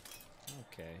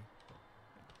 Okay.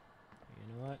 You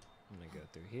know what? I'm gonna go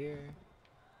through here.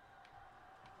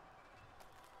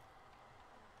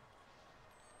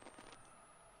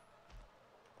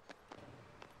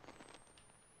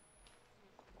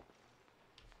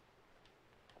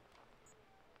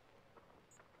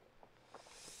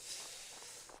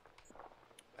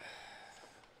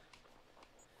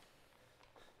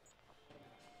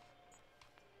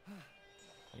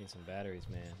 Need some batteries,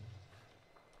 man.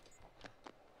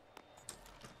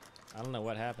 I don't know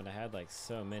what happened. I had like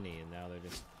so many and now they're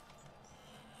just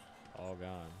all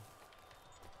gone.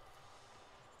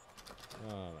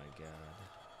 Oh my god.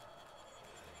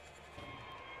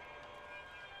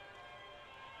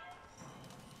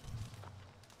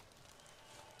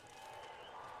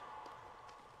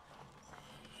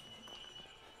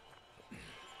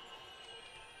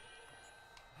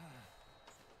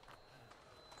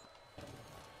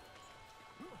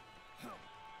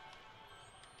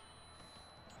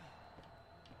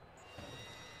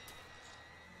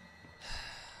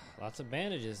 Lots of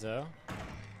bandages, though.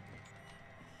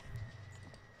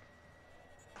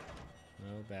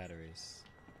 No batteries.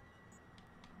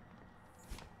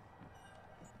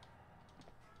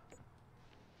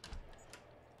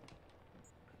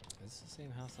 Is this the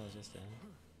same house I was just in?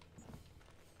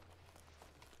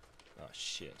 Oh,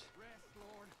 shit. Rest,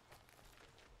 Lord.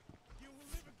 You will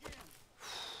live again.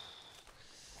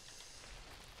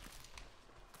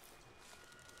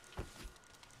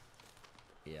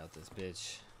 Be out this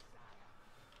bitch.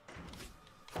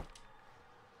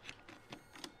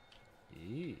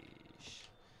 Yeesh.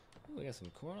 Ooh, we got some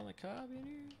corn on the cob in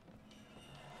here.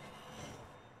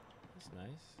 That's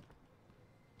nice.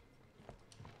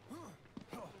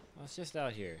 Well, it's just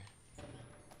out here.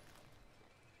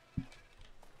 I'm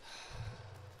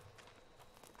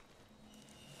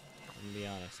gonna be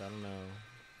honest, I don't know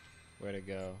where to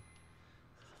go.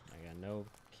 I got no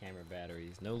camera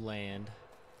batteries, no land.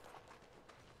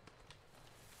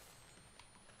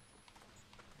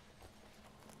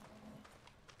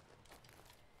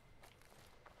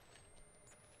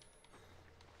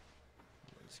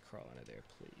 Just crawl into there,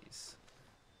 please.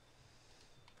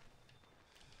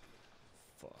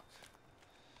 Fuck.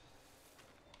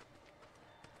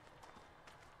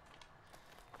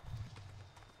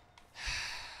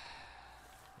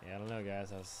 Yeah, I don't know,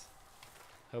 guys. I was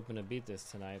hoping to beat this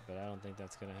tonight, but I don't think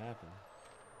that's gonna happen.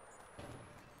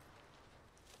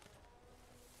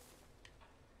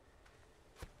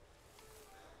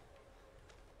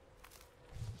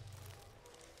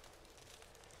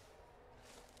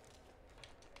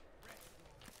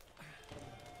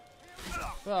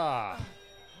 Ah.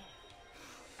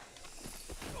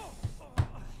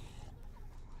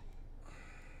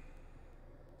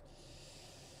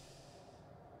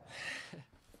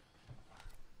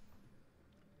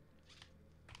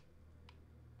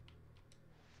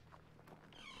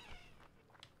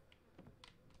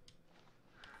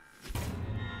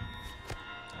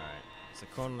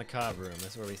 Corn on the cob room.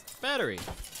 That's where we... Battery!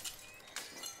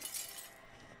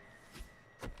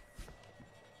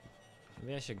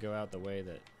 Maybe I should go out the way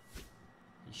that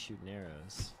he's shooting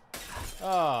arrows.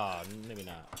 Oh, maybe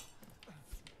not.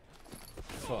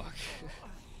 Fuck.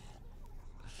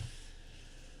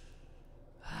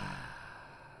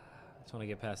 Just want to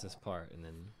get past this part and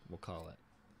then we'll call it.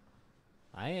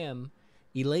 I am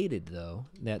elated though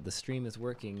that the stream is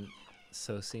working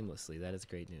so seamlessly. That is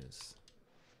great news.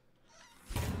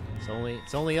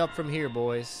 It's only up from here,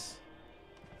 boys.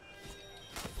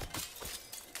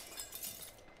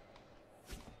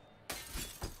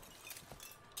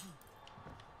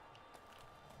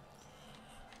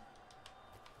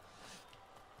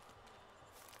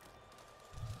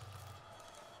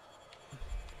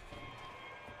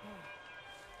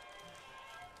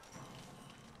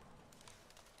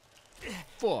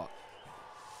 Fuck.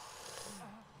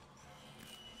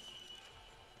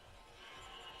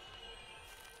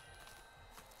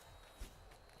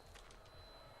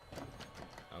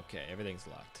 Okay, everything's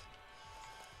locked.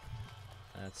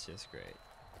 That's just great.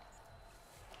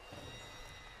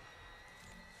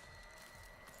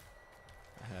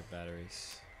 I have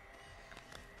batteries.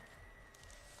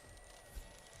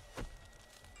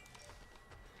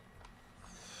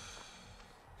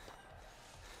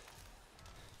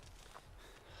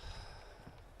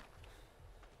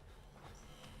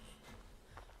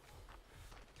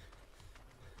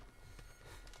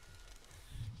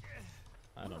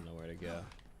 I don't know where to go.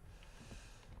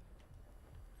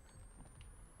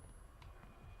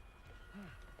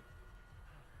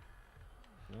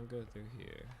 Don't go through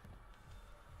here.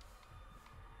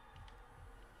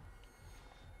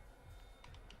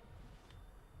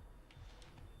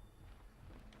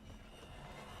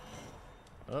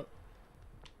 Oh.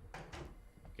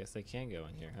 Guess I can go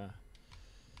in here, huh?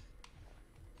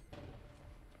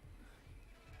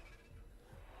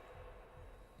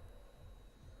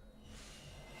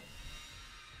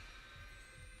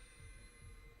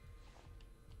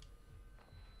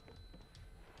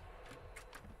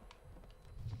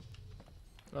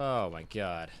 Oh my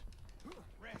god.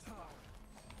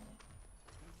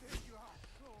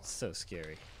 So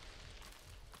scary.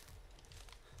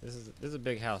 This is a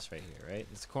big house right here, right?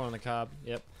 It's corn on the cob.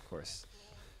 Yep, of course.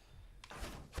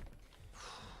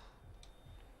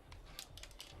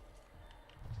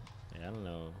 Yeah, I don't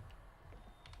know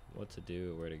what to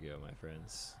do or where to go, my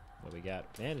friends. But we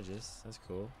got bandages. That's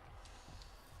cool.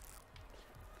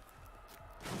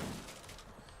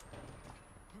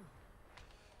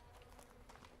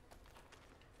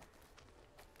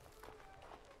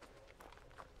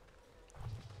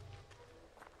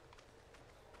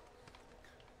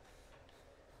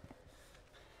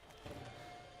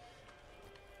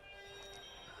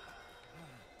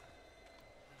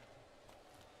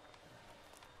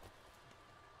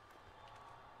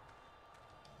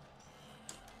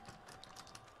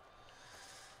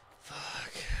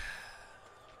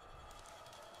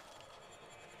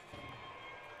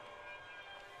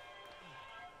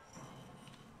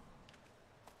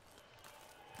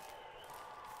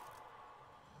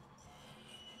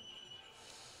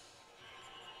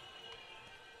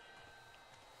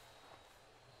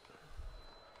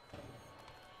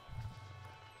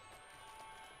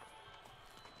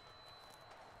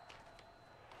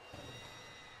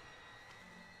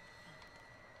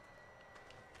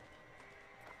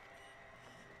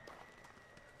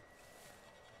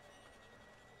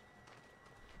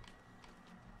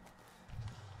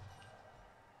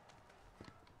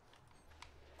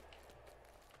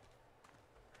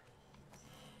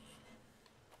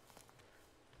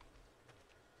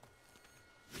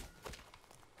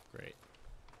 Great.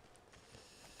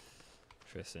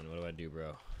 Tristan, what do I do,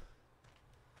 bro?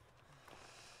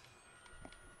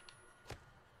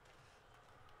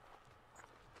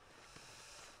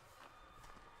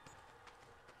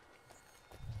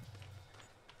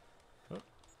 Oh.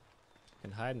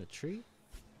 Can hide in the tree?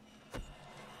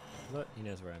 Look, he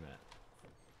knows where I'm at.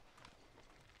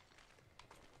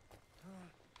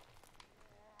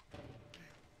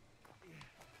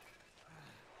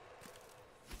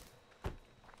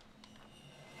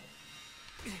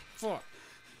 Fuck.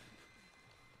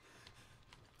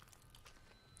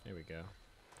 There we go.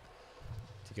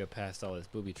 To go past all his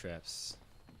booby traps.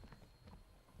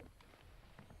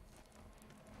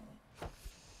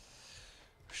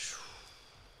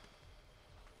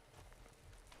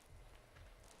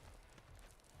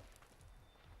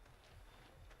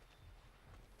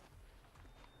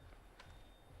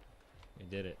 We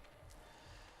did it.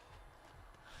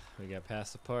 We got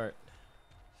past the part.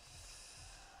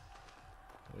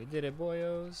 We did it,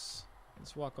 boyos.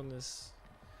 Let's walk on this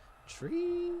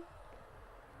tree.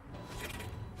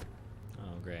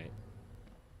 Oh, great.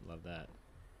 Love that.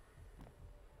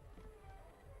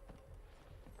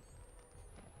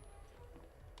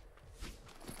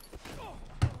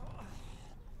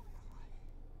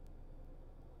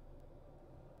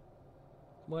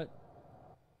 What?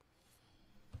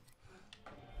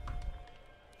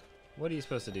 What are you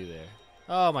supposed to do there?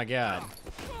 Oh my god.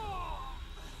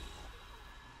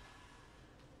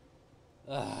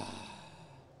 Come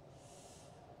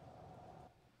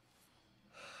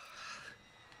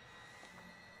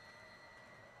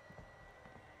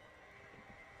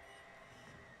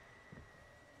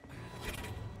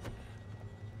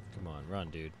on, run,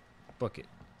 dude. Book it.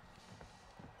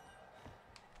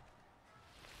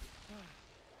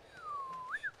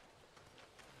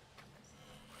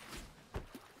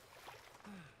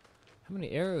 How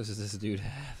many arrows does this dude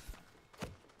have?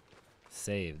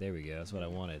 Save. There we go. That's what I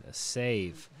wanted. A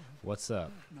save. What's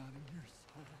up? Not in your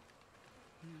soul.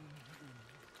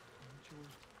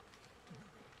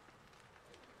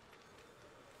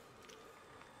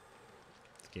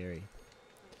 Scary.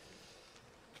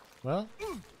 Well,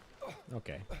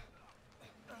 okay.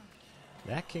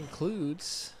 That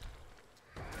concludes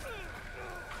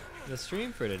the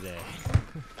stream for today.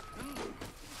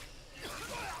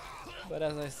 But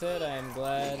as I said, I am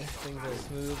glad things are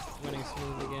smooth, running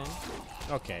smooth again.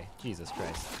 Okay, Jesus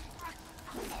Christ.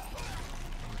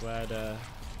 I'm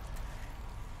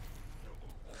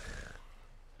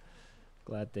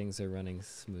glad things are running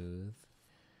smooth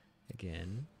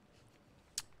again.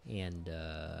 And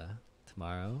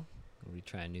tomorrow we'll be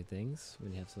trying new things. We're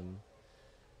gonna have some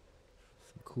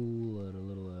cool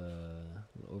little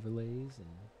overlays and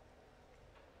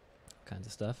kinds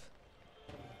of stuff.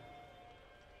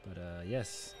 But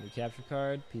yes, new capture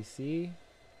card, PC,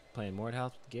 playing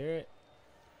Mordhouse with Garrett.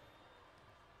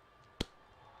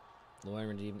 Lauren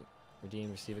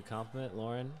redeem, receive a compliment.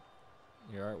 Lauren,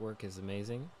 your artwork is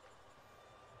amazing.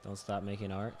 Don't stop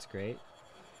making art, it's great.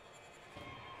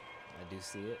 I do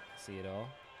see it all.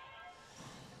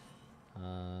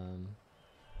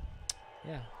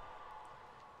 Yeah.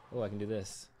 Oh, I can do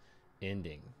this.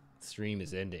 Ending. Stream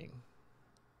is ending.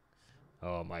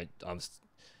 Oh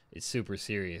it's super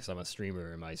serious. I'm a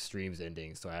streamer and my stream's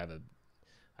ending, so I have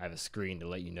a screen to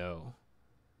let you know.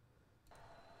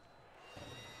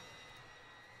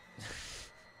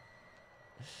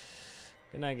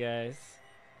 Good night, guys.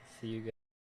 See you guys.